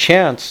comes by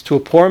chance to a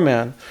poor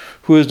man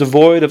who is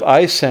devoid of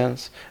eye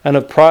sense and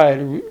of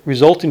pride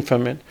resulting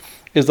from it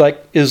is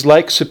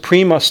like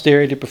supreme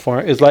austerity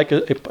performed. Is like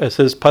it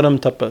says param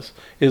tapas.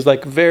 Is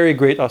like very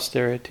great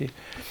austerity,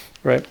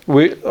 right?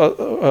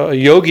 A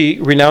yogi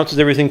renounces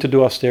everything to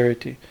do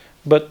austerity,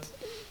 but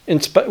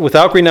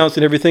without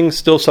renouncing everything,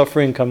 still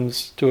suffering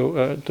comes to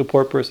a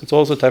poor person. It's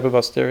also a type of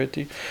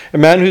austerity. A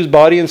man whose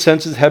body and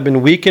senses have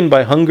been weakened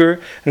by hunger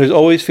and who's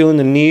always feeling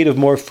the need of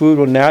more food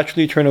will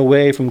naturally turn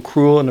away from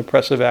cruel and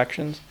oppressive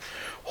actions.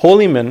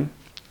 Holy men,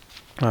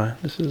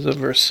 this is a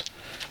verse.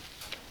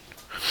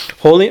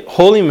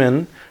 Holy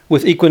men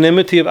with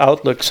equanimity of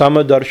outlook,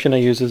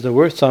 Samadarshana uses the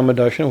word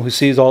Samadarshana, who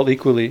sees all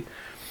equally,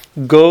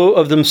 go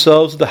of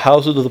themselves to the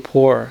houses of the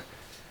poor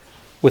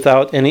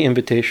without any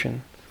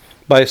invitation.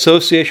 By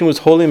association with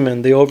holy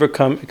men, they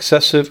overcome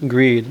excessive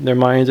greed. Their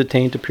minds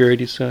attain to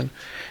purity soon.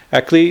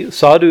 Actually,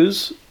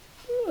 sadhus,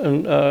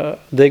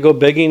 they go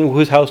begging.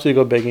 Whose house do they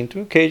go begging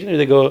to? Occasionally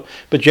they go,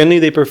 but generally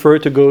they prefer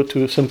to go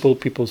to simple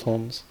people's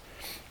homes.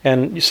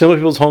 And simple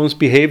people's homes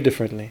behave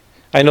differently.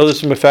 I know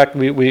this from a fact.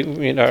 We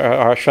in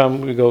our ashram,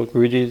 we go,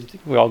 Guruji,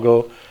 we all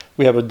go.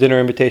 We have a dinner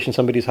invitation at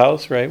somebody's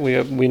house, right?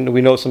 We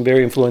know some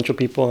very influential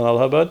people in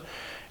Allahabad,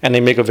 and they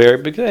make a very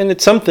big, and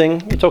it's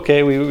something. It's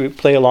okay. We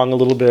play along a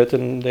little bit,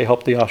 and they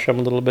help the ashram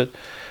a little bit.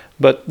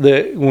 But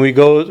when we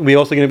go, we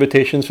also get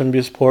invitations from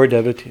these poor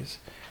devotees,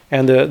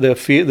 And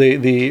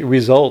the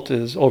result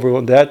is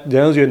overwhelming. That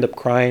then you end up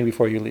crying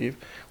before you leave,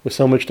 with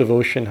so much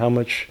devotion, how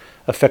much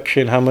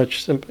affection, how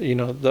much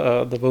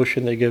the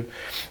devotion they give.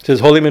 It says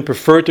holy men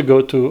prefer to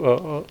go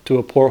to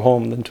a poor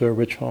home than to a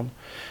rich home,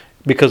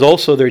 because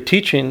also their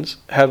teachings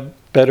have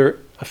better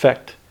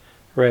effect.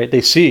 Right,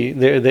 they see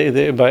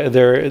by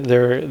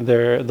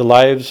the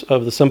lives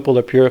of the simple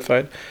are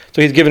purified.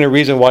 So he's given a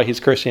reason why he's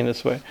cursing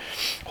this way.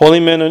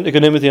 Holy men in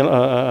equanimity,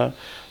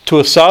 to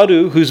a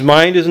sadhu whose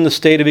mind is in the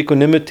state of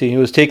equanimity, who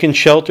has taken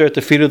shelter at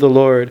the feet of the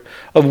Lord,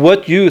 of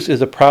what use is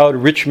a proud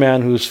rich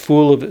man who is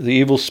full of the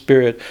evil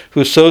spirit,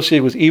 who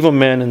associates with evil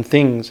men and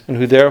things, and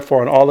who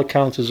therefore on all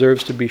accounts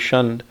deserves to be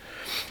shunned?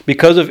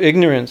 Because of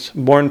ignorance,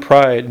 born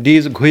pride,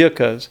 these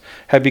guhyakas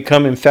have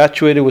become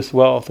infatuated with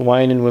wealth,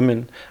 wine, and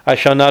women. I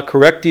shall not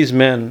correct these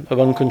men of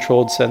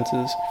uncontrolled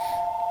senses.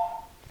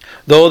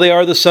 Though they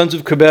are the sons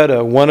of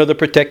Kubera, one of the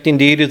protecting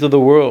deities of the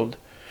world,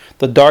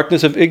 the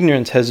darkness of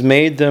ignorance has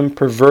made them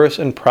perverse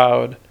and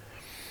proud.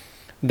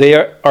 They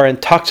are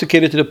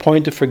intoxicated to the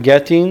point of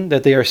forgetting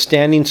that they are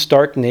standing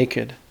stark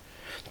naked.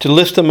 To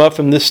lift them up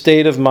from this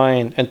state of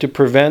mind and to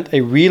prevent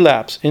a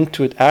relapse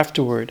into it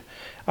afterward,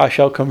 I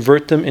shall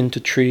convert them into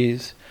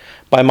trees.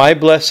 By my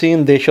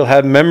blessing, they shall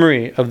have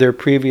memory of their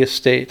previous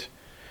state,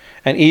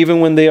 and even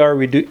when they are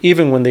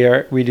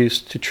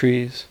reduced to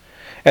trees.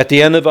 At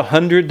the end of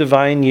 100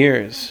 divine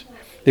years,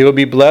 they will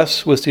be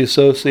blessed with the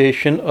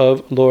association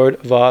of Lord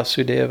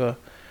Vasudeva.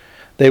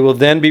 They will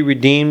then be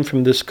redeemed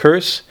from this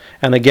curse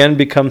and again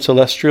become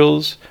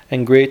celestials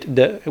and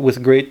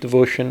with great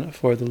devotion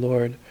for the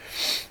Lord.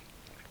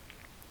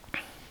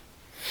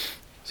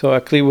 So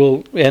actually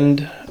we'll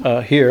end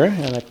here,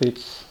 and actually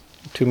it's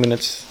 2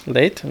 minutes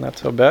late, and not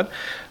so bad.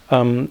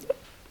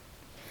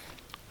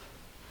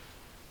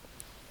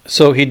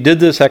 So he did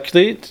this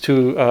actually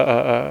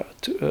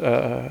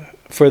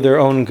for their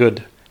own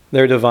good.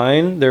 They're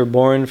divine. They're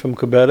born from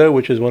Kubera,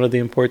 which is one of the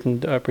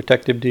important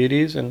protective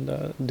deities and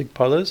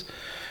Digpalas.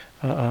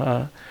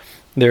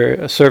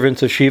 They're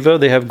servants of Shiva.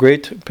 They have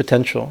great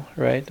potential,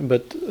 right?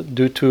 But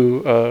due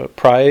to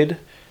pride,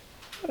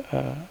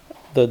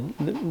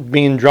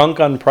 being drunk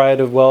on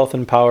pride of wealth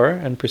and power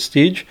and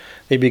prestige,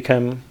 they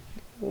become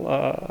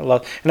a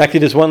lot. And actually,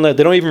 there's one that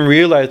they don't even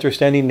realize they're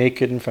standing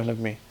naked in front of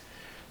me,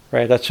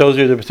 right? That shows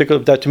you the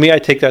particular. That to me, I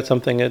take that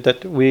something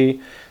that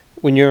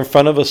when you're in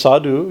front of a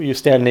sadhu, you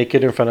stand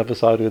naked in front of a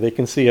sadhu. They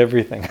can see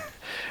everything,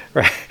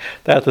 right?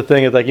 That's the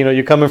thing. It's like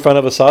you come in front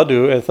of a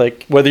sadhu. It's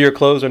like whether you're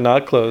clothed or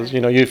not clothed,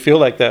 you feel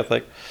like that. It's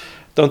like,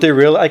 don't they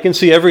realize I can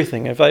see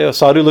everything? If a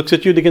sadhu looks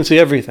at you, they can see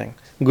everything.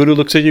 Guru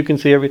looks at you, can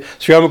see everything.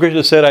 Sri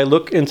Ramakrishna said, I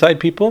look inside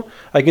people,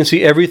 I can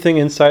see everything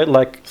inside,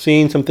 like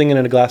seeing something in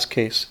a glass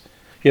case.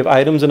 You have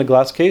items in a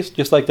glass case,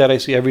 just like that I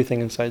see everything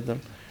inside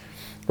them.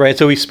 Right?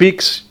 So he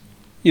speaks,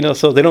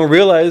 so they don't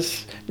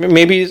realize,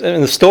 maybe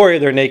in the story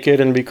they're naked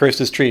and be cursed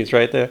as trees,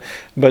 right?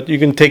 But you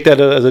can take that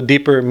as a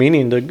deeper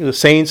meaning. The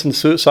saints and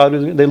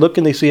sadhus, they look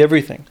and they see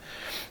everything.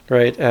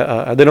 Right?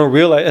 They don't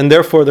realize, and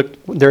therefore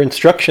their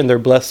instruction, their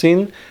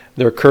blessing,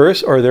 their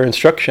curse, or their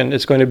instruction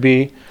is going to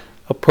be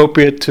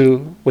appropriate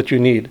to what you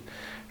need.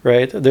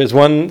 Right? There's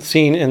one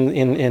scene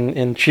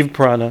in Shiv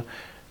Purana,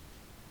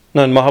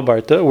 in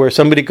Mahabharata, where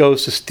somebody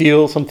goes to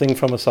steal something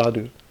from a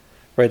sadhu.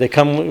 Right? They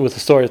come with a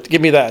story,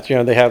 give me that.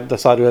 They have, the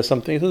sadhu has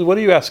something. He says, what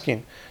are you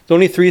asking? There's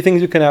only 3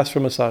 things you can ask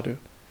from a sadhu.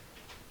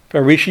 From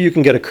a rishi, you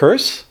can get a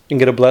curse, you can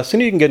get a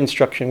blessing, you can get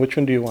instruction. Which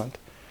one do you want?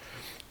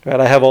 Right?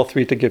 I have all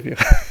 3 to give you.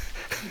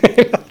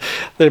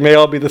 They may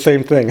all be the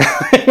same thing.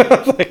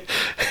 I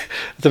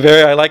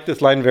like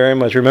this line very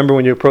much. Remember,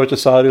 when you approach a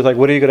sadhu, it's like,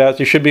 what are you going to ask?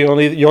 You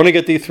only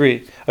get these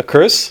 3: a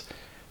curse,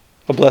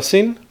 a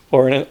blessing,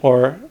 or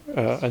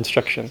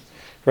instruction,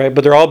 right?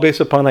 But they're all based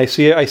upon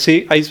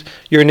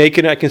you're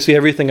naked. I can see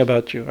everything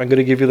about you. I'm going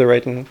to give you the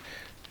right.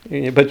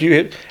 But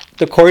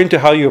according to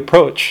how you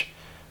approach.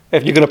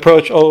 If you can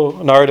approach,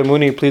 Narada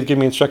Muni, please give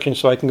me instructions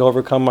so I can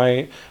overcome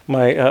my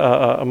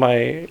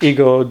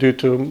ego due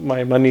to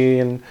my money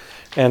and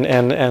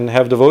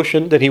have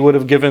devotion, that he would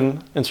have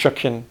given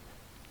instruction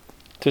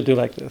to do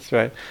like this,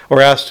 right?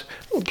 Or asked,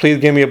 please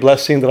give me a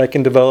blessing that I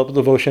can develop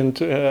devotion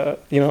to,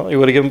 he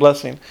would have given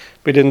blessing.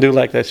 But he didn't do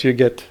like that. So you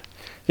get,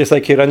 just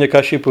like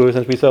Hiranyakashipu,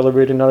 since we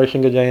celebrated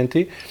Narasingha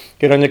Jayanti,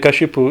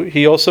 Hiranyakashipu,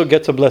 he also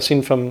gets a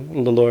blessing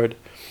from the Lord.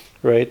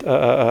 Right,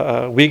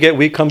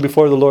 we come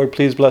before the Lord.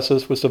 Please bless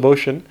us with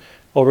devotion,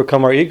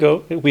 overcome our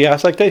ego. We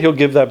ask like that, He'll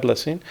give that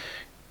blessing.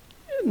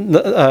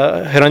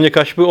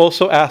 Hiranyakashipu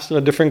also asked in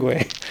a different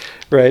way,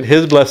 right?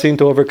 His blessing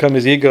to overcome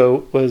his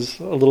ego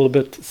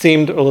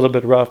seemed a little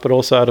bit rough, but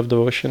also out of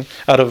devotion,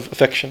 out of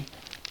affection.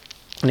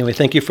 Anyway,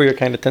 thank you for your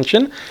kind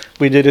attention.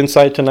 We did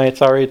Insight tonight.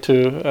 Sorry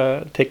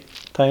to take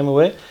time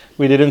away.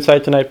 We did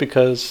Insight tonight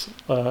because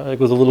it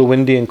was a little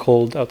windy and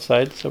cold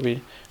outside, so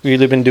we've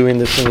really been doing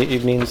this in the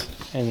evenings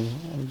and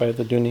by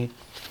the Duni.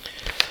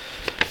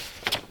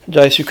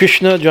 Jai Sri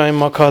Krishna, Jai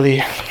Ma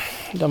Kali,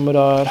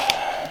 Damodar.